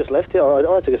couldn't... I just left it. I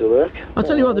had to go to work. I'll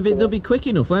tell you what, they'll be quick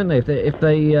enough, won't they,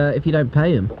 if you don't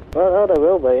pay them? Oh, they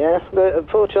will be, yeah. But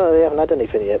unfortunately, they haven't had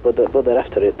anything yet, but they're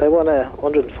after it. They want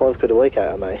 105 quid a week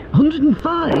out of me.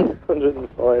 105?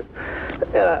 105.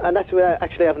 Yeah, and that's without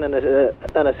actually having an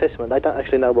assessment. They don't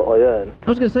actually know what I earn. I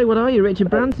was going to say, what are you, Richard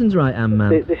Branson's right-hand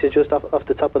man? This is just off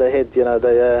the top of their head, you know.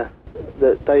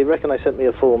 They reckon they sent me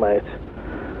a format,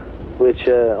 which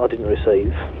I didn't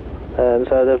receive. And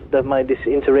so they've made this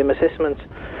interim assessment,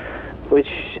 which,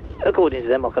 according to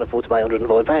them, I can afford to pay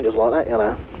 £105 just like that, you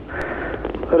know.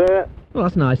 But, well,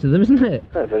 that's nice of them, isn't it?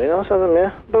 Very nice of them,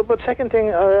 yeah. But second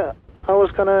thing, I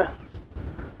was going to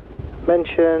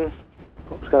mention...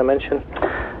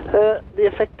 the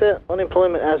effect that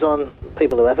unemployment has on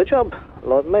people who have a job,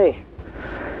 like me.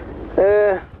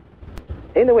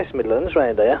 In the West Midlands,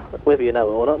 round there, whether you know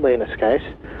it or not, being a scout.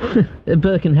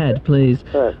 Birkenhead, please.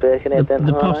 Birkenhead,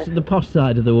 the posh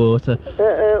side of the water.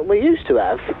 We used to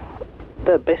have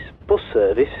the best bus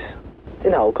service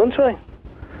in the whole country.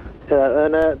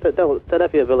 And they'd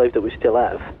have you believe that we still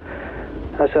have.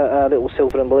 That's our little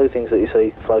silver and blue things that you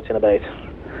see floating about.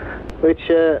 Which...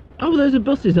 oh, those are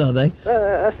buses, are they?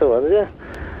 That's the ones,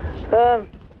 yeah.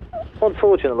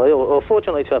 Unfortunately, or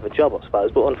fortunately to have a job, I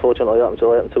suppose, but unfortunately I happen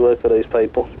to work for these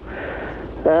people.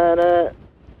 And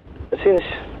since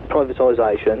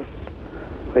privatisation,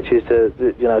 which is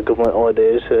the government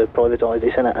ideas to privatise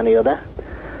this and that and the other,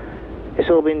 it's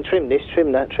all been trim this,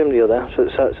 trim that, trim the other.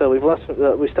 So we've lost.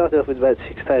 We started off with about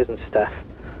 6,000 staff,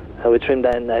 and we trimmed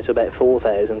down now to about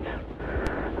 4,000.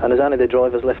 And there's only the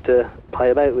drivers left to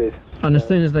pay about with. And as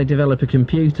soon as they develop a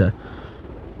computer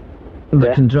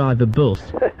that can drive a bus...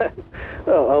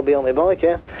 Well, I'll be on my bike,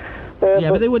 yeah.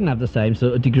 But they wouldn't have the same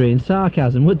sort of degree in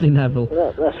sarcasm, would they, Neville?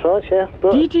 That's right, yeah.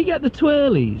 But Did you get the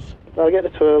twirlies? I get the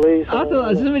twirlies. I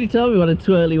thought somebody told me what a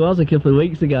twirly was a couple of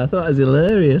weeks ago. I thought it was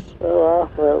hilarious. Oh,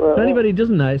 well. If anybody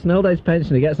doesn't know, it's an old age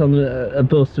pensioner gets on a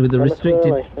bus with a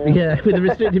restricted... with a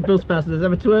restricted bus pass and there's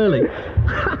have a twirly.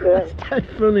 That's so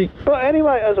funny. But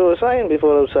anyway, as I was saying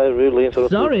before, I was so rudely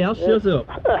interrupted. Sorry, I'll shut up.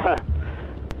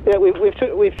 Yeah,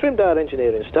 we've trimmed our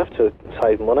engineering staff to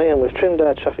save money, and we've trimmed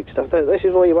our traffic staff. This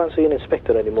is why you won't see an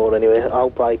inspector anymore anyway,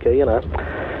 old Baker, you know.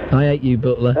 I hate you,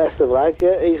 Butler. That's the bloke,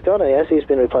 yeah, he's gone, yes, he's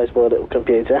been replaced by a little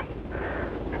computer.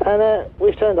 And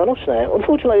we've turned on us now.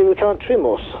 Unfortunately, we can't trim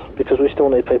us, because we still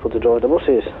need people to drive the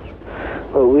buses.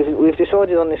 Well, we've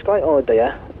decided on this great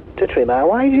idea to trim our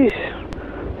wages.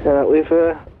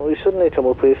 We've suddenly come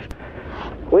up with,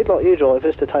 we'd like you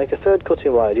drivers to take a third cut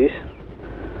in wages,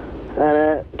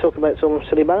 and talk about some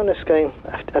silly bonus scheme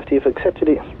after you've accepted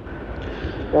it.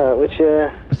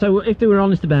 So if they were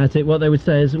honest about it, what they would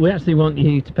say is, we actually want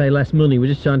you to pay less money, we're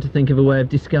just trying to think of a way of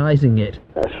disguising it.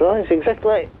 That's right,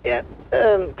 exactly, yeah.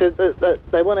 Because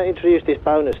they want to introduce this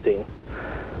bonus thing.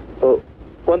 But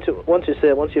once it's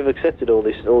there, once you've accepted all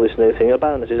this new thing, a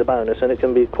bonus is a bonus, and it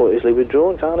can be quite easily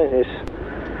withdrawn, can't it?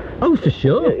 Oh, for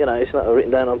sure. You know, it's not a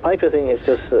written down on paper thing, it's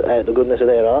just out of the goodness of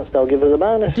their hearts, they'll give us a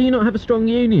bonus. Do you not have a strong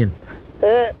union?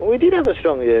 We did have a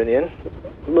strong union,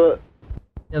 but...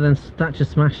 Yeah, then Thatcher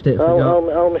smashed it, old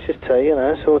Mrs T, you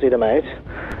know, sorted them out.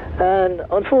 And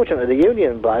unfortunately, the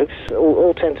union blokes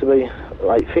all tend to be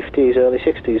like 50s, early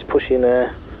 60s, pushing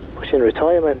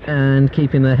retirement. And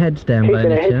keeping their heads down, keeping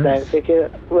their heads down, thinking,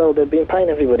 well, they've been paying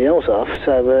everybody else off,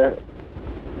 so...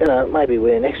 you know, maybe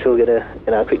we're next, we'll get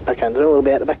a quick backhander and we'll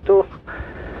be out the back door.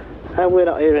 And we're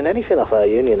not hearing anything off our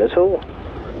union at all.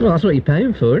 Well, that's what you're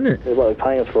paying for, isn't it? That's what we're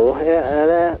paying for,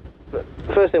 yeah. And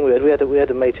first thing we had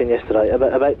a meeting yesterday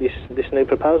about this new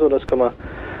proposal that's come on.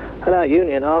 And our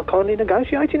union are kindly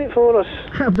negotiating it for us.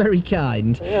 How very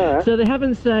kind. Yeah. So they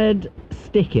haven't said,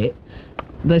 stick it.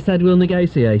 They said, we'll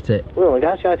negotiate it. We'll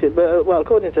negotiate it, but, well,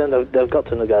 according to them, they've got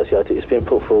to negotiate it. It's been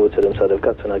put forward to them, so they've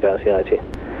got to negotiate it.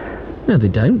 No, they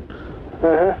don't.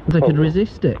 They could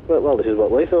resist it. Well, this is what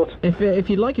we thought. If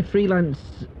you'd like a freelance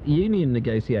union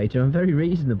negotiator, I'm very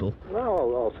reasonable. No,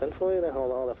 I'll send for you then.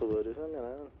 I'll have a word with them, you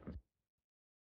know.